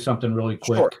just say something really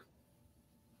quick? Sure.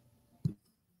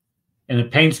 And it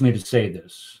pains me to say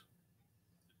this.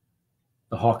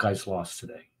 The Hawkeyes lost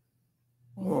today.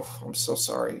 Oh, I'm so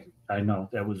sorry. I know.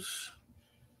 That was...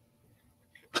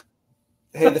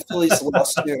 Hey, the Phillies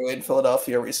lost too in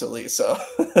Philadelphia recently, so...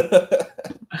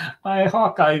 My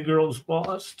Hawkeye girls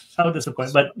lost. How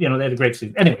disappointing. But, they had a great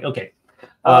season. Anyway, okay.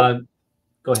 Go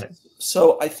ahead.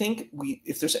 So I think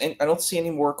if there's any, I don't see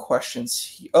any more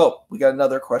questions. Oh, we got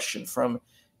another question from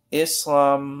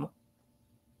Islam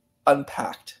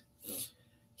Unpacked.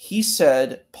 He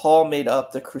said Paul made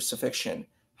up the crucifixion.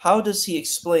 How does he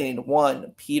explain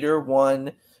 1 Peter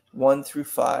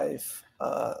 1:1-5?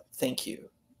 Thank you.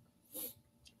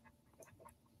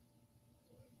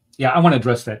 Yeah, I want to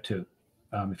address that too,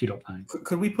 if you don't mind.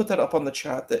 Could we put that up on the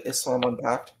chat, the Islam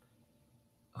Unpacked?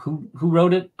 Who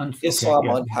wrote it? Islam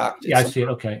Unpacked. Yeah, I see it.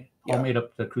 Okay. Paul made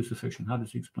up the crucifixion. How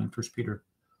does he explain 1 Peter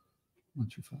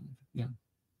 1-5? Yeah.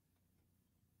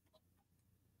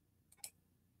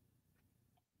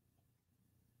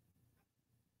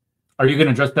 Are you going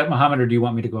to address that, Mohammed, or do you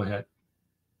want me to go ahead?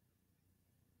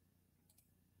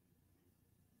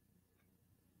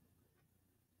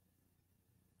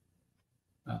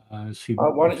 Why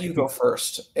don't you go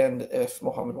first, and if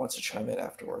Mohammed wants to chime in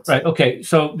afterwards. Right. Okay.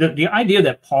 So the idea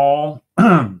that Paul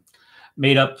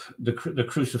made up the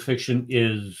crucifixion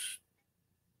is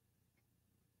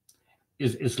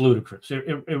ludicrous.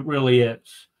 It really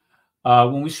is.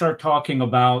 When we start talking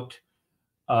about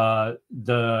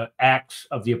the Acts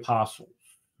of the Apostles,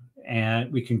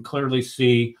 and we can clearly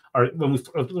see,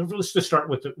 let's just start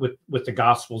with the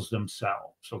Gospels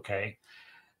themselves. Okay.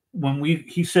 When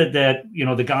he said that,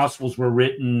 the Gospels were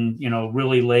written,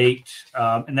 really late,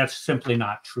 and that's simply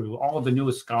not true. All of the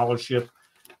newest scholarship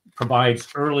provides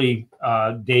early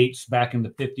dates back in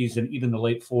the 50s and even the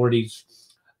late 40s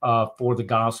for the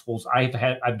Gospels.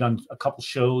 I've done a couple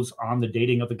shows on the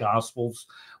dating of the Gospels,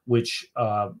 which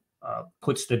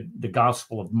puts the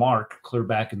Gospel of Mark clear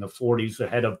back in the 40s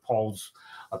ahead of Paul's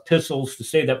epistles. To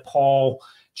say that Paul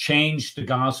change the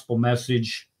gospel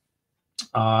message.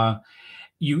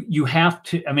 You have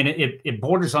to. I mean, it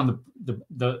borders on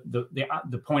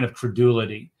the point of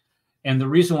credulity. And the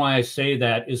reason why I say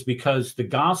that is because the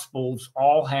Gospels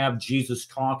all have Jesus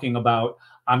talking about,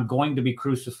 I'm going to be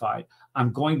crucified.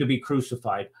 I'm going to be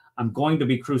crucified. I'm going to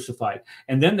be crucified.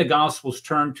 And then the Gospels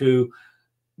turn to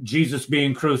Jesus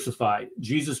being crucified,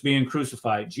 Jesus being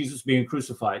crucified, Jesus being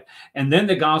crucified. And then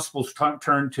the Gospels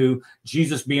turn to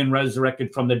Jesus being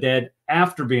resurrected from the dead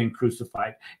after being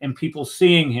crucified, and people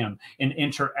seeing him and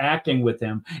interacting with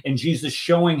him, and Jesus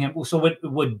showing him. So what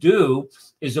it would do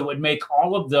is it would make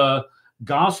all of the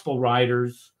gospel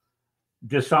writers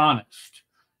dishonest.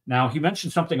 Now, he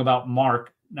mentioned something about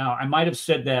Mark. Now, I might have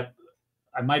said that,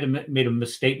 I might have made a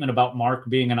misstatement about Mark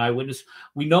being an eyewitness.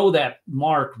 We know that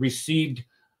Mark received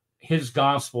his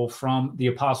gospel from the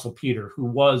Apostle Peter, who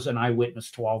was an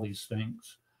eyewitness to all these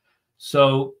things.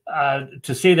 So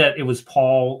to say that it was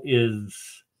Paul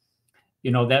is,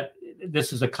 that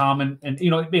this is a common, and,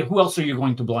 who else are you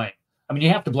going to blame? I mean, you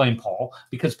have to blame Paul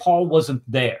because Paul wasn't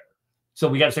there. So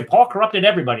we got to say Paul corrupted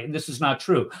everybody, and this is not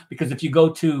true, because if you go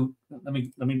to, let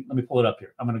me pull it up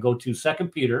here. I'm going to go to 2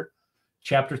 Peter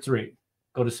chapter 3.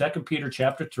 Go to 2 Peter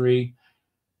chapter 3,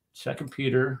 2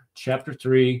 Peter chapter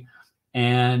 3,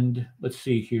 and let's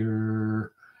see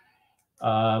here,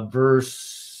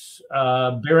 verse,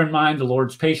 bear in mind the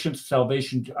Lord's patience,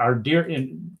 salvation, our dear,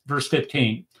 in verse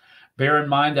 15, bear in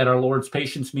mind that our Lord's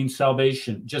patience means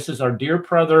salvation, just as our dear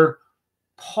brother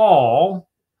Paul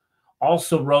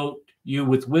also wrote you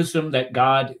with wisdom that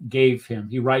God gave him.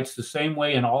 He writes the same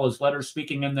way in all his letters,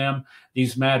 speaking in them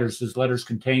these matters. His letters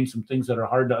contain some things that are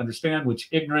hard to understand, which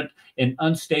ignorant and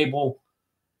unstable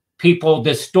people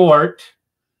distort,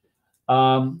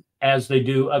 as they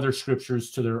do other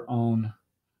scriptures to their own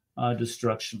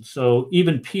destruction. So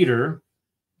even Peter,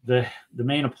 the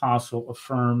main apostle,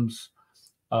 affirms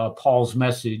Paul's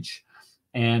message,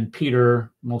 and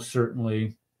Peter most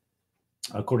certainly,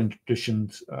 according to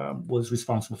traditions, was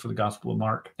responsible for the Gospel of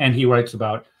Mark, and he writes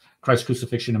about Christ's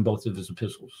crucifixion in both of his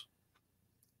epistles.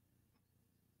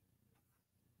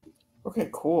 Okay,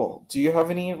 cool. Do you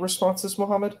have any responses,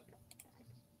 Mohammed?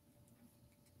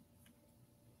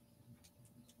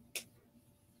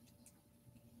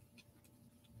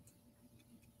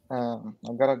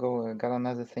 I gotta go. I got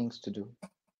another things to do.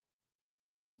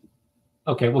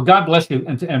 Okay, well, God bless you,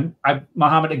 and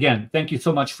Mohammed, again, thank you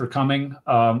so much for coming.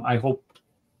 I hope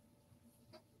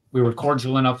we were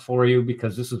cordial enough for you,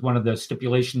 because this is one of the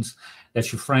stipulations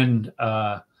that your friend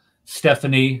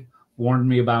Stephanie warned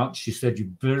me about. She said, you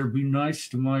better be nice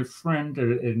to my friend,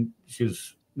 and she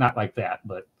was not like that,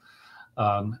 but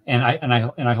and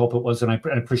I hope it was, and I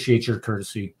appreciate your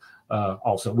courtesy.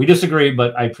 Also, we disagree,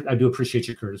 but I do appreciate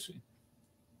your courtesy.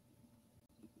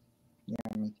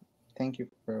 Yeah, thank you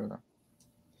for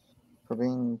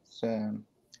being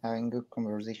having good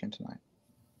conversation tonight.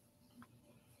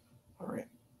 All right.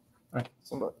 All right.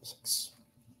 Somebody 6.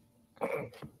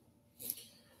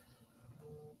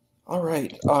 All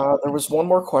right. There was one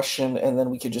more question, and then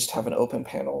we could just have an open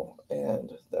panel,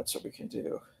 and that's what we can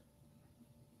do.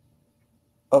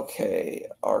 Okay.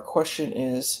 Our question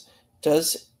is,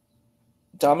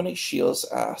 Dominic Shields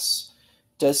asks,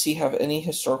 does he have any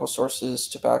historical sources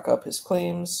to back up his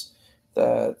claims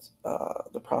that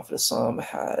the Prophet Islam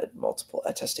had multiple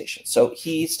attestations? So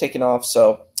he's taken off,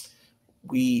 so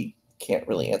we can't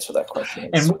really answer that question.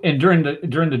 And during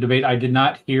the debate, I did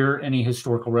not hear any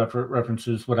historical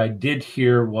references. What I did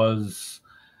hear was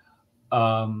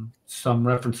some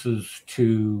references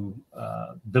to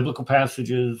biblical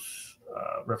passages,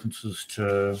 references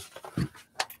to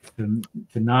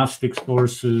Gnostic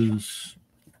sources.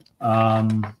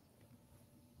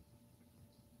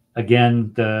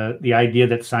 Again, the idea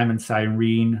that Simon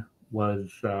Cyrene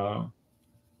was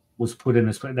put in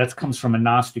this place, that comes from a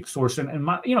Gnostic source. And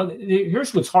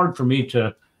here's what's hard for me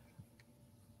to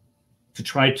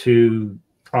try to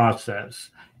process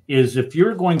is, if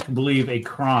you're going to believe a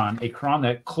Quran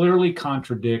that clearly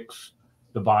contradicts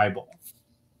the Bible,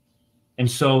 and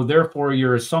so therefore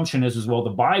your assumption is well, the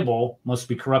Bible must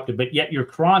be corrupted, but yet your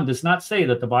Quran does not say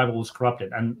that the Bible was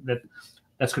corrupted. And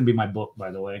that's going to be my book, by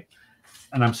the way,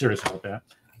 and I'm serious about that.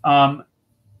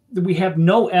 We have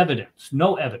no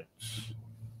evidence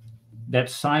that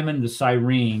Simon the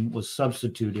Cyrene was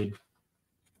substituted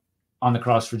on the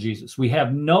cross for Jesus. We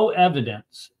have no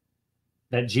evidence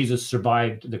that Jesus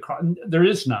survived the cross. There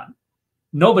is none.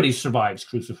 Nobody survives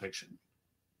crucifixion.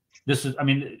 This is, I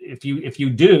mean, if you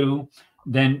do,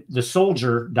 then the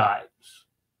soldier dies.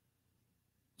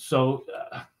 So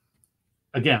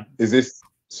again, is this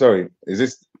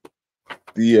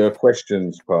the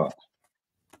questions part?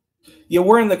 Yeah,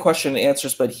 we're in the question and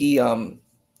answers, but he, the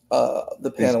He's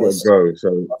got panelist, to go.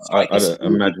 So I I don't disagree,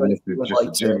 imagine but this he is would just a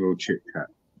like to general chit chat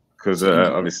because speak.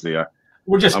 obviously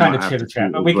We're just I kind might of have to chitter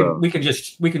chat. shoot as We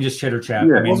well. can just chitter chat.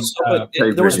 Yeah. I mean, Well, so, but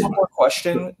Save there was ready. one more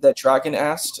question that Dragon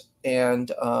asked,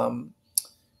 and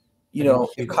you know,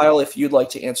 if Kyle, if you'd like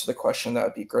to answer the question, that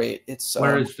would be great. It's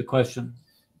where is the question?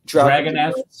 Dragon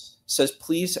asked? says,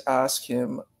 please ask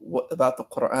him about the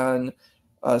Quran,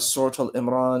 Surah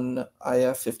Al-Imran,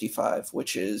 Ayah 55,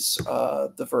 which is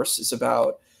the verse is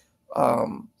about.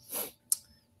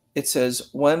 It says,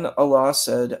 when Allah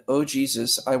said, "O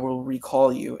Jesus, I will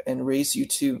recall you and raise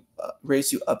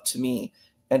you up to me,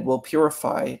 and will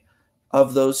purify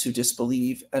of those who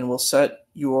disbelieve, and will set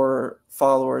your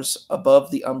followers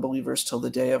above the unbelievers till the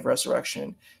day of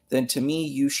resurrection. Then to me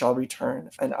you shall return,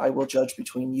 and I will judge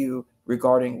between you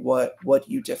regarding what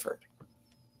you differed."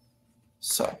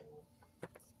 So,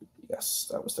 yes,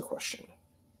 that was the question.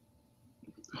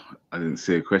 I didn't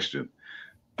see a question.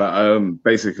 But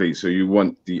basically, so you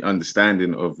want the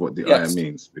understanding of what the ayah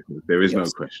means, because there is no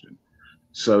question.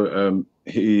 So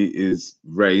he is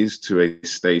raised to a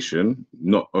station,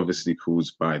 not obviously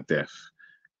caused by death.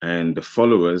 And the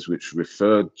followers which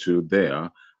referred to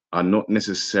there are not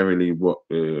necessarily what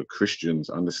Christians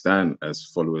understand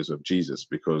as followers of Jesus,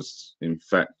 because in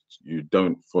fact, you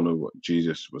don't follow what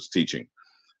Jesus was teaching.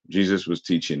 Jesus was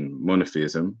teaching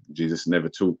monotheism. Jesus never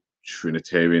taught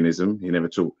Trinitarianism. He never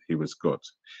taught he was God.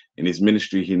 In his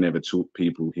ministry, he never taught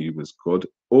people he was God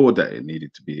or that it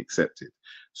needed to be accepted.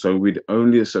 So we'd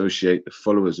only associate the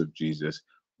followers of Jesus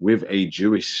with a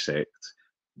Jewish sect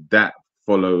that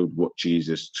followed what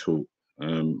Jesus taught.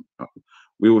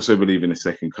 We also believe in the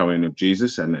second coming of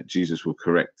Jesus, and that Jesus will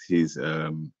correct his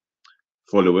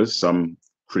followers, some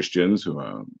Christians who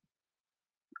are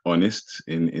honest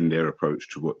in their approach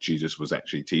to what Jesus was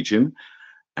actually teaching,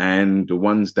 and the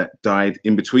ones that died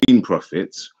in between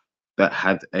prophets that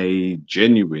had a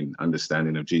genuine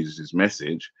understanding of Jesus's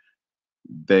message,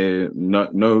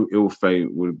 no ill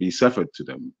fate will be suffered to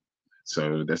them.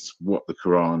 So that's what the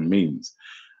Quran means.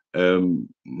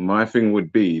 My thing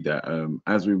would be that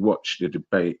as we watch the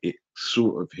debate, it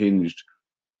sort of hinged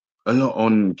a lot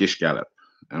on Gish Gallop.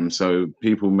 So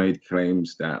people made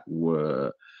claims that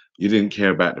were, you didn't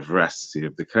care about the veracity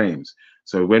of the claims.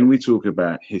 So when we talk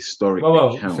about historic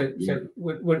accounts,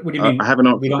 what do you mean? I haven't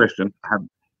answered the question.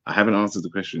 I haven't answered the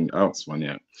question. Asked one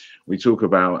yet. We talk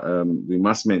about we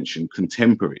must mention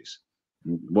contemporaries.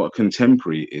 What a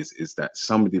contemporary is that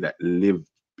somebody that lived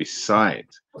beside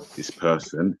this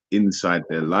person inside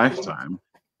their lifetime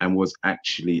and was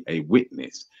actually a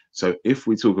witness. So if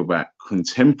we talk about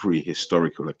contemporary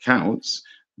historical accounts,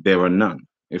 there are none.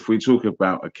 If we talk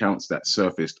about accounts that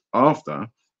surfaced after,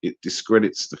 it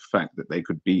discredits the fact that they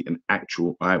could be an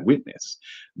actual eyewitness.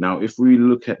 Now, if we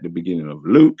look at the beginning of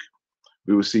Luke,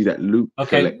 we will see that Luke.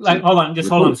 Okay, hold on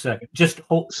a second. Just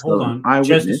hold on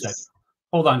just a second.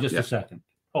 Hold on just a second.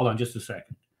 Hold on just a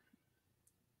second.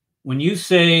 When you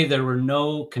say there were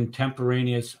no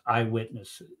contemporaneous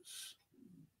eyewitnesses,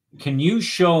 can you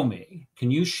show me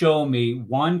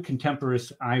one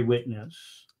contemporaneous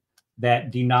eyewitness that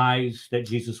denies that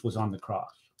Jesus was on the cross?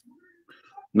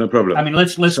 No problem. I mean,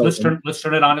 let's turn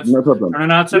it on its no problem.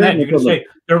 Turn it on its head. You're going to say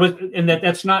there was, and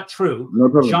that's not true. No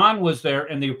problem. John was there,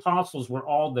 and the apostles were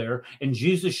all there, and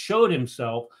Jesus showed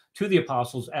himself to the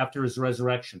apostles after his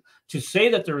resurrection. To say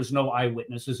that there is no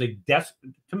eyewitness is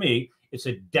to me, it's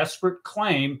a desperate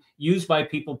claim used by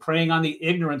people preying on the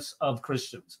ignorance of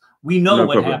Christians. We know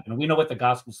what happened. We know what the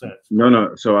gospel says.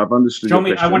 No. So I've understood. Show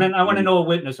me. I want to know a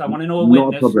witness. I want to know a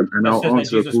witness. No problem. And I'll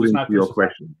answer according to your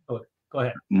question. Go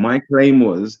ahead. My claim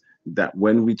was that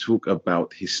when we talk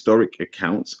about historic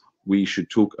accounts, we should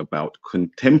talk about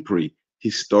contemporary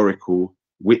historical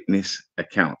witness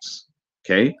accounts.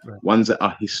 Okay, right. Ones that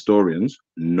are historians,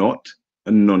 not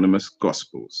anonymous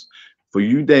gospels. For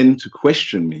you then to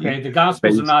question me. Okay, the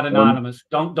gospels are not anonymous.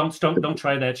 Don't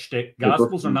try that shtick.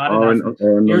 Gospels are not anonymous.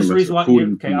 Here's the reason why.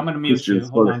 Okay, I'm going to mute you.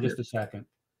 Hold on just a second.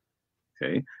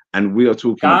 Okay, and we are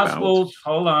talking gospels.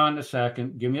 Hold on a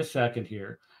second. Give me a second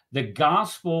here. The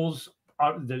gospels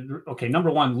are okay. Number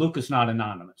one, Luke is not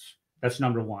anonymous. That's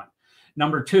number one.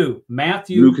 Number two,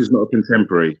 Matthew. Luke is not a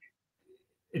contemporary.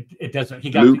 It doesn't. He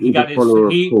got his.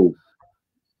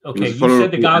 Okay, you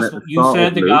said the gospel.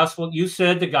 You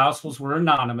said the gospels were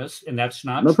anonymous, and that's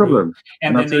not true. No problem.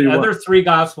 And then the other three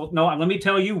gospels. No, let me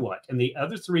tell you what. And the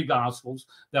other three gospels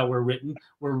that were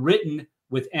written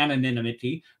with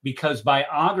anonymity, because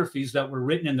biographies that were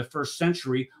written in the first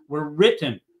century were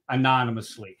written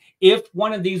anonymously. If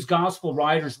one of these gospel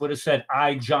writers would have said,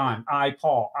 I, John, I,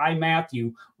 Paul, I,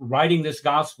 Matthew, writing this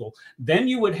gospel, then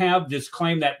you would have this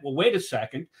claim that, well, wait a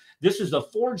second, this is a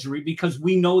forgery because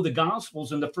we know the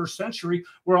gospels in the first century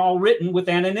were all written with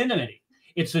anonymity.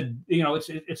 It's a, you know,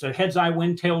 it's a heads I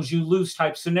win, tails you lose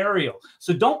type scenario.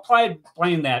 So don't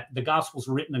blame that the gospels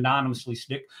were written anonymously,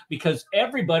 Stick, because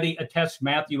everybody attests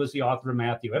Matthew as the author of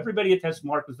Matthew. Everybody attests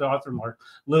Mark as the author of Mark,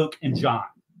 Luke, and John.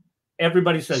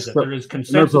 Everybody says that. There is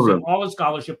consensus in all the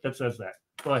scholarship that says that.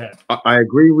 Go ahead. I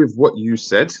agree with what you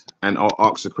said, and I'll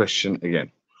ask the question again.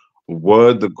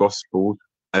 Were the gospels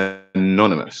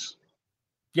anonymous?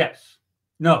 Yes.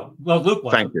 No. Well, Luke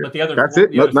wasn't. Thank you. But the other. That's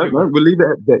it. No, we'll leave it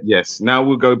at that. Yes. Now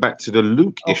we'll go back to the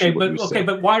Luke issue.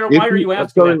 But why are you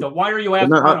asking that though? Why are you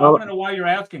asking? I want to know why you're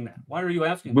asking that. Why are you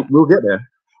asking that? We'll get there.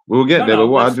 We'll get there. But I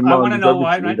want to know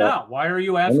why right now. Why are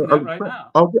you asking that right now?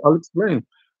 I'll explain.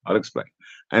 I'll explain.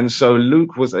 And so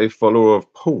Luke was a follower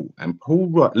of Paul, and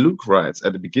Luke writes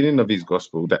at the beginning of his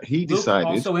gospel that he decided.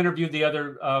 Luke also interviewed the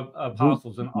other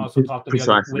apostles and also talked to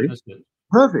the other witnesses.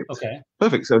 Perfect. Okay.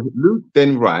 Perfect. So Luke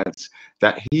then writes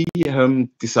that he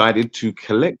decided to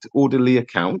collect orderly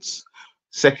accounts,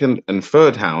 second and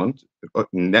third hand,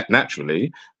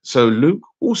 naturally. So Luke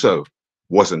also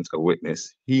wasn't a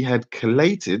witness. He had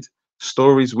collated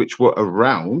stories which were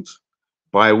around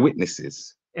by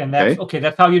witnesses. And that's okay.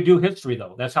 That's how you do history,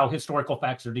 though. That's how historical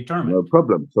facts are determined. No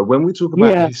problem. So when we talk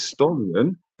about a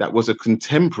historian that was a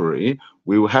contemporary,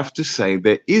 we will have to say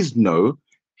there is no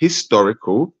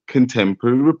historical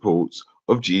contemporary reports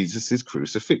of Jesus's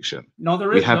crucifixion. No,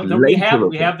 there is. We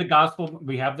have the gospel.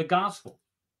 We have the gospel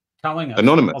telling us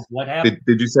anonymous. Of what happened.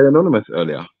 Did you say anonymous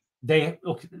earlier?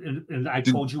 And I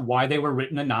told you why they were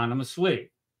written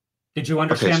anonymously. Did you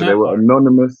understand that? They were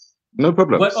anonymous. No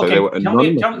problem. But, so they were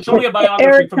anonymous. Show me a biography.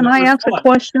 Eric, can I ask a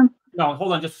question? No,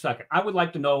 hold on just a second. I would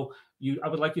like to know I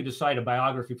would like you to cite a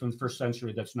biography from the first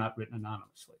century that's not written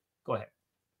anonymously. Go ahead.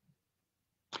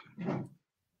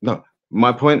 No,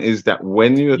 my point is that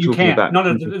when you're talking about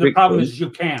the problem is you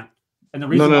can't, and the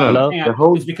reason why you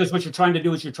can't is because what you're trying to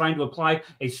do is you're trying to apply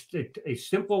a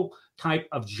simple type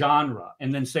of genre,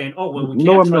 and then saying, "Oh, well, we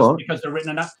can't trust it because they're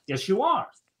written enough." Yes, you are.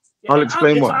 I'll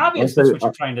explain why. It's obvious that's what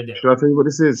you're trying to do. Should I tell you what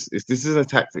this is? This is a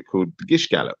tactic called the Gish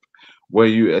Gallop, where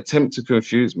you attempt to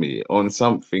confuse me on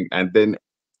something and then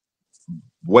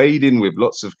wade in with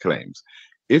lots of claims.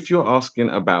 If you're asking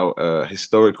about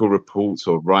historical reports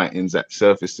or writings that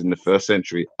surfaced in the first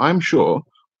century, I'm sure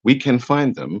we can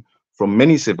find them from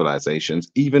many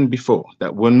civilizations, even before,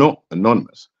 that were not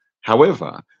anonymous.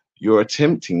 However, you're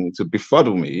attempting to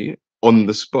befuddle me on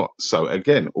the spot. So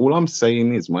again, all I'm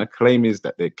saying is my claim is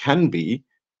that there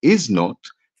is not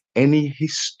any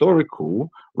historical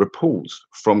reports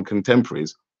from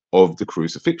contemporaries of the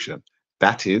crucifixion.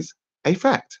 That is a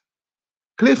fact.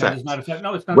 Clear fact. That is not a fact.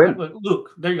 No, it's not.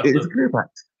 Luke, there you go. It's a clear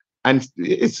fact. And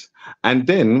it is. And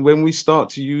then when we start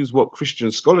to use what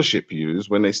Christian scholarship use,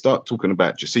 when they start talking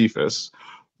about Josephus,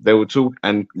 they will talk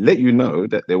and let you know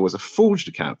that there was a forged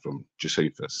account from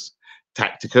Josephus.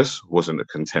 Tacitus wasn't a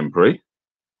contemporary.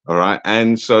 All right.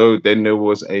 And so then there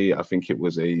was I think it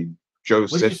was a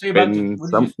Joseph ben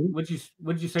something. What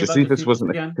did you say Josephus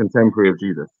wasn't a contemporary of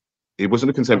Jesus. He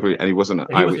wasn't a contemporary and he wasn't an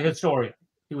eyewitness. He was a historian.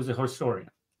 He was a historian.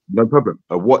 No problem.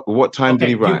 What time did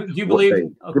he write? Do you believe?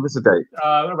 Give us a date.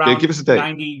 Around give us a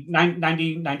date.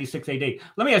 96 AD.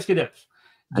 Let me ask you this.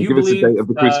 Do you give believe, us a date of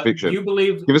the crucifixion. Do you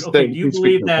believe? Give us a date do you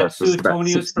believe that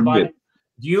Suetonius provided?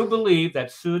 Do you believe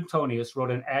that Suetonius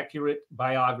wrote an accurate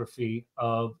biography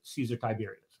of Caesar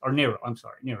Tiberius or Nero? I'm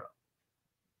sorry, Nero.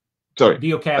 Sorry.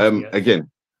 Dio Cassius. Again,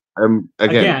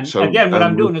 what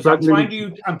I'm doing is I'm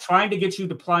trying to get you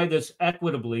to apply this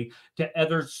equitably to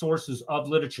other sources of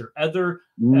literature, other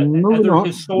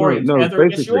historians,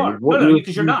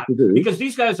 because you're not, because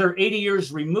these guys are 80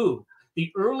 years removed.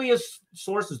 The earliest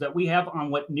sources that we have on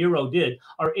what Nero did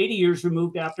are 80 years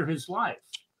removed after his life.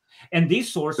 And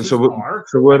these sources are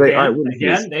they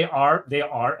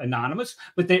are anonymous,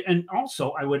 but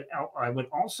I would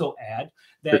also add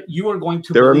that you are going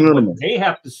to believe what they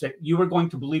have to say. You are going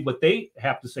to believe what they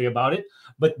have to say about it,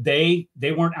 but they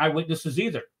weren't eyewitnesses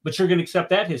either. But you're going to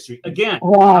accept that history again.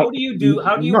 How do you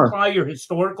apply your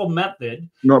historical method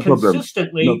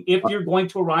consistently if you're going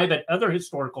to arrive at other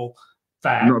historical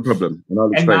facts? No problem.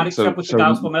 And not accept what the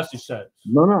gospel message says.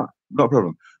 No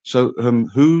problem. So,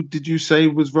 who did you say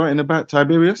was writing about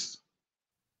Tiberius?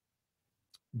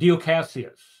 Dio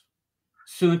Cassius,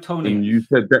 Suetonius. And you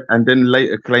said that, and then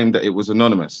later claimed that it was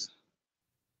anonymous.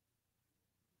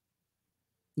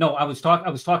 No, I was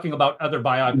talking about other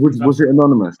biographies. Was it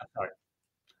anonymous? Sorry.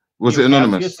 Was it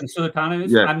anonymous? And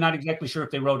Suetonius? Yeah. I'm not exactly sure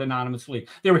if they wrote anonymously.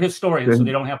 They were historians, so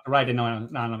they don't have to write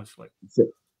anonymously.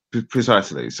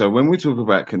 Precisely. So when we talk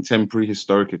about contemporary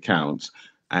historic accounts,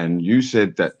 and you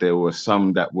said that there were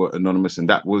some that were anonymous, and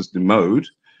that was the mode,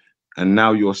 and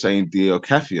now you're saying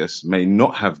Diocafius may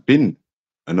not have been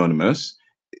anonymous,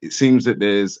 it seems that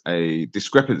there's a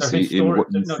discrepancy in what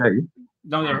you say.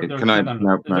 No,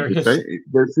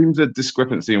 There seems a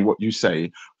discrepancy in what you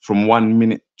say from 1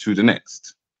 minute to the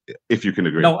next, if you can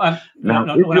agree. No,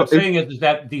 what I'm saying is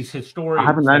that these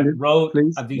historians that wrote,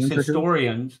 these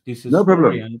historians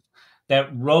that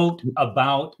wrote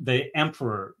about the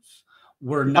emperors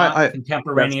were not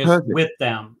contemporaneous with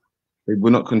them. They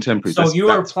were not contemporary. So you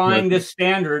are applying this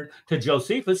standard to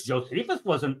Josephus. Josephus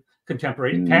wasn't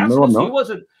contemporary. Tacitus, he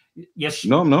wasn't. Yes.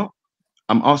 No, I'm not.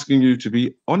 I'm asking you to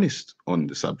be honest on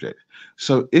the subject.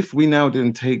 So if we now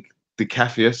then take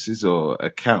Diocafius's or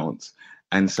accounts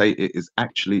and say it is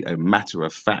actually a matter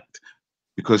of fact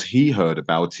because he heard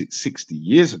about it 60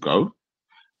 years ago,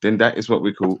 then that is what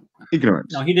we call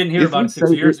ignorance. No, he didn't hear about it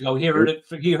 60 years ago. He heard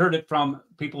it from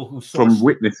people who from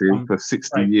witnessing for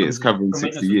 60 years, covering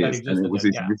 60 years, and it was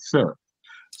his research.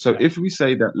 So if we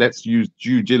say that let's use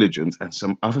due diligence, and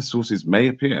some other sources may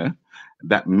appear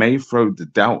that may throw the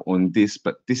doubt on this,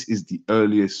 but this is the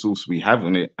earliest source we have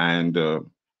on it, and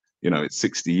it's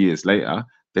 60 years later,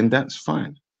 then that's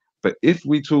fine. But if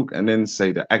we talk and then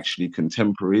say that actually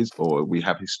contemporaries, or we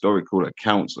have historical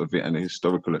accounts of it, and a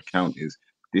historical account is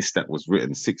this that was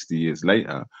written 60 years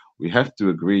later, we have to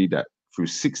agree that through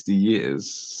 60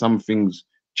 years, some things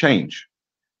change,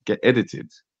 get edited.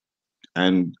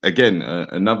 And again,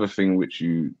 another thing which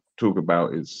you talk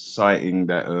about is citing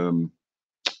that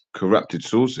corrupted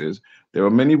sources. There are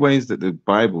many ways that the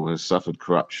Bible has suffered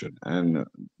corruption. And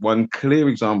one clear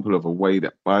example of a way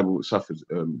that Bible suffers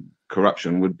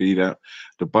corruption would be that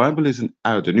the Bible is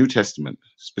the New Testament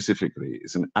specifically,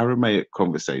 is an Aramaic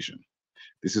conversation.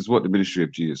 This is what the ministry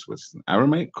of Jesus was, an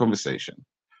Aramaic conversation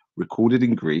recorded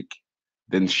in Greek,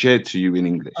 then shared to you in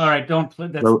English. All right, don't.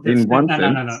 No.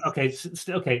 Okay,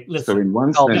 listen. So in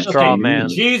one sense, straw man.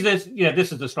 Jesus,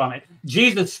 this is the straw man.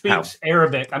 Jesus speaks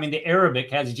Arabic. I mean, the Arabic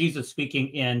has Jesus speaking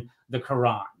in the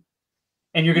Quran,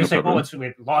 and you're going to say, "Oh, it's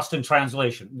lost in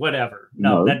translation." Whatever.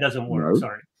 No, that doesn't work.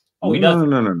 Sorry. Oh, he doesn't.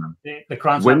 No. The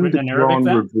Quran's not written in Arabic.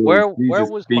 Then where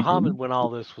was Muhammad when all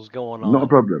this was going on? Not a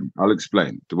problem. I'll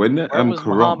explain. When the where was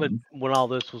Quran, Muhammad when all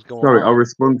this was going on? Sorry, I'll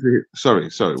respond to you. Sorry.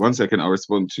 1 second. I'll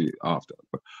respond to you after.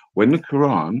 But when the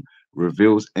Quran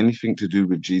reveals anything to do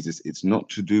with Jesus, it's not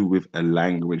to do with a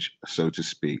language, so to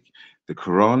speak. The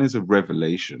Quran is a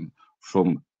revelation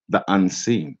from the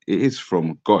unseen. It is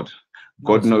from God.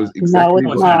 God knows exactly.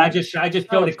 No, it's not. I just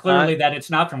showed it clearly that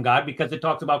it's not from God because it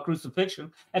talks about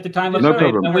crucifixion at the time of Christ,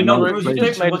 and we know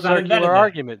crucifixion was not invented.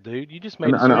 Argument, dude. You just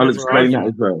made. And I'll explain that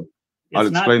as well. I'll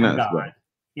explain that as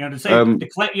well. To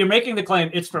say you're making the claim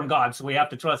it's from God, so we have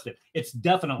to trust it. It's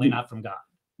definitely not from God.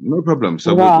 No problem.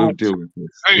 So we'll deal with this.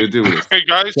 Hey, hey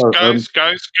guys,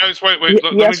 wait.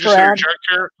 Let me just interject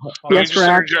here. Let me just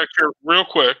interject here real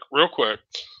quick.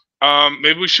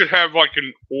 Maybe we should have like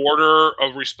an order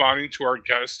of responding to our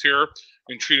guest here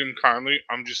and treat him kindly.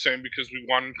 I'm just saying because we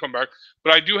want him to come back.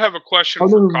 But I do have a question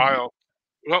for Kyle.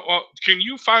 Well, can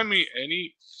you find me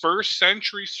any first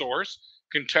century source,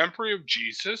 contemporary of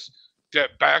Jesus,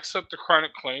 that backs up the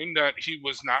chronic claim that he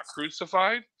was not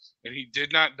crucified and he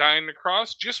did not die on the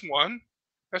cross? Just one.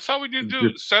 That's how we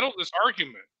do settle this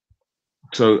argument.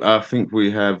 So I think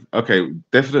we have,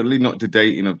 definitely not the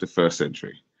dating of the first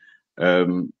century.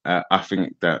 I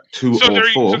think that 2 or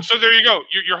 4. So there you go.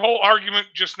 Your whole argument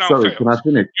just now failed. Can I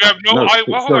finish? You have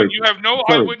you have no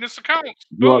eyewitness accounts.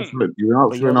 You asked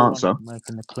for an answer.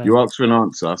 You asked for an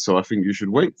answer, so I think you should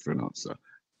wait for an answer.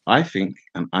 I think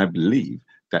and I believe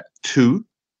that 2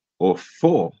 or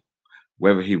 4,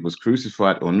 whether he was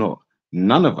crucified or not,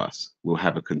 none of us will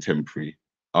have a contemporary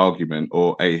argument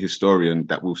or a historian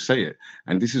that will say it.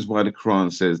 And this is why the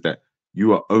Quran says that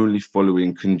you are only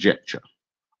following conjecture,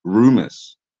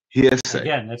 rumors, hearsay.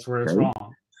 Again, that's where it's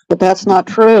wrong. But that's not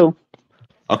true.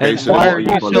 Okay, so why are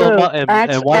you still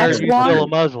a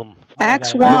Muslim?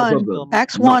 Acts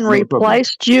 1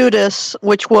 replaced Judas,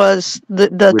 which was the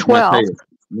 12th.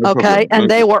 Okay,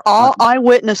 and they were all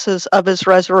eyewitnesses of his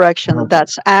resurrection.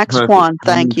 That's Acts 1.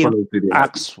 Thank you.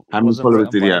 Acts wasn't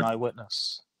written by an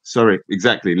eyewitness. Sorry,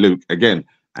 exactly, Luke. Again,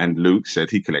 and Luke said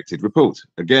he collected reports.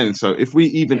 Again, so if we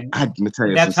even add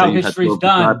Matthias, that's how history's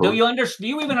done. Do you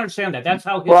even understand that? That's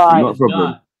how history is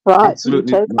done. Right.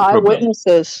 Absolutely. You take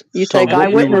eyewitnesses. You take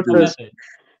eyewitnesses.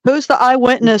 Who's the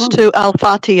eyewitness to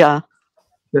Al-Fatiha?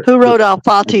 Who wrote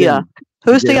Al-Fatiha?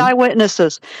 Who's the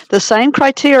eyewitnesses? The same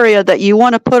criteria that you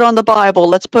want to put on the Bible,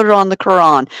 let's put it on the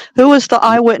Quran. Who is the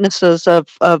eyewitnesses of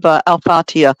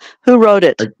Al-Fatiha? Who wrote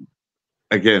it?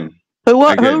 Again. Who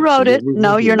wrote it?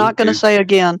 No, you're not going to say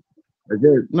again.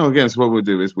 Again, no, again, so what we'll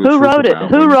do is we'll Who wrote it?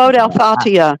 Who wrote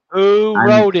Al-Fatiha? Who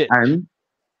wrote it?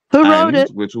 Who wrote it?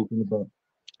 We're talking about.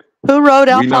 Who wrote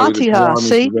Al-Fatiha?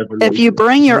 See, if you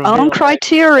bring your own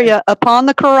criteria upon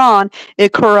the Quran,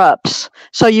 it corrupts.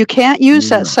 So you can't use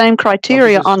that same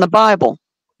criteria on the Bible.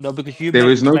 No, because there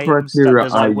is no criteria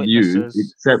I use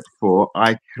except for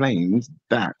I claimed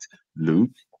that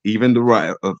Luke, even the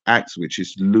writer of Acts, which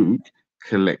is Luke,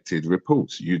 collected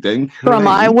reports. You then from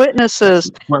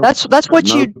eyewitnesses. That's what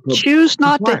you choose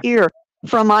not to hear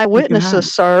from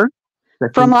eyewitnesses, sir.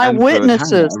 From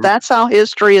eyewitnesses. That's how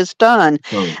history is done.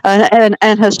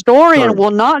 And historian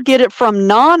will not get it from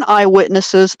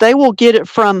non-eyewitnesses. They will get it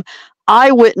from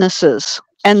eyewitnesses.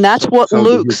 And that's what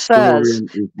Luke says.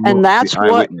 And that's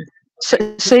what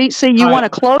see, you want to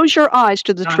close your eyes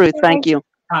to the truth. Thank you.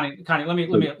 Connie, let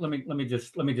me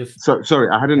just. Sorry,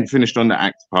 I hadn't finished on the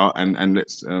Acts part, and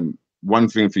let's one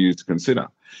thing for you to consider.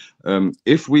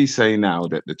 If we say now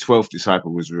that the 12th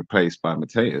disciple was replaced by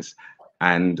Matthias,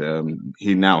 and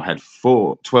he now had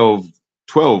 12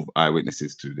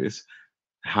 eyewitnesses to this,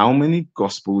 how many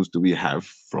gospels do we have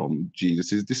from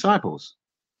Jesus's disciples?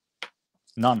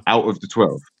 None. Out of the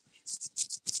 12.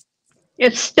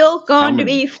 It's still going to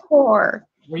be 4.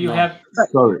 Where you have,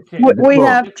 sorry, we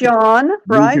have John,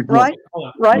 right,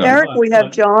 Eric. We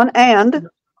have John and.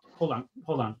 Hold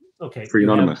on. Okay. For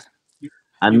anonymous.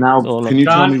 And now, can you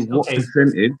tell me what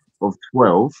percentage of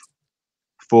 12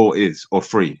 4 is, or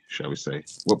 3, shall we say?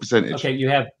 What percentage? Okay, you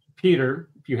have Peter.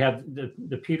 You have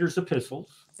the Peter's epistles.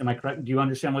 Am I correct? Do you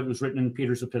understand what was written in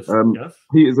Peter's epistles? Yes.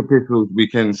 Peter's epistles, we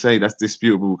can say that's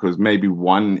disputable because maybe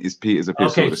one is Peter's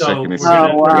epistle, the second is.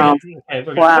 Wow.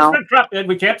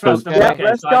 We can't trust them. Yeah,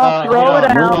 let's all throw it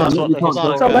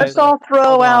out. So let's all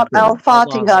throw out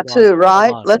Al-Fatiha too,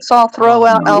 right? Let's all throw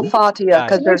out Al-Fatiha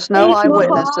because there's no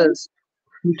eyewitnesses.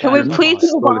 Can we please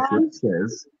move on?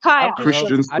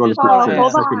 Christian scholarship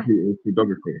says 2 Peter is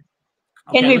photography.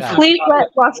 Can we please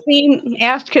let Wasim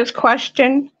ask his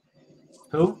question?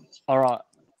 Who? All right.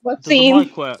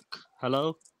 Wasim.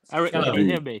 Hello? Eric, Hello. Can you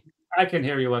hear me? I can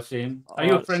hear you, Wasim. Are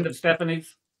you a friend of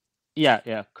Stephanie's?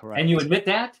 Yeah, correct. And you admit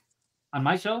that on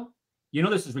my show? You know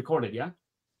this is recorded, yeah?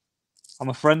 I'm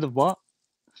a friend of what?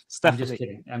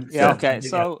 Stephanie. I'm just kidding. Okay.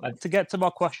 So to get to my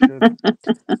question,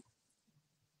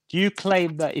 do you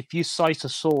claim that if you cite a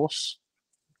source,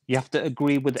 you have to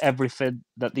agree with everything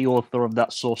that the author of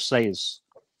that source says?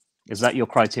 Is that your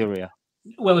criteria?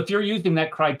 Well, if you're using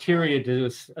that criteria to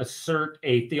assert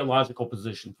a theological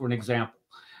position, for an example,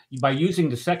 by using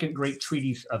the second great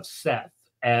treatise of Seth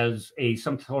as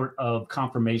some sort of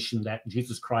confirmation that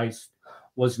Jesus Christ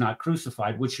was not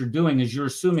crucified, what you're doing is you're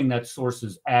assuming that source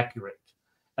is accurate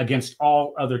against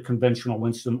all other conventional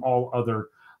wisdom, all other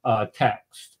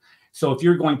texts. So if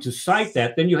you're going to cite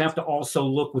that, then you have to also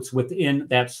look what's within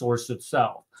that source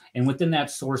itself. And within that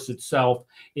source itself,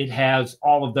 it has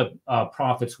all of the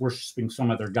prophets worshiping some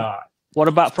other god. What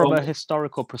about from a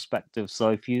historical perspective? So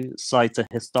if you cite a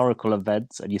historical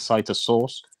event and you cite a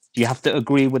source, do you have to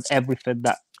agree with everything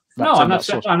that? No, I'm not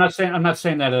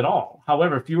saying that at all.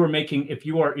 However, if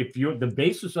the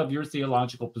basis of your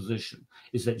theological position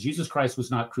is that Jesus Christ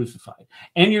was not crucified,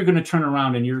 and you're going to turn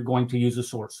around and you're going to use a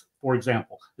source, for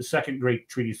example, the second great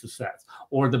treatise of Seth,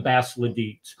 or the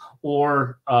Basilides,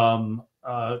 or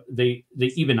the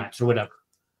Ebonites, or whatever,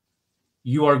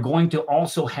 you are going to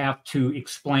also have to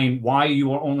explain why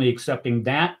you are only accepting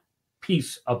that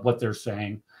piece of what they're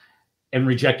saying and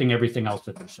rejecting everything else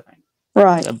that they're saying.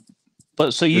 Right.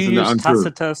 But so you use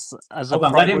Tacitus as a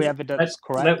primary evidence,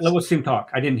 correct? Let Wasim talk.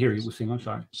 I didn't hear you, Wasim. I'm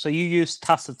sorry. So you use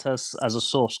Tacitus as a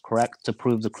source, correct, to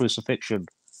prove the crucifixion?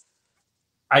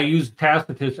 I use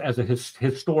Tacitus as a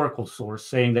historical source,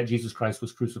 saying that Jesus Christ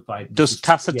was crucified. Does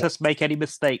Tacitus make any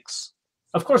mistakes?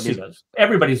 Of course he does.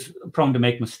 Everybody's prone to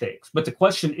make mistakes. But the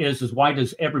question is why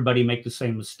does everybody make the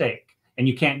same mistake? And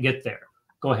you can't get there.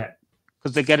 Go ahead.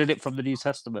 Because they're getting it from the New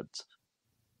Testament.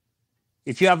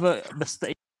 If you have a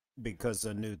mistake. Because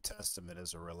the New Testament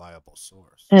is a reliable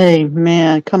source. Hey,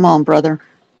 man, come on, brother.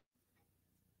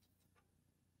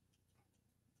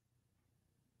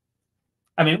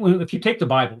 I mean, if you take the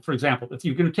Bible, for example, if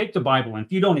you're going to take the Bible, and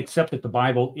if you don't accept that the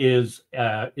Bible is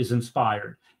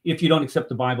inspired, if you don't accept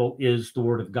the Bible is the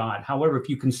Word of God, however, if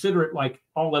you consider it like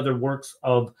all other works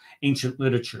of ancient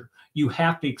literature, you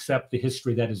have to accept the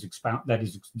history that is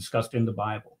discussed in the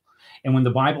Bible. And when the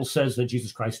Bible says that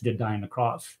Jesus Christ did die on the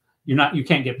cross, you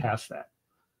can't get past that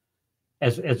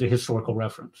as a historical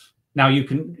reference. Now we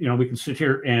can sit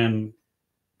here and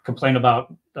complain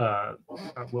about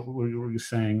what were you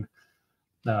saying?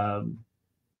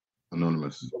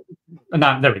 Anonymous.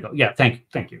 There we go. Yeah, thank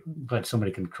you. Glad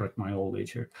somebody can correct my old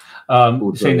age here.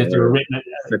 Saying that they were written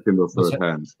second or third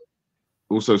hand.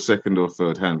 Also, second or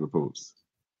third hand reports.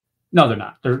 No, they're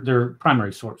not. They're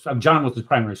primary source. John was the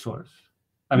primary source.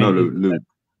 I mean, no,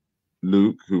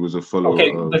 Luke, who was a follower.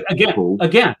 Okay, of but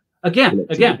again,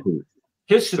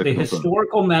 the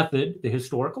historical method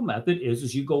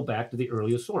is you go back to the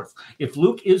earliest source. If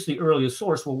Luke is the earliest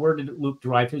source, well, where did Luke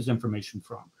derive his information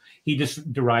from? He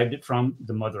just derived it from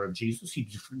the mother of Jesus. He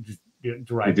just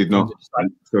derived. He did not.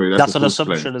 Sorry, that's an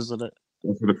assumption, isn't it?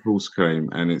 That's a false claim,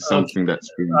 and it's something that's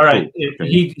been. All right.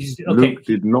 Luke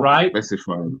did not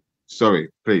specify. Sorry,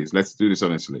 please. Let's do this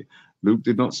honestly. Luke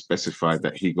did not specify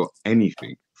that he got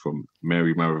anything from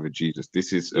Mary, mother of Jesus.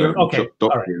 This is doctrine.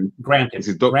 Right. Granted. This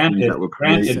is doctrine that were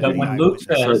created. But when Luke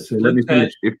says, so let me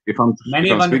finish. If I'm many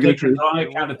of undertakers on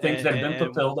account of things that have been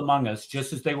fulfilled among us,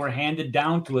 just as they were handed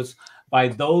down to us by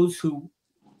those who,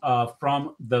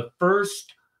 from the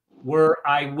first, were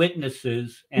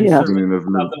eyewitnesses and servants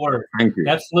of the word. Thank you.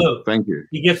 That's Luke. Thank you.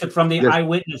 He gets it from the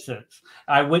eyewitnesses.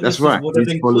 Eyewitnesses That's right. would have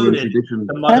included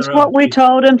the mother. That's what we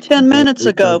told him 10 minutes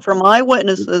ago from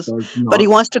eyewitnesses, but he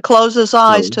wants to close his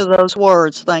eyes to those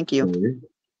words. Thank you.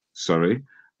 Sorry.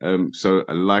 So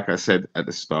like I said at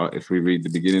the start, if we read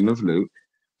the beginning of Luke,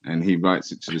 and he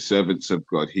writes it to the servants of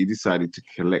God, he decided to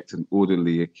collect an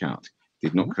orderly account.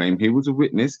 Did not claim he was a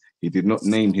witness. He did not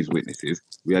name his witnesses.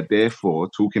 We are therefore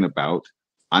talking about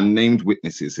unnamed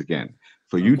witnesses again.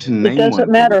 For you to name, it doesn't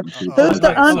matter. Who's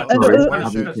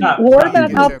the what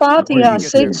about Al-Fatiha?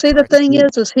 See, the thing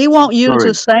is he won't use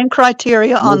the same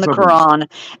criteria on the Quran,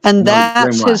 and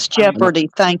that's his jeopardy.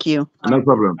 Thank you. No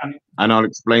problem. And I'll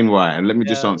explain why. And let me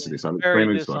just answer this. I'll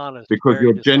explain this why. Because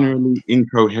you're genuinely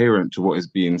incoherent to what is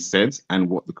being said and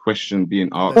what the question being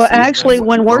asked. Well, actually,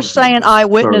 when we're saying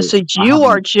eyewitnesses, you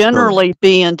are generally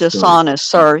being dishonest,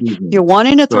 sir. You're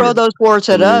wanting to throw those words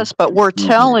at us, but we're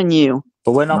telling you.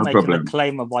 But we're not making a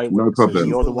claim of eyewitnesses. No problem.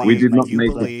 You're the one we did not you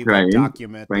make believe a claim.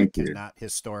 Document Thank that you. cannot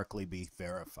historically be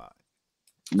verified.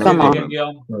 No Come on.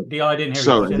 Deal, I didn't hear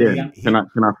so you. again, can I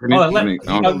finish?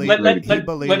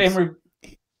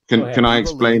 Can I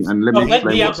explain and let me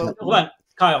explain? Hold on,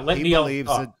 Kyle. Let me.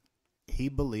 He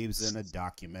believes in a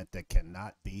document that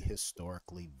cannot be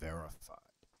historically verified.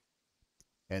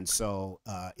 And so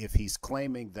if he's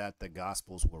claiming that the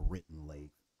Gospels were written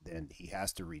late, then he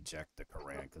has to reject the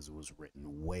Quran because it was written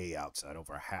way outside,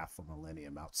 over half a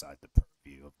millennium outside the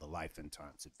purview of the life and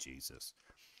times of Jesus.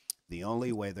 The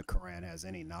only way the Quran has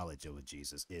any knowledge of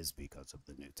Jesus is because of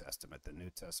the New Testament. The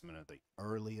New Testament are the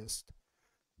earliest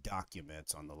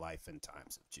documents on the life and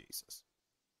times of Jesus.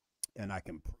 And I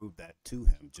can prove that to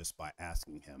him just by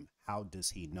asking him, how does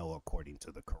he know according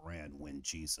to the Quran when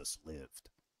Jesus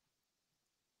lived?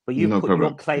 But you put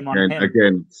your claim on him.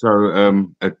 Again, so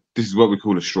this is what we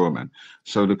call a straw man.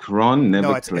 So the Quran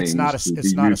never claims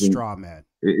it's not a straw man.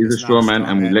 It is a straw man,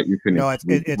 and we let you finish. No,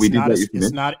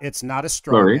 it's not a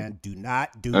straw man. Do not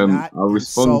I'll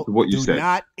respond to what you said. Do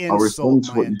not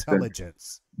insult my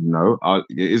intelligence. No,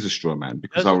 it is a straw man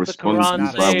because I'll respond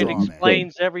to the Quran you.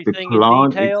 explains everything the Quran in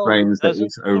detail. Explains that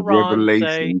it's a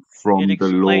revelation from the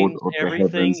Lord of the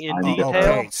heavens and the earth.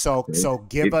 Okay, so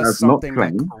give us something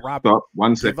that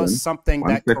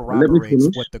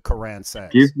corroborates what the Quran says.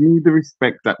 Give me the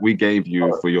respect that we gave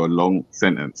you for your long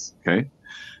sentence, okay?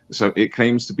 So it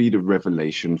claims to be the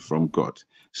revelation from God.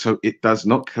 So it does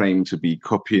not claim to be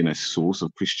copying a source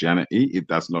of Christianity. It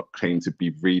does not claim to be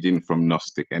reading from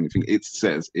Gnostic anything. It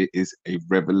says it is a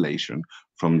revelation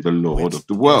from the Lord of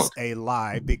the world. It's a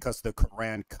lie because the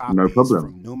Quran copies no problem.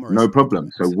 From numerous no problem.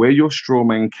 documents. So where your straw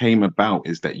man came about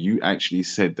is that you actually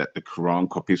said that the Quran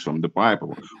copies from the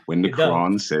Bible when the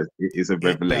Quran says it is a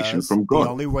revelation from God. The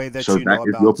only way that so you know that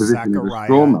your about position Zechariah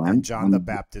straw man, and John the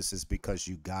Baptist is because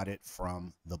you got it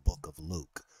from the book of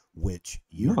Luke, which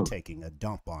you're taking a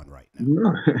dump on right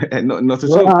now. No, not at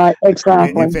all. Right,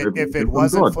 exactly. If it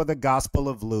wasn't for the Gospel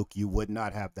of Luke, you would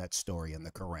not have that story in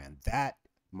the Quran. That,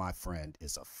 my friend,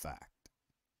 is a fact.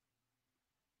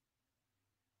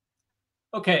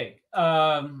 Okay.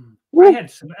 I had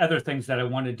some other things that I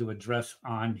wanted to address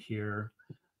on here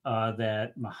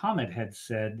that Muhammad had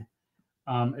said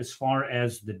as far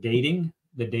as the dating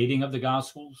of the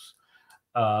Gospels.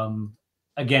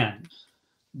 Again,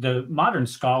 the modern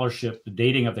scholarship, the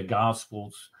dating of the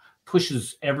Gospels,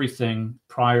 pushes everything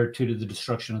prior to the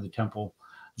destruction of the temple,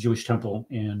 Jewish temple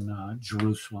in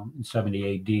Jerusalem in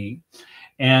 70 AD.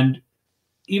 And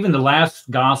even the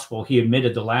last gospel, he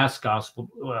admitted the last gospel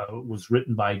was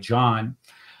written by John.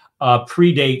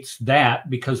 predates that,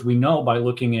 because we know by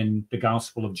looking in the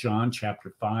Gospel of John,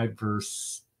 chapter 5,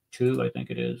 verse 2, I think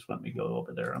it is. Let me go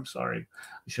over there. I'm sorry.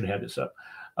 I should have had this up.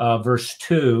 Verse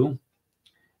 2.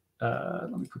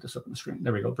 Let me put this up on the screen.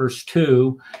 There we go. Verse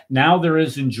 2. Now there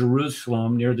is in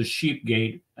Jerusalem near the sheep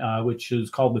gate, which is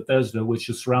called Bethesda, which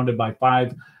is surrounded by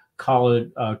 5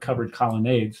 covered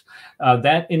colonnades.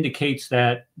 That indicates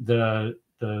that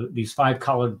these 5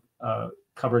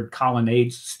 covered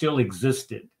colonnades still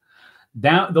existed.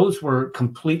 Those were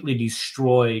completely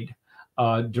destroyed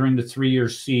during the 3-year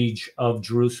siege of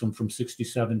Jerusalem from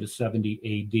 67 to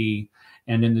 70 AD,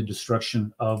 and in the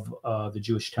destruction of the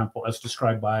Jewish temple, as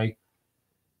described by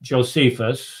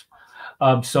Josephus.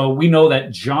 So we know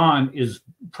that John is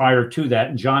prior to that,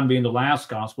 and John being the last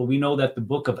gospel. We know that the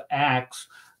book of Acts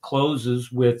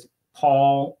closes with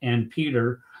Paul and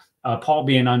Peter, Paul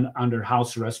being under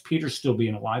house arrest, Peter still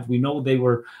being alive. We know they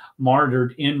were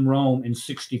martyred in Rome in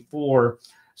 64,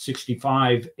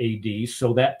 65 AD.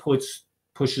 So that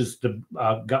pushes the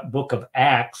book of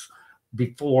Acts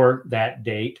before that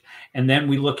date. And then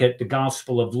we look at the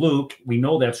Gospel of Luke. We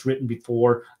know that's written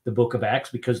before the book of Acts,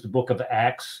 because the book of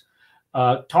Acts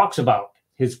talks about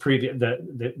his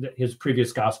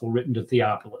previous gospel written to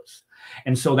Theophilus.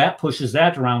 And so that pushes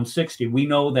that around 60. We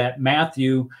know that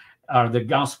Matthew, the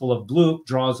Gospel of Luke,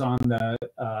 draws on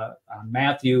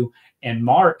Matthew and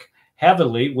Mark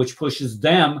heavily, which pushes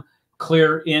them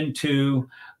clear into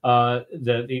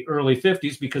the early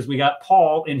 50s, because we got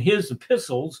Paul in his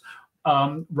epistles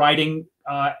writing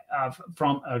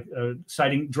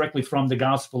citing directly from the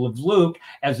Gospel of Luke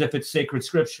as if it's sacred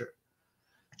scripture.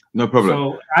 No problem.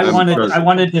 So I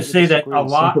wanted to say that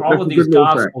all of these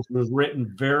gospels was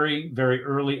written very, very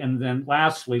early. And then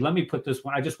lastly, let me put this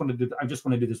one. I just want to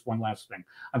do this one last thing.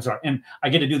 I'm sorry, and I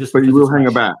get to do this. But you will hang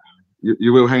about.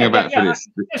 You will hang about for this.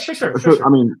 Yeah, sure.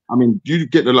 I mean, you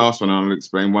get the last one, and I'll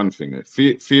explain one thing.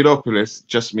 Theophilus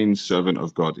just means servant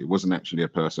of God. It wasn't actually a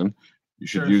person. You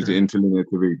should use the interlinear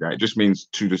to read that. It just means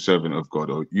to the servant of God,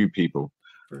 or you people.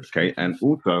 Okay, and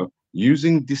also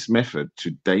using this method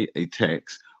to date a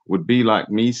text would be like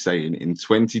me saying in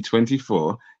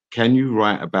 2024, can you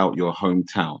write about your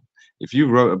hometown? If you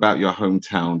wrote about your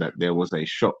hometown that there was a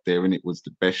shop there and it was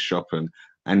the best shop,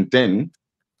 and then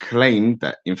claimed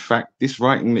that in fact this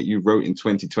writing that you wrote in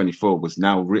 2024 was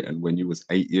now written when you was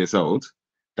 8 years old,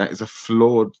 that is a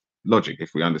flawed logic,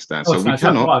 if we understand. So we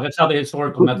cannot. That's how the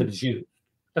historical method is used.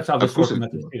 That's how the historical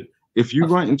method is used. If you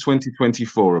write in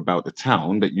 2024 about the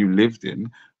town that you lived in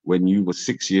when you were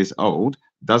 6 years old,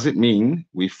 does it mean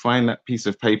we find that piece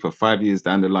of paper 5 years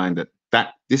down the line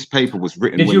that this paper was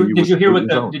written when you did you hear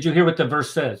what the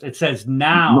verse says? It says,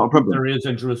 now there is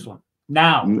in Jerusalem.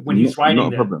 Now, when he's writing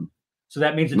not a problem. So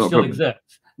that means it still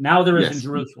exists. Now there is in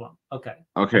Jerusalem. Okay.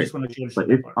 Okay. But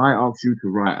if I asked you to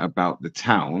write about the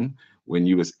town when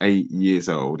you was 8 years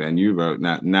old, and you wrote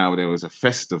that now there was a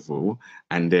festival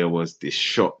and there was this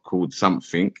shop called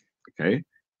something, okay,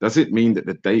 does it mean that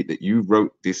the date that you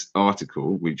wrote this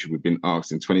article, which we've been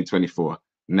asked in 2024,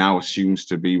 now assumes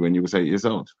to be when you was 8 years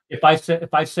old? If I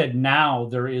said now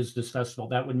there is this festival,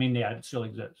 that would mean it still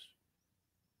exists.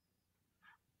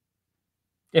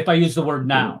 If I use the word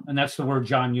now, and that's the word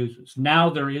John uses, now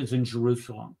there is in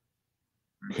Jerusalem.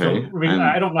 Okay. So,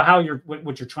 I don't know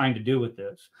what you're trying to do with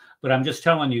this, but I'm just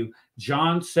telling you,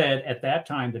 John said at that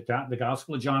time that the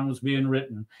Gospel of John was being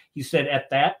written. He said at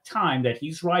that time that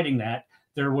he's writing that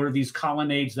there were these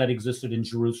colonnades that existed in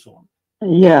Jerusalem.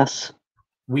 Yes.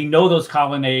 We know those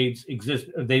colonnades exist.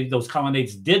 Those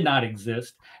colonnades did not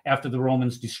exist after the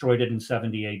Romans destroyed it in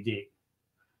 70 AD.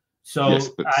 So yes,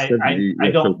 but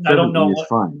I don't know.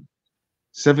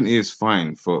 70 is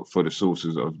fine for the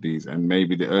sources of these, and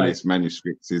maybe the earliest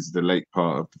manuscripts is the late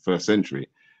part of the 1st century.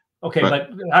 Okay, but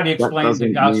how do you explain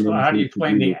the gospel? How do you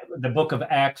explain the book of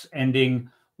Acts ending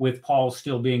with Paul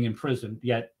still being in prison?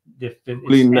 Yet,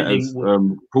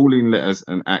 Pauline letters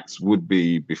and Acts would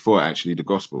be before actually the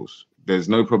Gospels. There's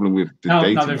no problem with the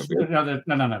dating of it.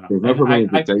 No. There's no problem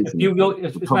with the dating. If you go,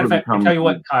 as a matter of fact, I tell you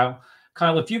what,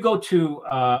 Kyle, if you go to,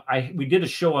 we did a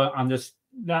show on this.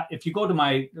 If you go to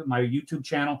my YouTube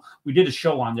channel, we did a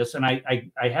show on this, and I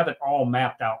have it all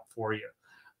mapped out for you.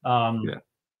 I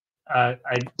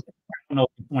don't know if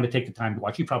you want to take the time to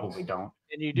watch. You probably don't.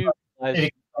 And you do.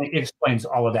 It explains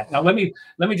all of that. Now let me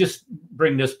just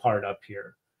bring this part up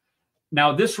here.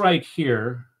 Now this right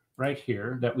here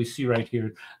that we see right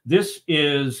here, this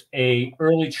is a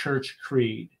early church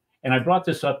creed, and I brought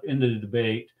this up into the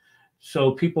debate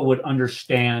so people would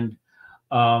understand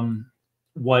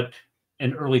what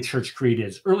an early church creed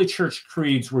is. Early church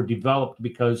creeds were developed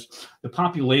because the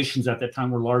populations at that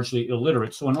time were largely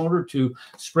illiterate. So in order to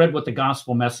spread what the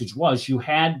gospel message was, you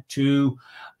had to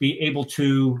be able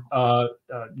to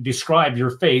describe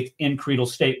your faith in creedal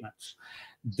statements.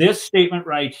 This statement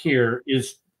right here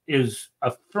is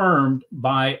affirmed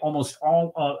by almost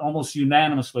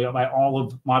unanimously by all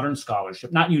of modern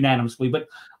scholarship. Not unanimously, but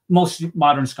most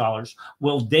modern scholars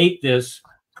will date this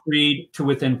creed to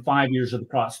within 5 years of the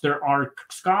cross. There are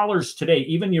scholars today,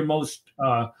 even your most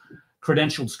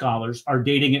credentialed scholars, are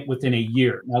dating it within a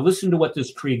year. Now listen to what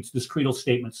this creedal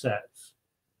statement says.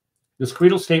 This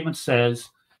creedal statement says,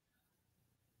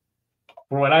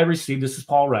 for what I received, this is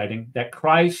Paul writing, that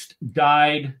Christ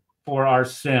died for our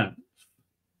sins,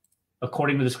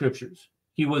 according to the scriptures.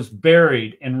 He was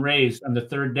buried and raised on the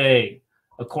third day,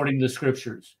 according to the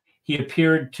scriptures. He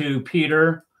appeared to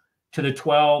Peter, to the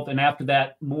 12, and after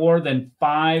that, more than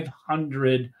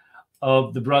 500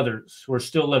 of the brothers who are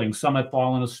still living. Some have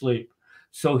fallen asleep.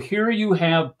 So here you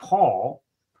have Paul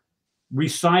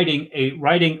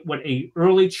writing what a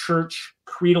early church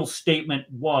creedal statement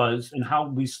was and how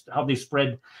they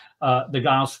spread the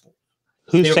gospel.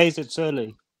 Who says it's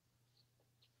early?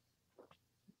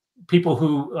 People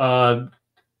who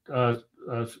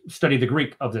study the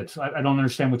Greek of this. I don't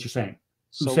understand what you're saying.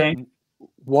 Who's saying?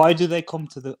 Why do they come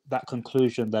to that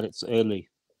conclusion that it's early?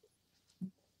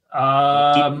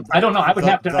 I don't know.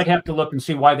 I'd have to look and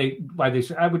see why they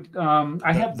say. I would.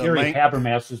 I have Gary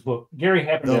Habermas's book. Gary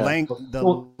Habermas.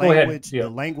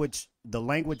 The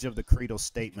language of the creedal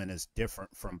statement is different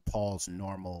from Paul's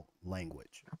normal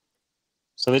language.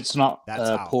 So it's not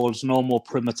Paul's normal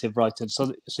primitive writing.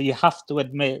 So you have to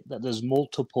admit that there's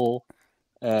multiple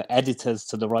editors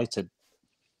to the writing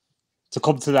to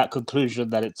come to that conclusion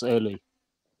that it's early.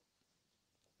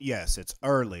 Yes, it's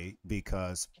early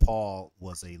because Paul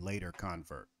was a later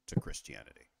convert to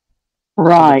Christianity.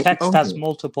 Right. The text has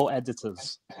multiple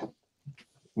editors.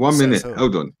 1 minute.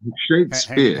 Hold on.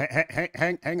 Shakespeare.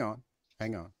 Hang on.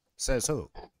 Says who?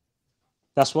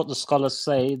 That's what the scholars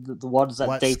say. The ones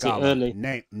that date it early.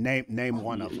 Name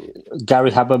one of them. Gary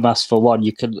Habermas for one.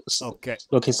 You can. Okay.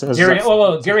 Look, he says. Gary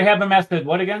Habermas did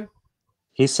what again?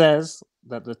 He says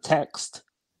that the text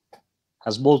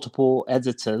has multiple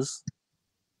editors.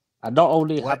 And not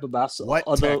only Habermas, what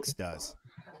text does?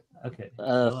 Okay.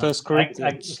 First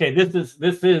Corinthians.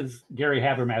 This is Gary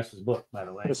Habermas's book, by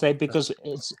the way. I say because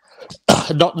it's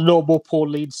not the normal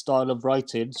Pauline style of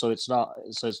writing, so it's not.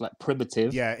 So it's like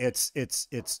primitive. Yeah, it's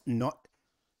not.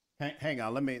 Hang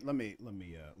on. Let me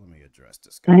address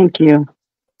this guy. Thank you.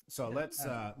 So let's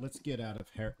get out of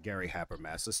Gary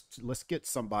Habermas. Let's get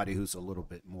somebody who's a little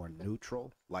bit more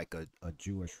neutral, like a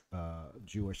Jewish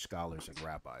scholars and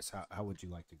rabbis. How would you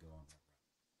like to go on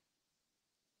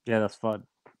that? Yeah, that's fun.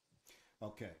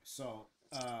 Okay, so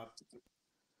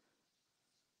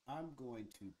I'm going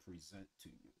to present to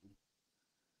you,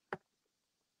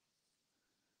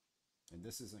 and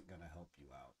this isn't going to help you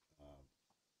out,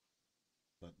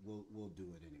 but we'll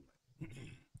do it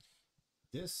anyway.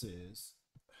 This is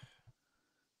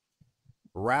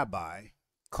Rabbi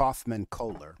Kaufman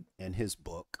Kohler in his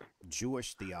book,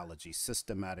 Jewish Theology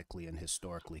Systematically and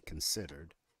Historically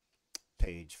Considered,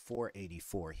 page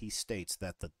 484. He states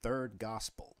that the third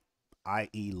gospel,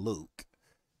 i.e. Luke,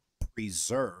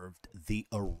 preserved the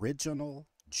original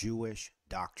Jewish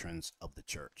doctrines of the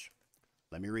church.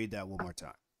 Let me read that one more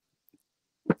time.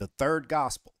 The third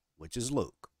gospel, which is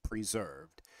Luke,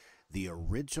 preserved the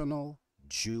original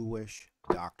Jewish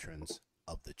doctrines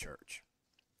of the church.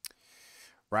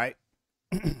 Right?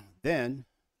 Then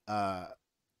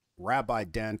Rabbi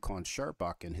Dan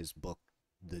Cohn-Sherbach in his book,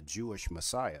 The Jewish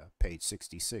Messiah, page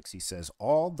 66, he says,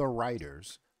 all the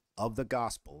writers of the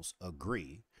Gospels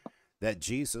agree that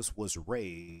Jesus was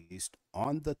raised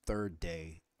on the third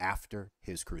day after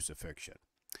his crucifixion.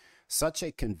 Such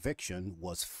a conviction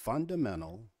was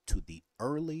fundamental to the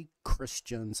early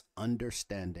Christians'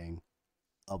 understanding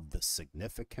of the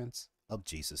significance of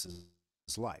Jesus'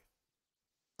 life.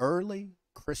 Early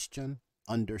Christian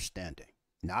understanding,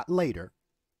 not later,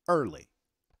 early.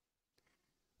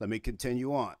 Let me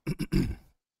continue on.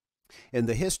 In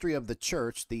the history of the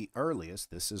church, the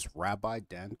earliest, this is Rabbi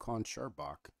Dan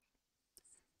Cohn-Sherbach,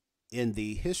 in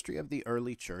the history of the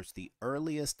early church, the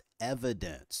earliest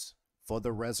evidence for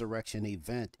the resurrection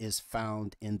event is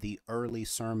found in the early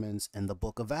sermons in the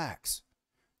book of Acts.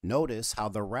 Notice how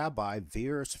the rabbi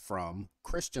veers from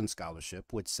Christian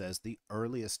scholarship, which says the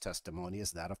earliest testimony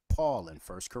is that of Paul in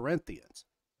 1 Corinthians.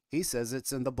 He says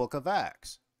it's in the book of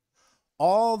Acts.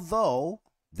 Although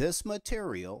this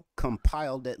material,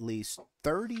 compiled at least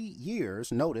 30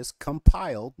 years, notice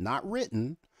compiled, not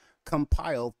written,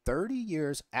 compiled 30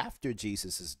 years after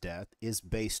Jesus' death, is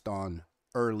based on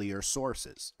earlier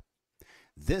sources.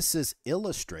 This is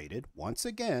illustrated, once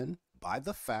again, by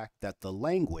the fact that the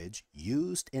language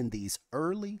used in these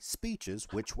early speeches,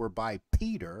 which were by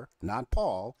Peter, not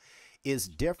Paul, is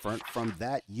different from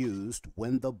that used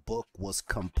when the book was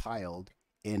compiled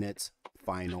in its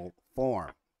final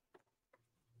form.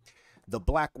 The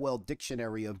Blackwell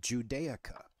Dictionary of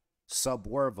Judaica, sub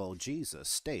verbo Jesus,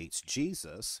 states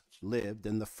Jesus lived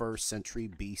in the 1st century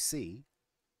BC.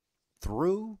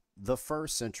 Through the 1st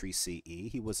century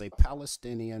CE, he was a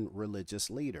Palestinian religious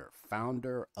leader,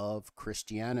 founder of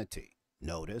Christianity.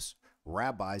 Notice,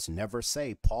 rabbis never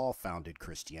say Paul founded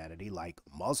Christianity like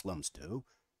Muslims do.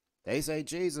 They say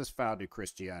Jesus founded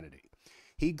Christianity.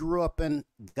 He grew up in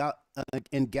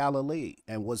Galilee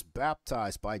and was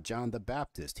baptized by John the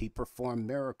Baptist. He performed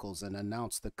miracles and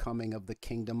announced the coming of the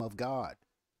kingdom of God.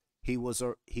 He was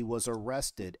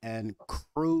arrested and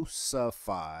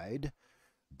crucified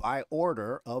by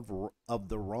order of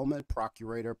the Roman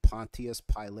procurator Pontius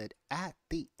Pilate at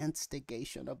the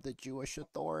instigation of the Jewish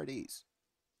authorities.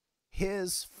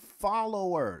 His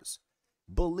followers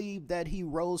believed that he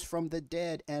rose from the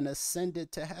dead and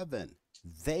ascended to heaven.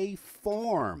 They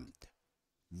formed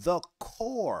the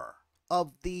core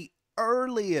of the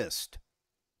earliest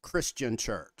Christian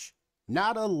church,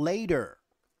 not a later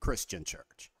Christian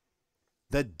church.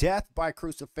 The death by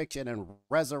crucifixion and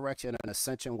resurrection and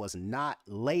ascension was not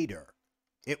later.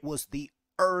 It was the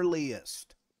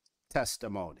earliest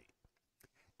testimony,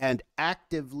 and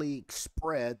actively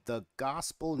spread the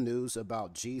gospel news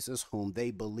about Jesus, whom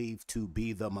they believed to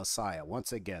be the Messiah.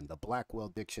 Once again, the Blackwell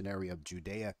Dictionary of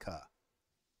Judaica.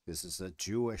 This is a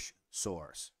Jewish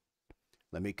source.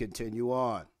 Let me continue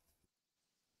on.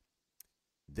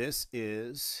 This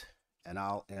is, and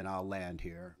I'll land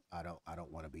here. I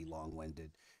don't want to be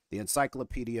long-winded. The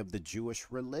Encyclopedia of the Jewish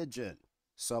Religion,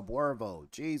 sub verbo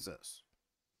Jesus.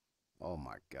 Oh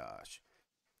my gosh.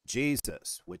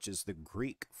 Jesus, which is the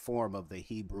Greek form of the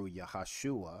Hebrew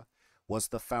Yahashua, was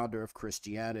the founder of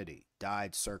Christianity,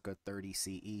 died circa 30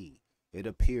 CE. It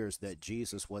appears that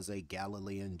Jesus was a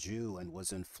Galilean Jew and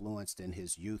was influenced in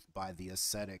his youth by the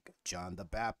ascetic John the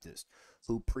Baptist,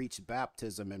 who preached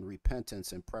baptism and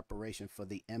repentance in preparation for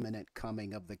the imminent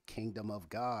coming of the kingdom of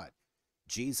God.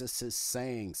 Jesus'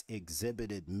 sayings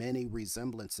exhibited many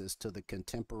resemblances to the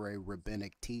contemporary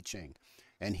rabbinic teaching,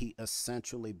 and he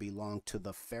essentially belonged to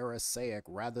the Pharisaic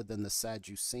rather than the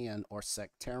Sadducean or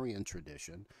sectarian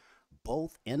tradition,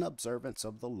 both in observance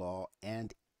of the law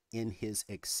and in his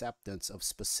acceptance of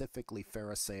specifically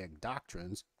Pharisaic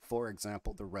doctrines, for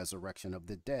example, the resurrection of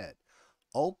the dead.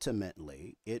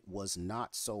 Ultimately, it was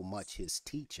not so much his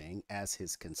teaching as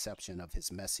his conception of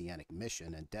his messianic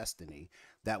mission and destiny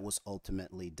that was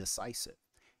ultimately decisive.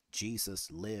 Jesus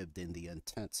lived in the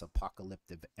intense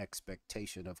apocalyptic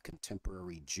expectation of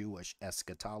contemporary Jewish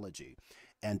eschatology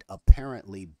and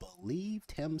apparently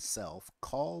believed himself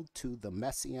called to the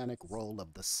messianic role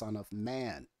of the Son of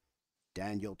Man.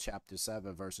 Daniel chapter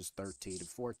 7, verses 13 and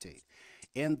 14.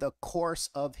 In the course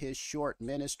of his short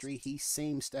ministry, he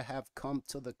seems to have come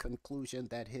to the conclusion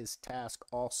that his task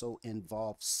also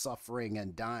involved suffering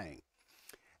and dying.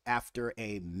 After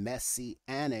a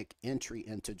messianic entry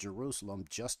into Jerusalem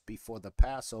just before the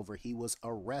Passover, he was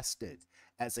arrested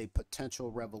as a potential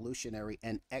revolutionary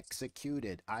and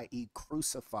executed, i.e.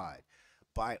 crucified,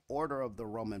 by order of the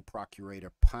Roman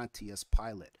procurator Pontius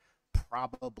Pilate,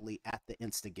 probably at the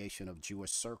instigation of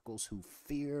Jewish circles who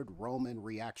feared Roman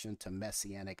reaction to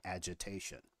messianic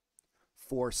agitation.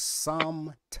 For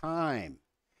some time,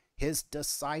 his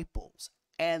disciples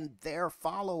and their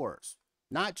followers,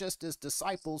 not just his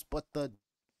disciples, but the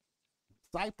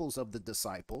disciples of the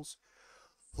disciples,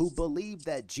 who believed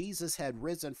that Jesus had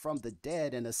risen from the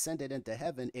dead and ascended into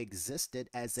heaven, existed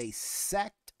as a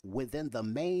sect within the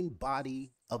main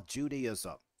body of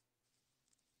Judaism.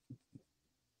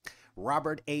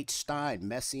 Robert H. Stein,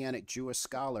 Messianic Jewish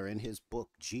scholar, in his book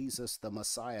Jesus the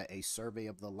Messiah, A Survey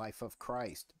of the Life of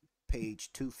Christ,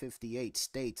 page 258,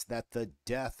 states that the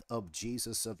death of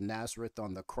Jesus of Nazareth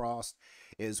on the cross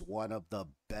is one of the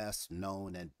best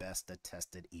known and best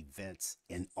attested events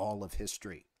in all of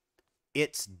history.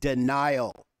 Its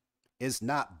denial is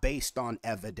not based on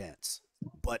evidence,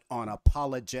 but on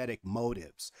apologetic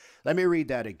motives. Let me read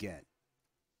that again.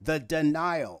 The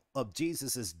denial of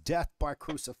Jesus' death by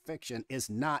crucifixion is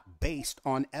not based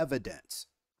on evidence,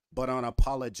 but on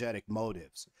apologetic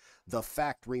motives. The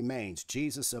fact remains,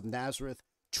 Jesus of Nazareth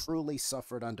truly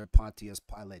suffered under Pontius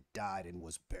Pilate, died, and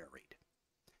was buried.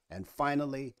 And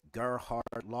finally, Gerhard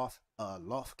Löffink,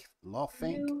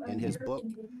 in his book,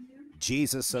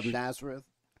 Jesus of Nazareth,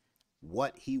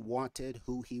 what he wanted,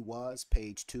 who he was,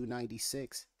 page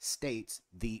 296, states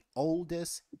the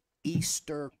oldest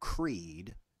Easter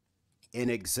creed in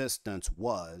existence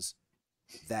was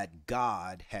that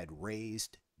God had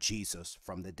raised Jesus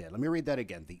from the dead. Let me read that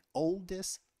again. The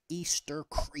oldest Easter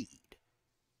creed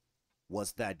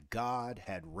was that God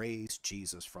had raised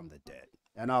Jesus from the dead.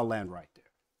 And I'll land right there.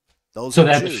 Those so are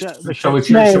that's Jews. so what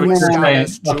you're saying.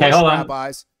 Okay, hold on.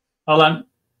 Rabbis. Hold on.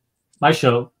 My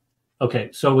show. Okay,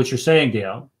 so what you're saying,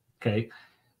 Dale, okay,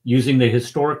 using the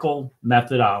historical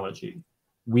methodology,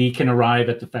 we can arrive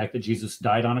at the fact that Jesus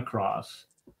died on a cross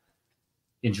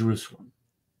in Jerusalem.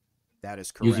 That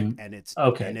is correct. And it's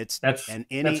okay. And it's that's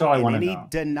any, all I want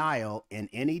to know.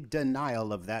 Any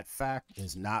denial of that fact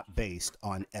is not based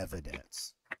on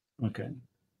evidence. Okay.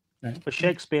 But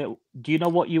Shakespeare, do you know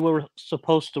what you were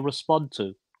supposed to respond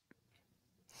to?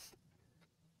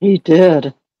 He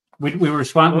did. We were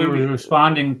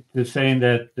responding to saying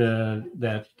that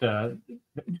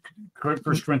 1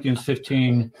 Corinthians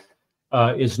 15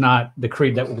 is not the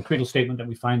creed, that the creedal statement that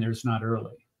we find there is not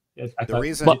early.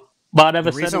 But I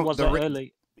never said it wasn't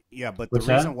early. Yeah, but the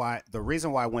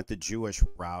reason why I went the Jewish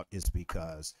route is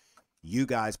because you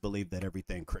guys believe that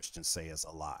everything Christians say is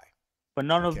a lie. But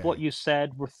none of what you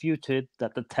said refuted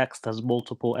that the text has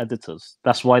multiple editors.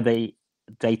 That's why they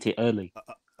date it early.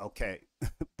 Okay,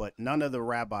 but none of the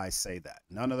rabbis say that.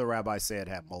 None of the rabbis say it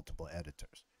had multiple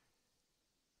editors.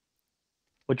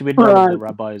 What do you mean none of the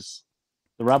rabbis?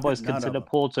 The rabbis consider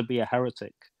Paul to be a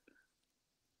heretic.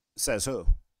 Says who?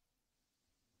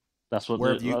 That's what.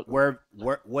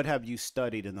 What have you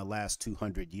studied in the last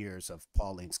 200 years of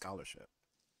Pauline scholarship?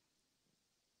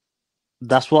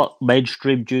 That's what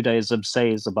mainstream Judaism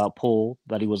says about Paul,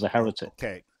 that he was a heretic.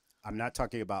 Okay, I'm not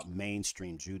talking about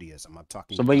mainstream Judaism. I'm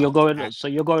talking. So, but you're going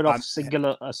off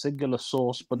a singular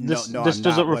source, but this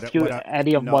doesn't refute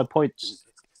any of my points.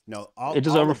 No, it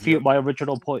doesn't refute my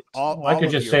original point. I could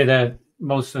just say that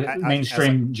most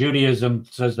mainstream Judaism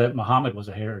says that Muhammad was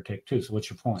a heretic too. So,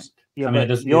 what's your point? Yeah, I mean,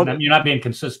 you're not being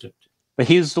consistent. But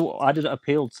I didn't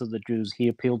appeal to the Jews. He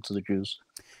appealed to the Jews.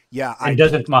 Yeah, and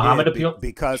doesn't Muhammad appeal?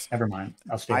 Because never mind.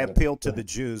 I appealed to the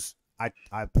Jews. I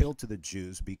appealed to the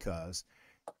Jews because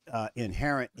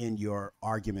inherent in your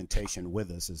argumentation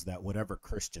with us is that whatever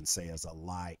Christians say is a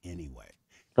lie anyway.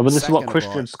 No, but this is what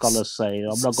Christian scholars say.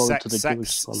 I'm not going to the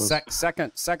Jewish scholars.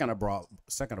 Second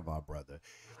of all, brother,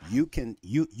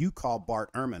 you call Bart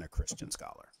Ehrman a Christian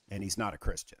scholar, and he's not a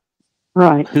Christian.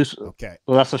 Right. Okay.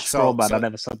 Well, that's a straw man. I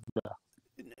never said that.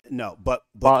 No, but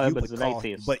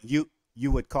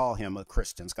you would call him a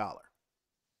Christian scholar.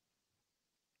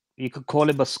 You could call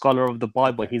him a scholar of the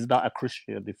Bible. He's not a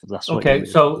Christian. If that's what okay.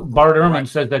 So Bart Ehrman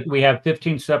says that we have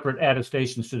 15 separate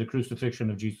attestations to the crucifixion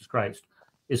of Jesus Christ.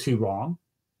 Is he wrong?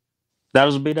 That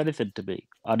doesn't mean anything to me.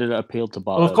 I didn't appeal to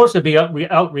Bart. Well, of course, it'd be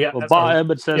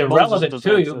irrelevant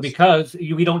to you because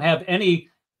we don't have any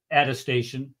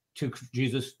attestation to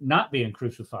Jesus not being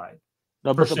crucified.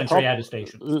 No, first century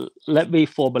attestation. Let me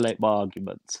formulate my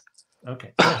argument.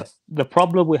 Okay. The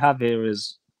problem we have here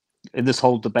is, in this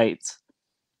whole debate,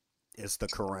 is the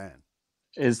Quran.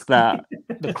 Is that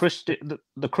the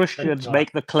Christians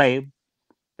make the claim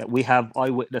that we have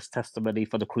eyewitness testimony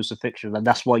for the crucifixion, and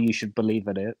that's why you should believe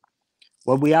in it.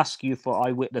 When we ask you for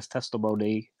eyewitness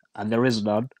testimony and there is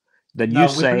none, then you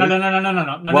say no.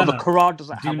 Well, the Quran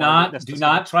doesn't have. Do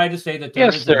not try to say that there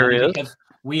is. Because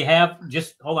we have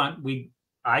just hold on.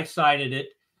 I cited it.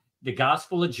 The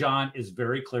Gospel of John is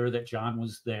very clear that John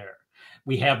was there.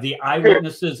 We have the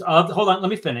eyewitnesses of. Hold on, let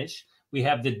me finish. We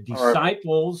have the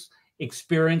disciples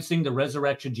experiencing the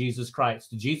resurrection of Jesus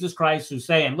Christ. The Jesus Christ who's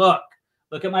saying, "Look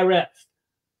at my wrist.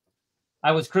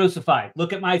 I was crucified.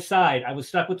 Look at my side. I was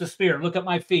stuck with the spear. Look at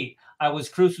my feet. I was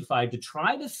crucified." To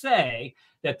try to say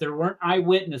that there weren't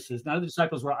eyewitnesses, none of the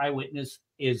disciples were eyewitness,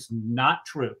 is not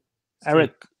true.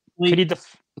 Eric,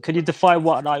 can you define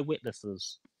what an eyewitness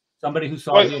is? Somebody who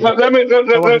saw. Let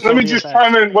me just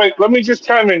chime in. Wait, let me just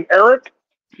chime in. Eric,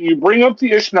 can you bring up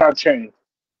the Ishnah chain?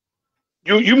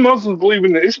 You Muslims believe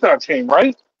in the Ishnah chain,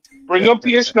 right? Bring up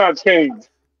the Ishnah chain.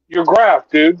 Your graph,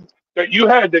 dude, that you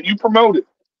promoted.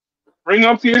 Bring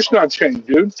up the Ishnah chain,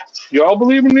 dude. Y'all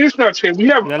believe in the Ishnah chain. We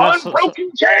have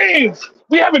unbroken chains.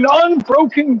 We have an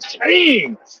unbroken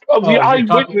chain of the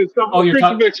eyewitness of the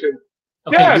crucifixion.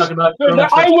 Okay, yes, the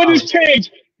eyewitness chain.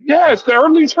 Yes, the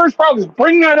early church fathers.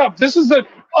 Bring that up. This is an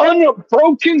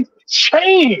unbroken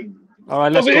chain. All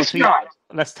right,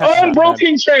 let's test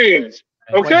unbroken chains.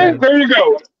 Okay, there you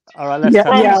go. All right, let's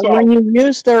when you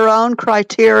use their own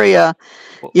criteria,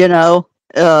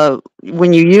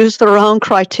 when you use their own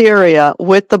criteria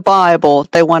with the Bible,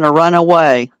 they want to run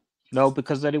away. No,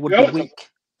 because then it would be weak.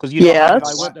 Because you don't have an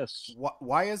eyewitness.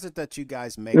 Why is it that you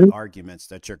guys make arguments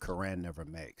that your Quran never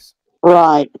makes?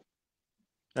 Right.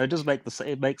 It does make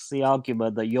it makes the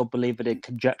argument that you're believing in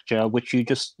conjecture, which you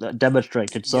just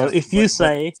demonstrated. So if you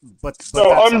say, but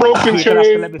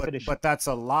that's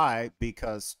a lie,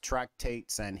 because Tractate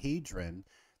Sanhedrin,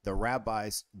 the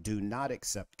rabbis do not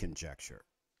accept conjecture.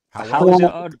 How is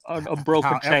it an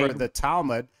unbroken chain? However,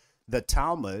 the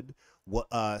Talmud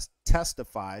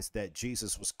testifies that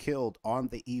Jesus was killed on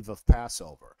the eve of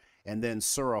Passover, and then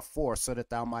Surah 4,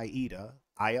 Surat Al-Ma'idah,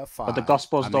 Ayah 5. But the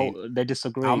Gospels they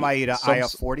disagree. Al-Ma'idah, Ayah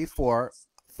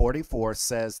 44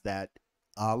 says that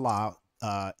Allah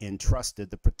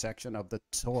entrusted the protection of the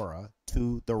Torah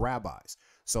to the rabbis.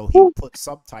 So he put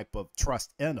some type of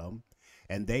trust in them,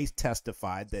 and they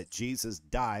testified that Jesus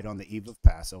died on the eve of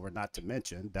Passover, not to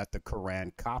mention that the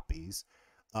Quran copies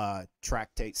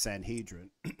Tractate Sanhedrin.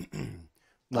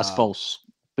 That's false.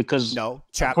 Because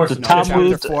chapter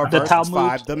 4, verse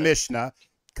 5, the Mishnah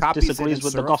copies disagrees it in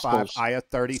with Surah the Gospels. 5, Ayah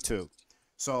 32.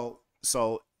 So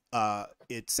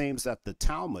it seems that the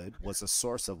Talmud was a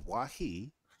source of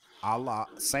wahi. Allah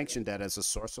sanctioned that as a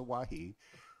source of wahi.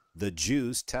 The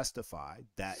Jews testified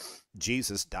that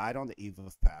Jesus died on the eve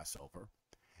of Passover,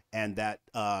 and that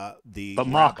the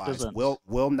rabbis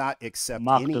will not accept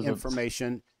any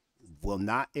information. Will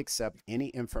not accept any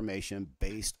information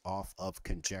based off of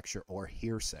conjecture or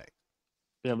hearsay.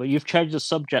 Yeah, but you've changed the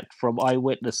subject from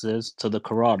eyewitnesses to the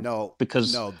Quran.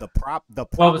 The problem.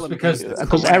 Well, it's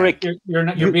because Eric,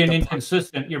 you're being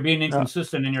inconsistent. You're being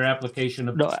inconsistent in your application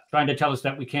of trying to tell us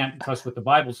that we can't trust what the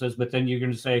Bible says, but then you're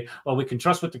going to say, well, we can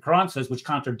trust what the Quran says, which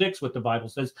contradicts what the Bible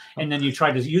says, and then you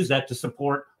try to use that to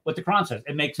support what the Quran says.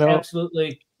 It makes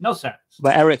absolutely no sense.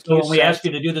 But Eric, so when we ask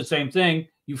you to do the same thing,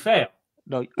 you fail.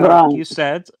 No, you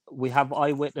said we have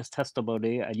eyewitness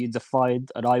testimony, and you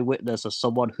defined an eyewitness as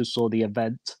someone who saw the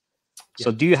event. Yes.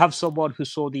 So do you have someone who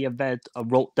saw the event and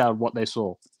wrote down what they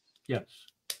saw? Yes.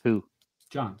 Who?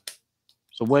 John.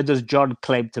 So where does John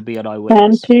claim to be an eyewitness?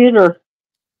 And Peter.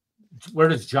 Where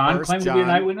does John claim to be an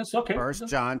eyewitness? Okay. 1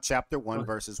 John chapter 1,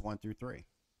 verses 1 through 3.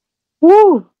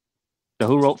 Woo! So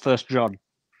who wrote 1 John?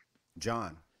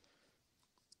 John.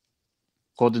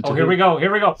 Here we go.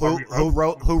 Who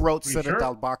wrote Surat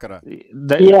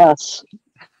Al-Baqarah? Yes.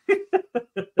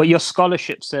 But your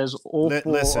scholarship says all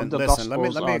four of the Gospels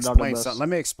let me explain something. Let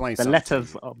me explain something. The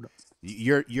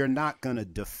letters. You're not gonna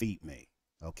defeat me,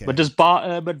 okay? But does Bar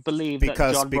Ehrman believe that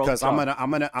John because I'm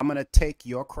gonna take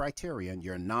your criterion,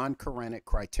 your non-Quranic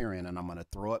criterion, and I'm gonna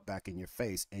throw it back in your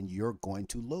face, and you're going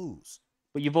to lose.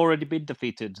 But you've already been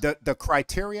defeated. The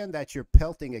criterion that you're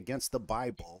pelting against the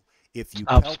Bible. If you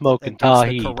pelt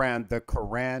against the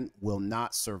Quran will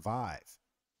not survive.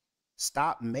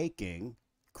 Stop making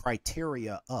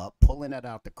criteria up, pulling it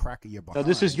out the crack of your behind. So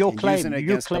this is your claim.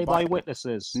 You claim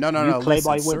eyewitnesses. No. Claim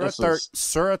eyewitnesses.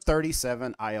 Surah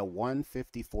 37, Ayah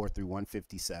 154 through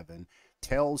 157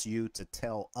 tells you to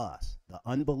tell us, the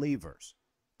unbelievers,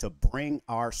 to bring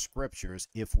our scriptures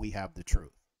if we have the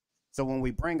truth. So when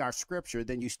we bring our scripture,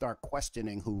 then you start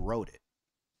questioning who wrote it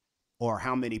or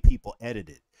how many people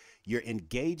edited. You're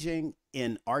engaging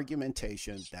in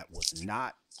argumentation that was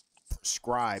not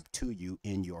prescribed to you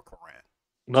in your Quran.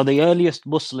 Now, the earliest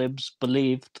Muslims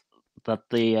believed that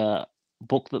the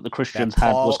book that the Christians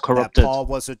had was corrupted. That Paul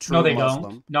was a true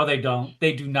Muslim. No, they don't.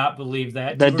 They do not believe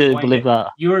that. They do believe that.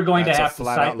 You are going to have to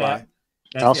cite that.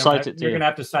 I'll cite it. You're going to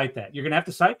have to cite that. You're going to have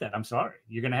to cite that. I'm sorry.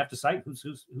 You're going to have to cite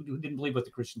who didn't believe what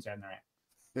the Christians had in their hand.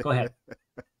 Go ahead.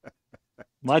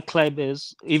 My claim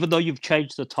is, even though you've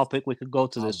changed the topic, we can go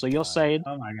to this. So you're saying,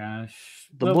 oh my gosh,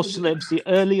 Muslims, the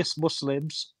earliest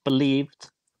Muslims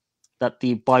believed that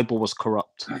the Bible was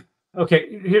corrupt.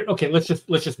 Okay, let's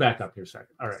just back up here a second.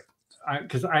 All right,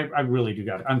 because I really do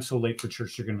got it. I'm so late for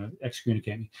church. You're going to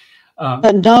excommunicate me.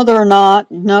 No, they're not.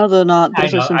 No, they're not.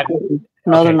 This is important.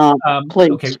 No, they're not.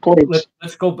 Please, please.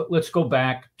 Let's go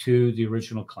back to the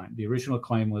original claim. The original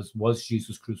claim was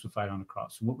Jesus crucified on the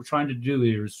cross? And what we're trying to do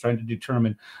here is trying to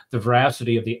determine the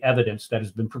veracity of the evidence that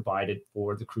has been provided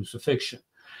for the crucifixion.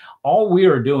 All we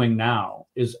are doing now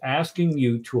is asking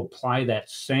you to apply that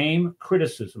same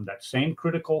criticism, that same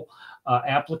critical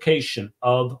application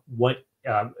of what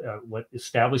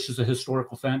establishes a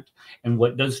historical event and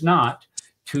what does not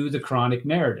to the Quranic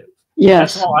narrative.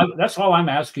 Yes, that's all I'm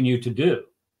asking you to do.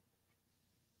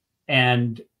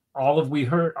 And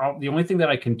the only thing that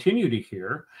I continue to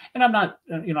hear, and I'm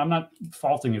not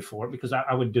faulting you for it, because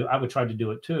I would try to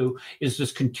do it too, is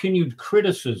this continued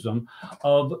criticism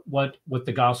of what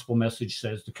the gospel message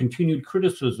says, the continued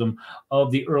criticism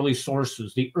of the early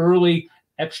sources, the early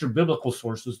extra biblical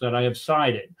sources that I have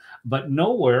cited. But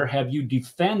nowhere have you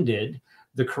defended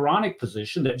the Quranic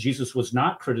position that Jesus was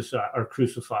not criticized or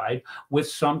crucified with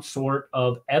some sort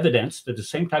of evidence, that the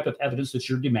same type of evidence that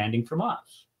you're demanding from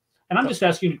us. And I'm just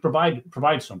asking you to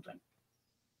provide something.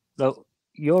 So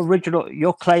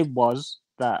your claim was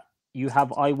that you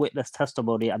have eyewitness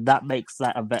testimony, and that makes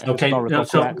that a better historical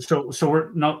fact. So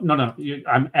we're no.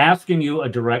 I'm asking you a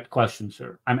direct question,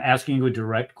 sir. I'm asking you a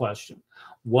direct question.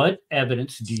 What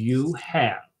evidence do you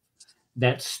have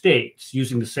that states,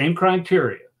 using the same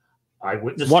criteria,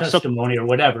 eyewitness testimony or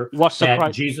whatever, what's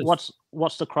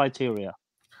the criteria?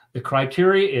 The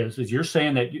criteria is you're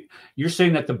saying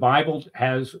that the Bible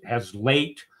has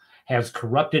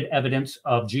corrupted evidence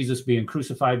of Jesus being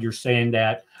crucified. You're saying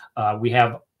that we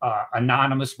have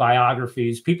anonymous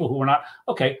biographies, people who were not.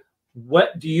 Okay,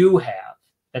 what do you have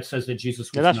that says that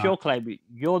Jesus was that's not? your claim.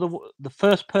 You're the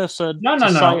first person. No.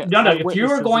 If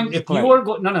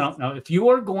you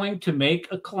are going to make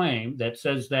a claim that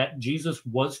says that Jesus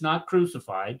was not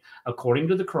crucified according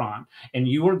to the Quran, and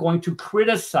you are going to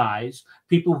criticize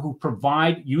people who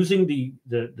provide using the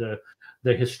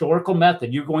historical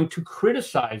method, you're going to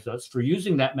criticize us for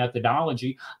using that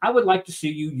methodology. I would like to see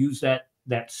you use that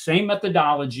same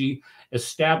methodology,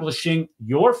 establishing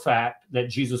your fact that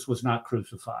Jesus was not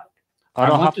crucified. I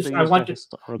want to.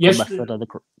 Yes.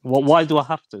 Why do I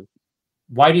have to?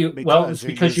 Why do you? Well, it's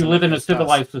because you live in a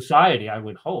civilized society. I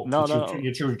would hope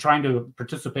that you're trying to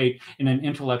participate in an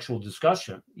intellectual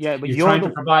discussion. Yeah, but you're trying to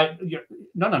provide.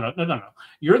 No.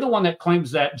 You're the one that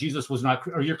claims that Jesus was not,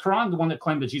 or your Quran, the one that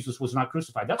claimed that Jesus was not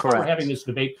crucified. That's why we're having this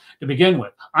debate to begin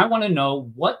with. I want to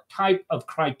know what type of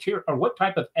criteria or what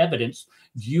type of evidence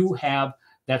do you have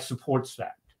that supports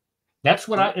that. That's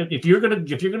what if you're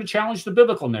gonna challenge the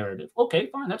biblical narrative, okay,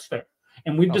 fine, that's fair.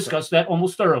 And we've discussed that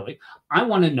almost thoroughly. I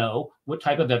want to know what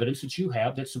type of evidence that you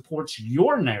have that supports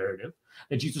your narrative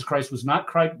that Jesus Christ was not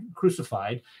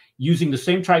crucified using the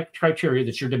same criteria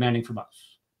that you're demanding from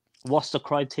us. What's the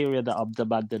criteria that I'm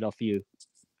demanding of you?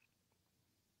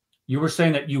 You were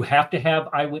saying that you have to have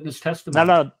eyewitness testimony.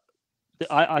 No.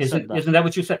 I said that. Isn't that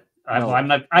what you said? No, I'm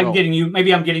not. I'm getting you.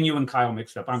 Maybe I'm getting you and Kyle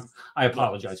mixed up. I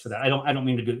apologize for that. I don't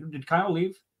mean to do. Did Kyle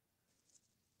leave?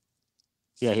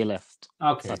 Yeah, he left.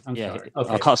 Okay, I'm sorry.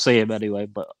 Okay. I can't see him anyway,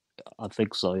 but I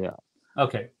think so. Yeah.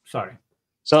 Okay, sorry.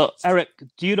 So, Eric,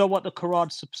 do you know what the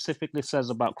Quran specifically says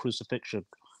about crucifixion?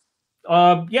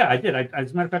 Yeah, I did.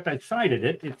 As a matter of fact, I cited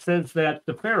it. It says that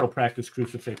the Pharaoh practiced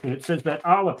crucifixion. It says that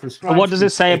Allah prescribed. What does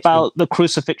it say about the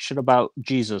crucifixion about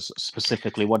Jesus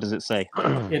specifically? What does it say?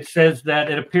 It says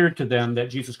that it appeared to them that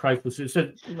Jesus Christ was. It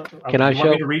said, Can I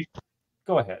show? Me to read?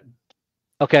 Go ahead.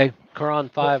 Okay,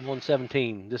 Quran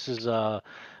 5:117. This is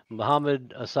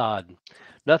Muhammad Asad.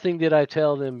 Nothing did I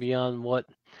tell them beyond what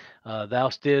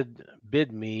thou did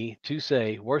bid me to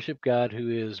say, worship God who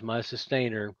is my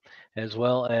sustainer as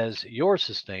well as your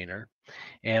sustainer.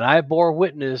 And I bore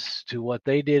witness to what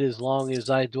they did as long as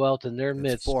I dwelt in their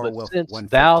midst. But since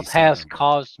thou hast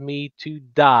caused me to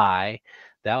die,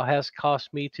 thou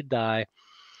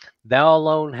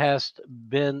alone hast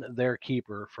been their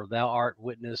keeper, for thou art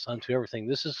witness unto everything.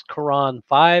 This is Quran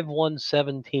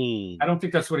 5:117. I don't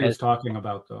think that's what he was talking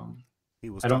about, though. He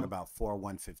was talking about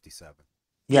 4:157.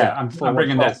 Yeah, I'm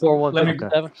bringing that. Let me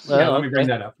bring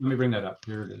that up. Let me bring that up.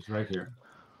 Here it is, right here.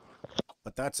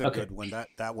 But that's a good one.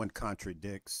 That one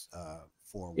contradicts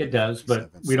 4:157. It does, but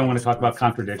we don't want to talk about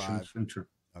contradictions.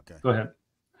 Okay. Go ahead.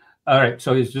 All right.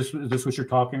 So is this what you're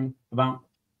talking about?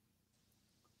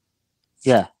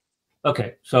 Yeah.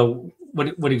 Okay. So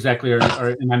what exactly am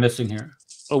I missing here?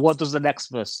 Well, what does the next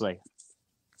verse say?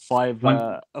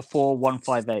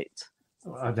 4:158.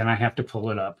 Then I have to pull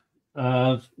it up. As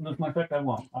a matter of fact, I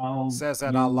won't. It says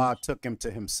that Allah took him to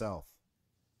himself.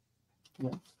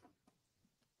 Yeah.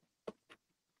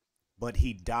 But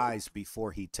he dies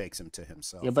before he takes him to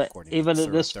himself. Yeah, but even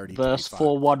in this verse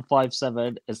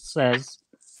 4:157, it says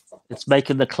it's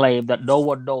making the claim that no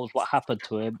one knows what happened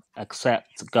to him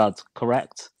except God,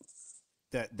 correct?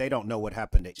 That they don't know what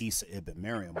happened to Isa ibn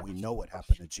Maryam. We know what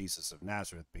happened to Jesus of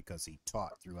Nazareth because he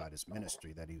taught throughout his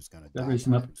ministry that he was going to die by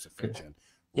crucifixion.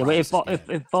 Yeah, but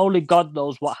if only God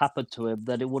knows what happened to him,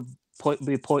 then it would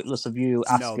be pointless of you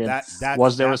asking,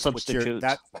 was there a substitute?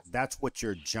 That's what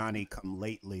your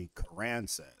Johnny-come-lately Quran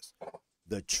says.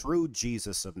 The true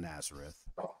Jesus of Nazareth,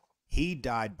 he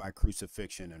died by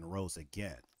crucifixion and rose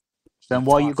again. Then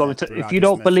why are you going to, if you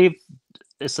don't believe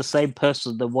it's the same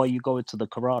person, then why are you going to the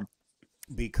Quran?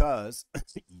 Because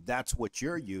that's what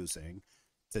you're using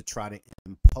to try to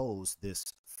impose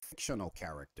this fictional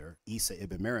character, Isa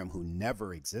ibn Maryam, who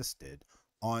never existed,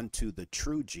 onto the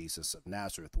true Jesus of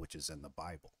Nazareth, which is in the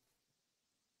Bible.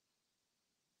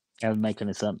 It doesn't make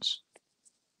any sense.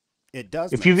 It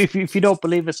does. If you don't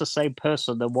believe it's the same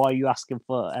person, then why are you asking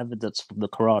for evidence from the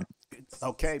Quran?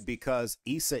 Okay, because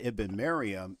Isa ibn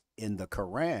Maryam in the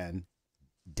Quran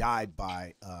died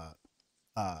by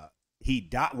he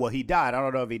died. Well, he died. I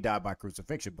don't know if he died by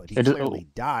crucifixion, but he clearly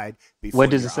died before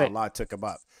Allah took him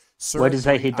up. Where does it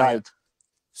say he died?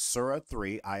 Surah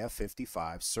 3, Ayah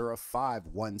 55, Surah 5,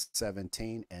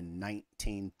 117, and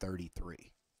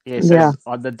 1933. Yeah, it says,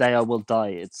 on the day I will die.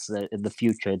 It's in the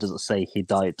future. It doesn't say he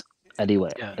died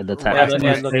anywhere in the text.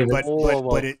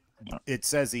 But it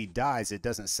says he dies. It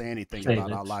doesn't say anything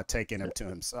about Allah taking him to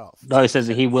himself. No, it says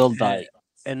he will die.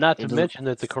 And not to mention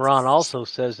that the Quran also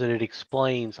says that it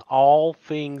explains all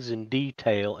things in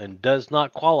detail and does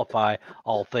not qualify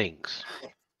all things.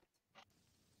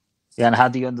 Yeah, and how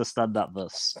do you understand that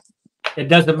verse? It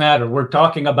doesn't matter. We're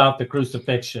talking about the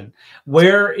crucifixion.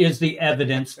 Where is the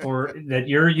evidence for that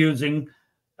you're using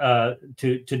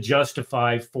to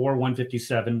justify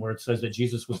 4:157, where it says that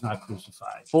Jesus was not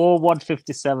crucified?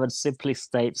 4:157 simply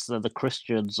states that the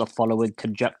Christians are following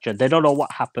conjecture. They don't know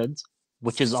what happened,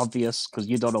 which is obvious because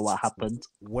you don't know what happened.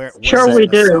 Sure we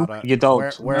do. You don't.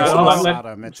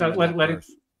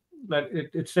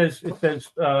 It says,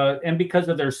 and because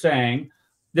of their saying,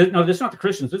 no, this is not the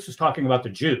Christians. This is talking about the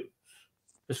Jews.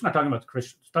 This is not talking about the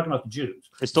Christians. It's talking about the Jews.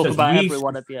 It's talking about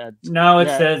everyone at the end. No, it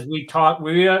says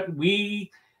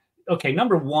okay,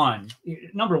 number one,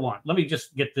 let me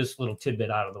just get this little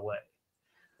tidbit out of the way.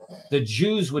 The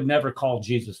Jews would never call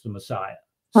Jesus the Messiah.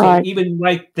 So even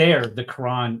right there, the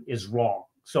Quran is wrong.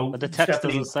 So but the text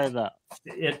doesn't say that.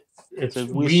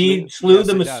 We slew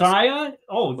the Messiah.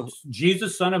 Oh,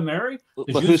 Jesus, son of Mary.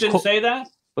 The Jews didn't say that.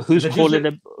 But who's calling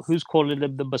him? Who's calling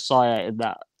him the Messiah in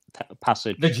that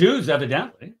passage? The Jews,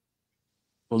 evidently.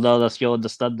 Well, no, that's your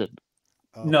understanding.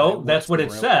 No, that's what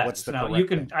it says. Now you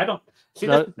can. I don't see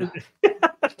that.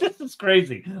 This is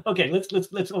crazy. Okay, let's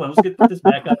hold on. Let's get this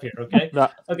back up here. Okay.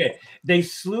 Okay. They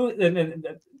slew and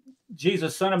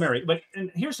Jesus, son of Mary. But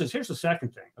here's the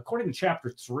second thing. According to chapter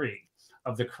 3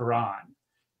 of the Quran,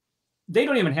 they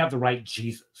don't even have the right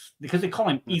Jesus because they call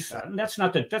him Isa, and that's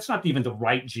not even the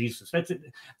right Jesus. That's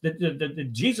the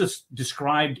Jesus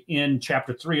described in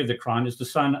chapter 3 of the Quran is the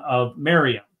son of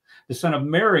Miriam. The son of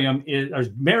Miriam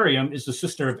is the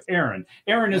sister of Aaron.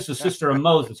 Aaron is the sister of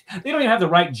Moses. They don't even have the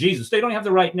right Jesus. They don't have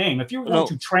the right name. If you're going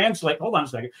to translate, hold on a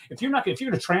second. If you're going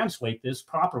to translate this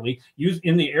properly, use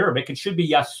in the Arabic, it should be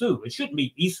Yasu. It shouldn't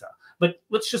be Isa. But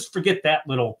let's just forget that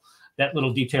little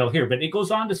detail here. But it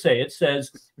goes on to say, it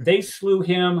says, they slew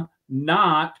him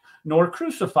not, nor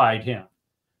crucified him.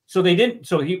 So they didn't.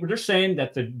 So they're saying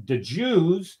that the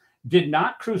Jews did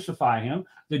not crucify him.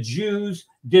 The Jews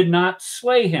did not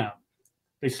slay him.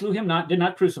 They slew him not, did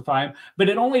not crucify him, but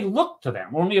it only looked to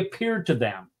them, only appeared to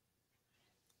them.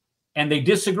 And they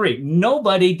disagree.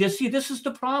 See, this is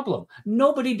the problem.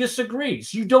 Nobody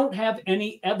disagrees. You don't have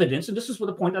any evidence. And this is what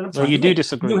the point that I'm trying to make. You do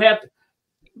disagree.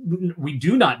 We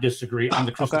do not disagree on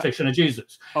the crucifixion of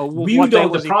Jesus.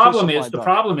 The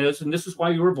problem is, and this is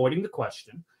why you were avoiding the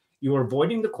question. You are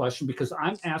avoiding the question because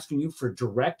I'm asking you for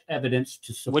direct evidence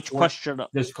to support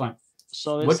this claim.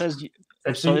 So it says,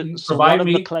 provide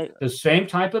me the same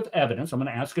type of evidence. I'm going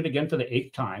to ask it again for the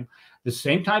 8th time. The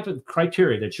same type of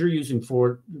criteria that you're using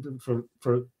for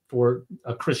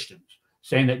Christians,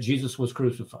 saying that Jesus was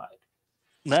crucified.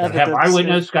 Got to have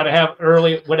eyewitness. Got to have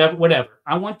early whatever.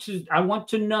 I want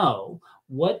to know,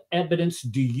 what evidence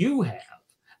do you have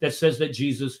that says that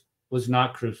Jesus was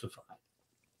not crucified?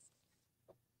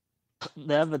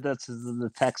 The evidence is in the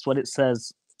text when it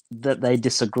says that they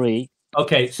disagree.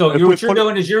 Okay, so what you're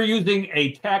doing is you're using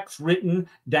a text written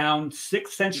down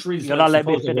 6 centuries. You're not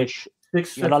letting me finish.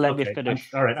 You're not letting me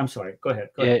finish. All right, I'm sorry. Go ahead.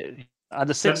 And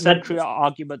the 6th century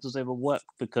argument doesn't even work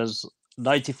because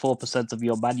 94% of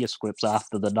your manuscripts are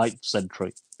after the 9th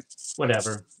century.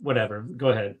 Whatever. Go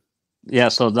ahead. Yeah,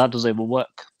 so that doesn't even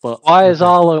work. But why is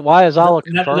Allah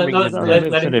confirming? Let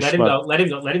him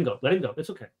go. It's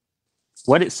okay.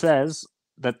 When it says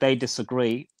that they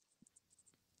disagree,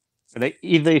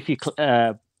 either if you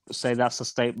say that's a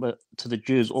statement to the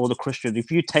Jews or the Christian, if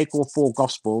you take all 4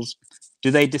 Gospels, do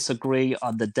they disagree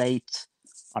on the date,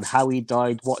 on how he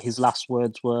died, what his last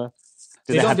words were?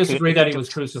 They don't disagree that he was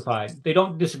crucified. They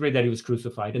don't disagree that he was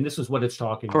crucified, and this is what it's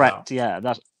talking about. Correct. Yeah.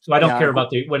 So I don't care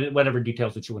about whatever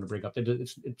details that you want to bring up.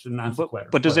 It's a non-sequitur.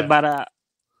 But does it matter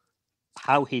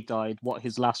how he died, what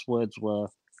his last words were?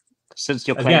 Since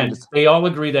you're again, they all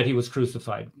agree that he was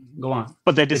crucified. Go on.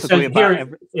 But they disagree about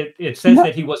it. It says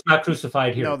that he was not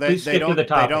crucified here. No, they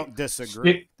don't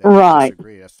disagree. Right.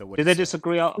 Do they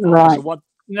disagree? Right.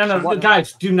 No,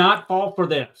 guys, do not fall for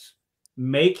this.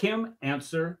 Make him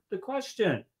answer the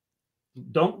question.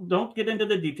 don't get into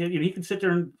the detail. He can sit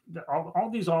there and all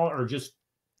these are just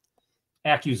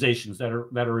accusations that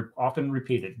are often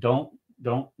repeated. Don't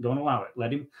allow it.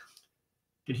 Let him.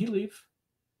 Did he leave?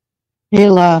 He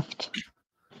left.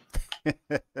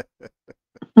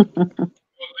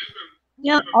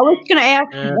 Yeah, I was going to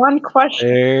ask one question.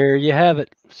 There you have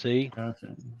it. See? Okay.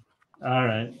 All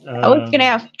right. I was going to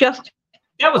ask just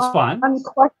that was fun. One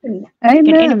question.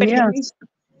 Amen. Yes.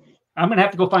 I'm going to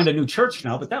have to go find a new church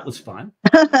now, but that was fun.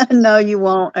 No, you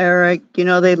won't, Eric. You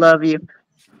know they love you.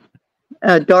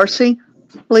 Darcy,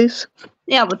 please.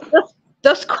 Yeah, but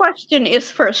this question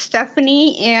is for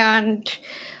Stephanie and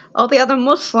all the other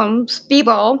Muslims,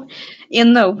 people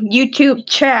in the YouTube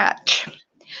chat.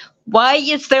 Why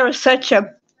is there such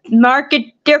a marked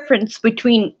difference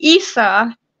between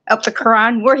Isa of the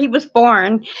Quran, where he was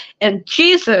born, and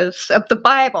Jesus of the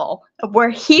Bible, of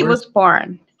where he was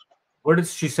born? Where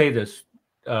does she say this?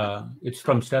 It's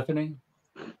from Stephanie?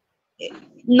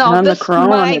 No, on the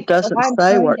Quran, it doesn't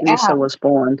say where Isa was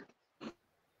born.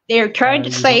 They're trying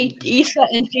to say Isa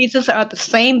and Jesus are the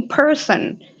same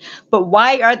person, but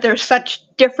why are there such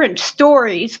different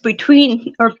stories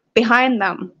between or behind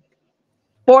them?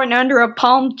 Born under a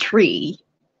palm tree,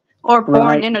 or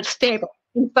born in a stable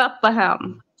in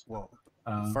Bethlehem. Well,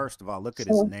 first of all, look at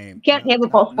his name. You can't have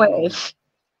it both ways.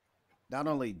 Not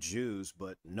only Jews,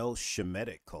 but no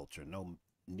Shemitic culture, no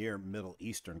Near Middle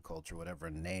Eastern culture, whatever,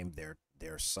 named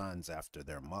their sons after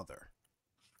their mother.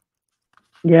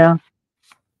 Yeah.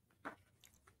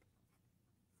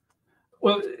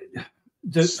 Well,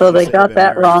 so they got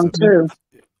that wrong too.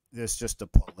 It's just a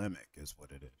polemic, is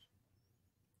what it is.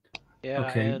 Yeah.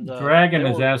 Okay. And, Dragon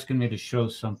is asking me to show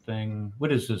something.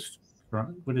 What is this?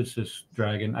 What is this,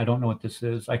 Dragon? I don't know what this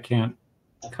is. I can't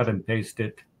cut and paste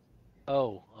it.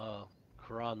 Oh,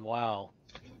 Quran. Wow.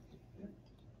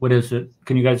 What is it?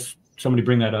 Can you guys, somebody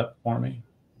bring that up for me?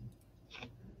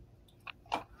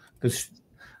 Because,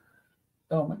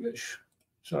 oh my gosh,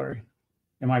 sorry.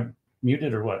 Am I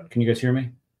muted or what? Can you guys hear me?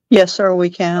 Yes, sir,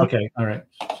 we can. Okay, all right.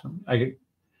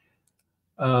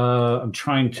 So I'm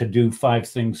trying to do 5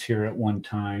 things here at one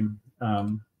time.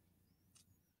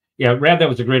 Yeah, Rad, that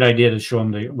was a great idea to show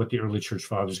them what the early church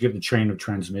fathers give the chain of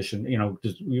transmission. You know,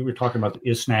 we were talking about the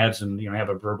isnads and have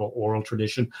a verbal oral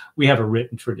tradition. We have a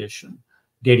written tradition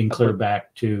dating clear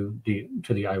back to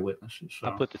the eyewitnesses. So.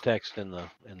 I'll put the text in the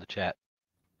chat.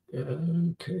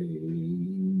 Okay.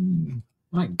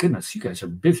 My goodness, you guys are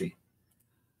busy.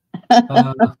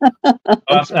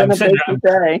 It's been a busy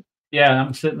day. Yeah,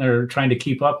 I'm sitting there trying to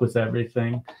keep up with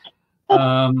everything.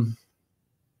 Okay,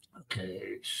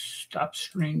 stop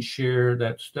screen share.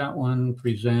 That's that one.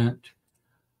 Present.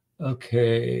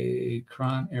 Okay,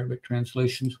 Quran Arabic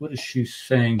translations. What is she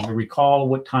saying? I recall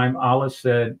what time Allah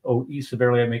said, "Oh, Isa,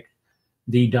 verily I make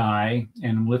thee die,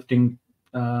 and I'm lifting,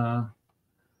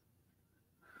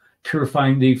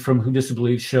 purifying thee from who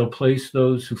disbelieves, shall place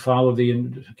those who follow thee."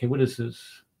 And okay, what is this?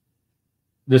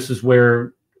 This is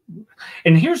where,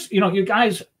 and here's, you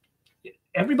guys,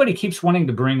 everybody keeps wanting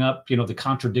to bring up, the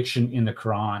contradiction in the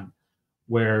Quran,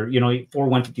 where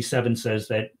 4:157 says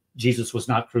that Jesus was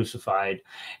not crucified,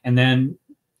 and then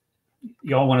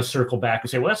you all want to circle back and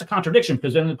say, well, that's a contradiction,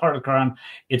 because in the part of the Quran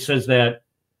it says that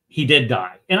he did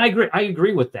die, and I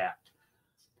agree with that.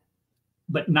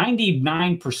 But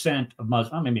 99% of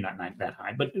Muslims, maybe not that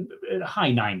high, but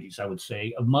high 90s, I would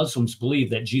say, of Muslims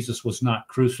believe that Jesus was not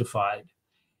crucified,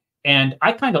 and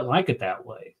I kind of like it that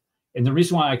way. And the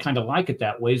reason why I kind of like it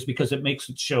that way is because it makes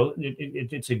it show,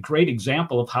 it's a great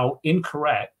example of how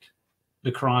incorrect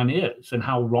the Quran is and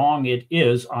how wrong it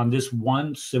is on this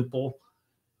one simple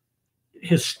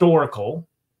historical,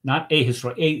 not a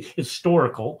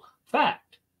historical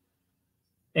fact.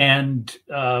 And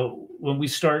when we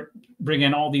start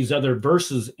bringing all these other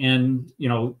verses in,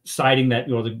 citing that,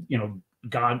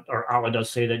 God or Allah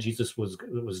does say that Jesus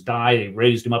was died, they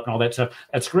raised him up and all that stuff.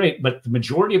 That's great. But the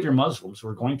majority of your Muslims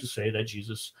were going to say that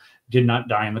Jesus did not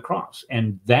die on the cross.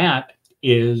 And that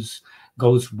flies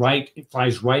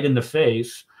right in the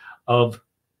face of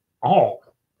all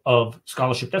of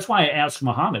scholarship. That's why I asked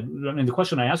Muhammad, the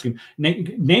question I asked him,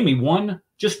 name me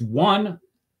just one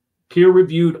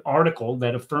peer-reviewed article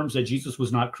that affirms that Jesus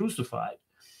was not crucified.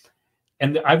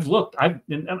 And I've looked,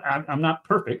 I'm not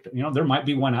perfect. There might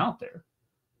be one out there.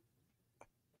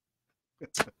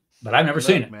 But I've never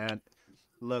seen it. Man,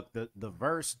 look, the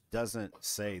verse doesn't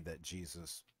say that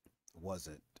Jesus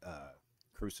wasn't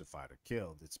crucified or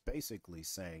killed. It's basically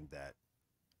saying that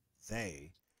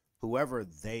whoever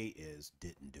they is,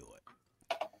 didn't do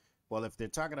it. Well, if they're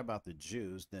talking about the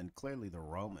Jews, then clearly the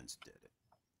Romans did it.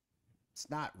 It's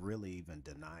not really even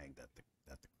denying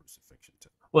that the crucifixion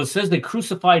took place. Well, it says they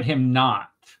crucified him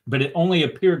not, but it only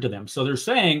appeared to them. So they're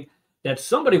saying that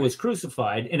somebody was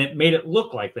crucified and it made it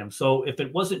look like them. So if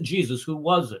it wasn't Jesus, who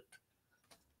was it?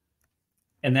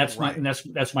 And that's right.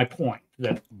 that's my point.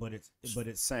 That but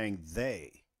it's saying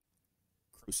they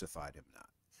crucified him not.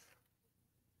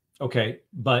 Okay,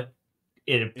 but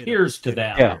it appears to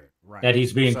them that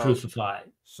he's being crucified.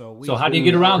 So how do you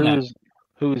get around that?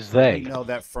 Who's they? We know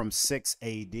that from 6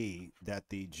 AD that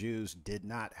the Jews did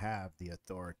not have the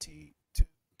authority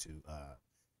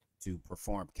to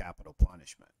perform capital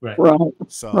punishment. Right.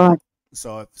 So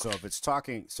if it's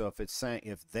saying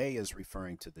if they is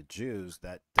referring to the Jews,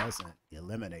 that doesn't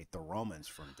eliminate the Romans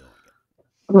from doing it.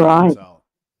 Right. So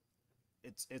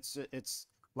it's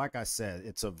like I said,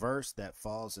 it's a verse that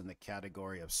falls in the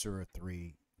category of Surah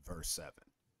 3, verse 7.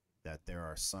 That there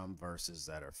are some verses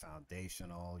that are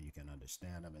foundational, you can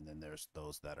understand them, and then there's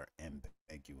those that are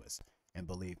ambiguous. And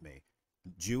believe me,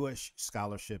 Jewish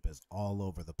scholarship is all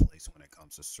over the place when it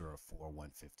comes to Surah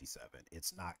 4:157.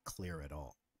 It's not clear at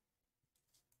all.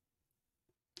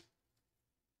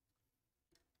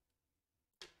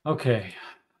 Okay.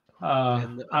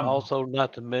 And also,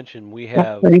 not to mention, we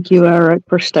have. Thank you, Eric,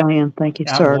 for staying. Thank you,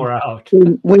 sir. We're out.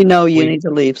 We know you need to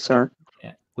leave, sir.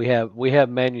 We have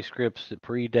manuscripts that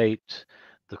predate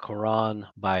the Quran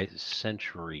by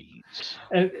centuries.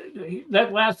 And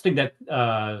that last thing that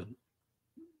I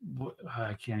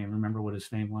can't even remember what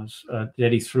his name was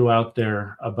that he threw out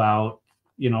there about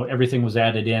everything was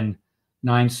added in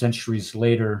 9 centuries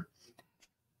later.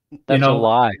 That's a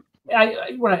lie.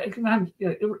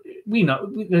 We know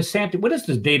the what is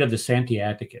the date of the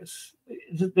Sinaiticus?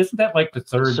 Isn't that like the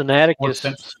 3rd?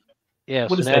 Sinaiticus. Yeah.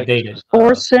 What is that dated?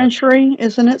 4th century,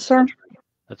 isn't it, sir?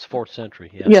 That's 4th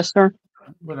century. Yes. Yes, sir.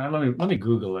 Let me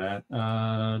Google that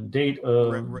date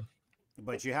of.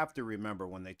 But you have to remember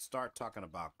when they start talking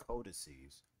about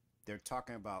codices, they're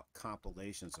talking about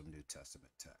compilations of New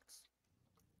Testament texts.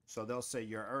 So they'll say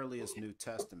your earliest New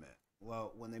Testament.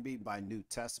 Well, when they mean by New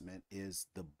Testament is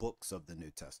the books of the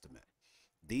New Testament.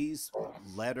 These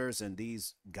letters and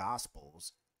these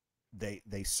gospels, they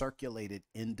circulated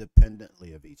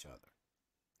independently of each other.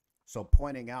 So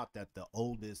pointing out that the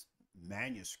oldest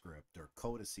manuscript or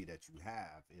codice that you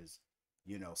have is,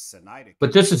 Sinaiticus.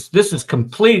 But this is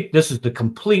complete. This is the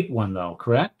complete one, though,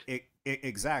 correct?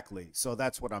 Exactly. So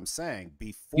that's what I'm saying.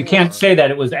 Before you can't say that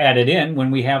it was added in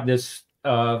when we have this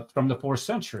from the 4th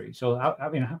century. So I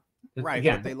mean. Right,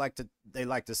 again, but they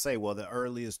like to say, well, the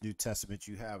earliest New Testament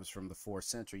you have is from the 4th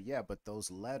century. Yeah, but those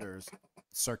letters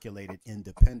circulated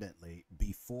independently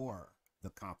before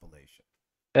the compilation.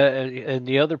 And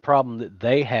the other problem that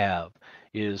they have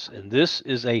is, and this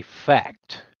is a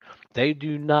fact, they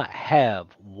do not have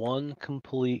one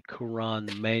complete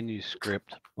Quran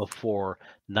manuscript before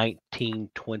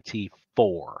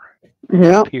 1924.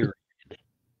 Yeah. Period.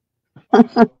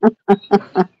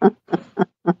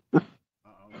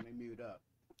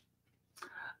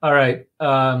 All right.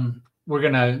 We're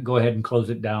going to go ahead and close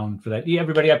it down for that. Yeah,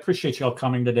 everybody, I appreciate y'all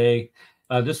coming today.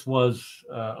 This was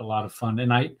a lot of fun.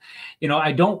 And I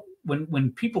don't,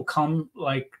 when people come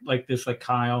like this, like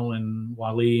Kyle and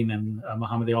Waleed and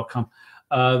Muhammad, they all come,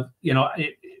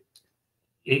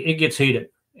 it gets heated.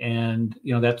 And,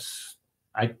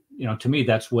 to me,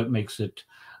 that's what makes it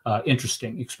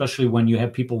interesting, especially when you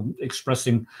have people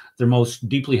expressing their most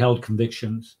deeply held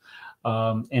convictions.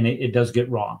 And it does get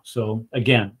raw. So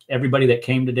again, everybody that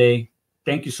came today,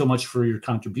 thank you so much for your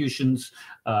contributions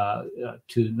to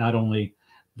not only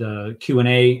the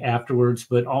Q&A afterwards,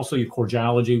 but also your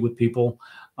cordiality with people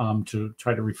to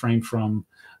try to refrain from,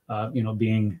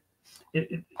 being,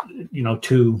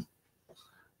 too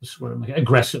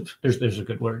aggressive. There's a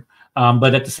good word.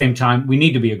 But at the same time, we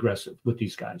need to be aggressive with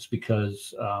these guys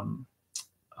because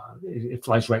it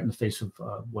flies right in the face of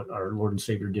what our Lord and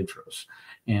Savior did for us.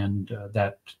 And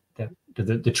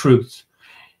the truth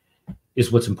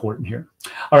is what's important here.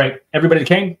 All right, everybody that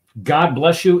came, God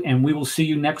bless you, and we will see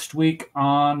you next week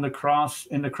on the Cross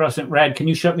in the Crescent. Rad, can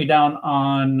you shut me down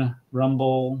on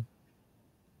Rumble?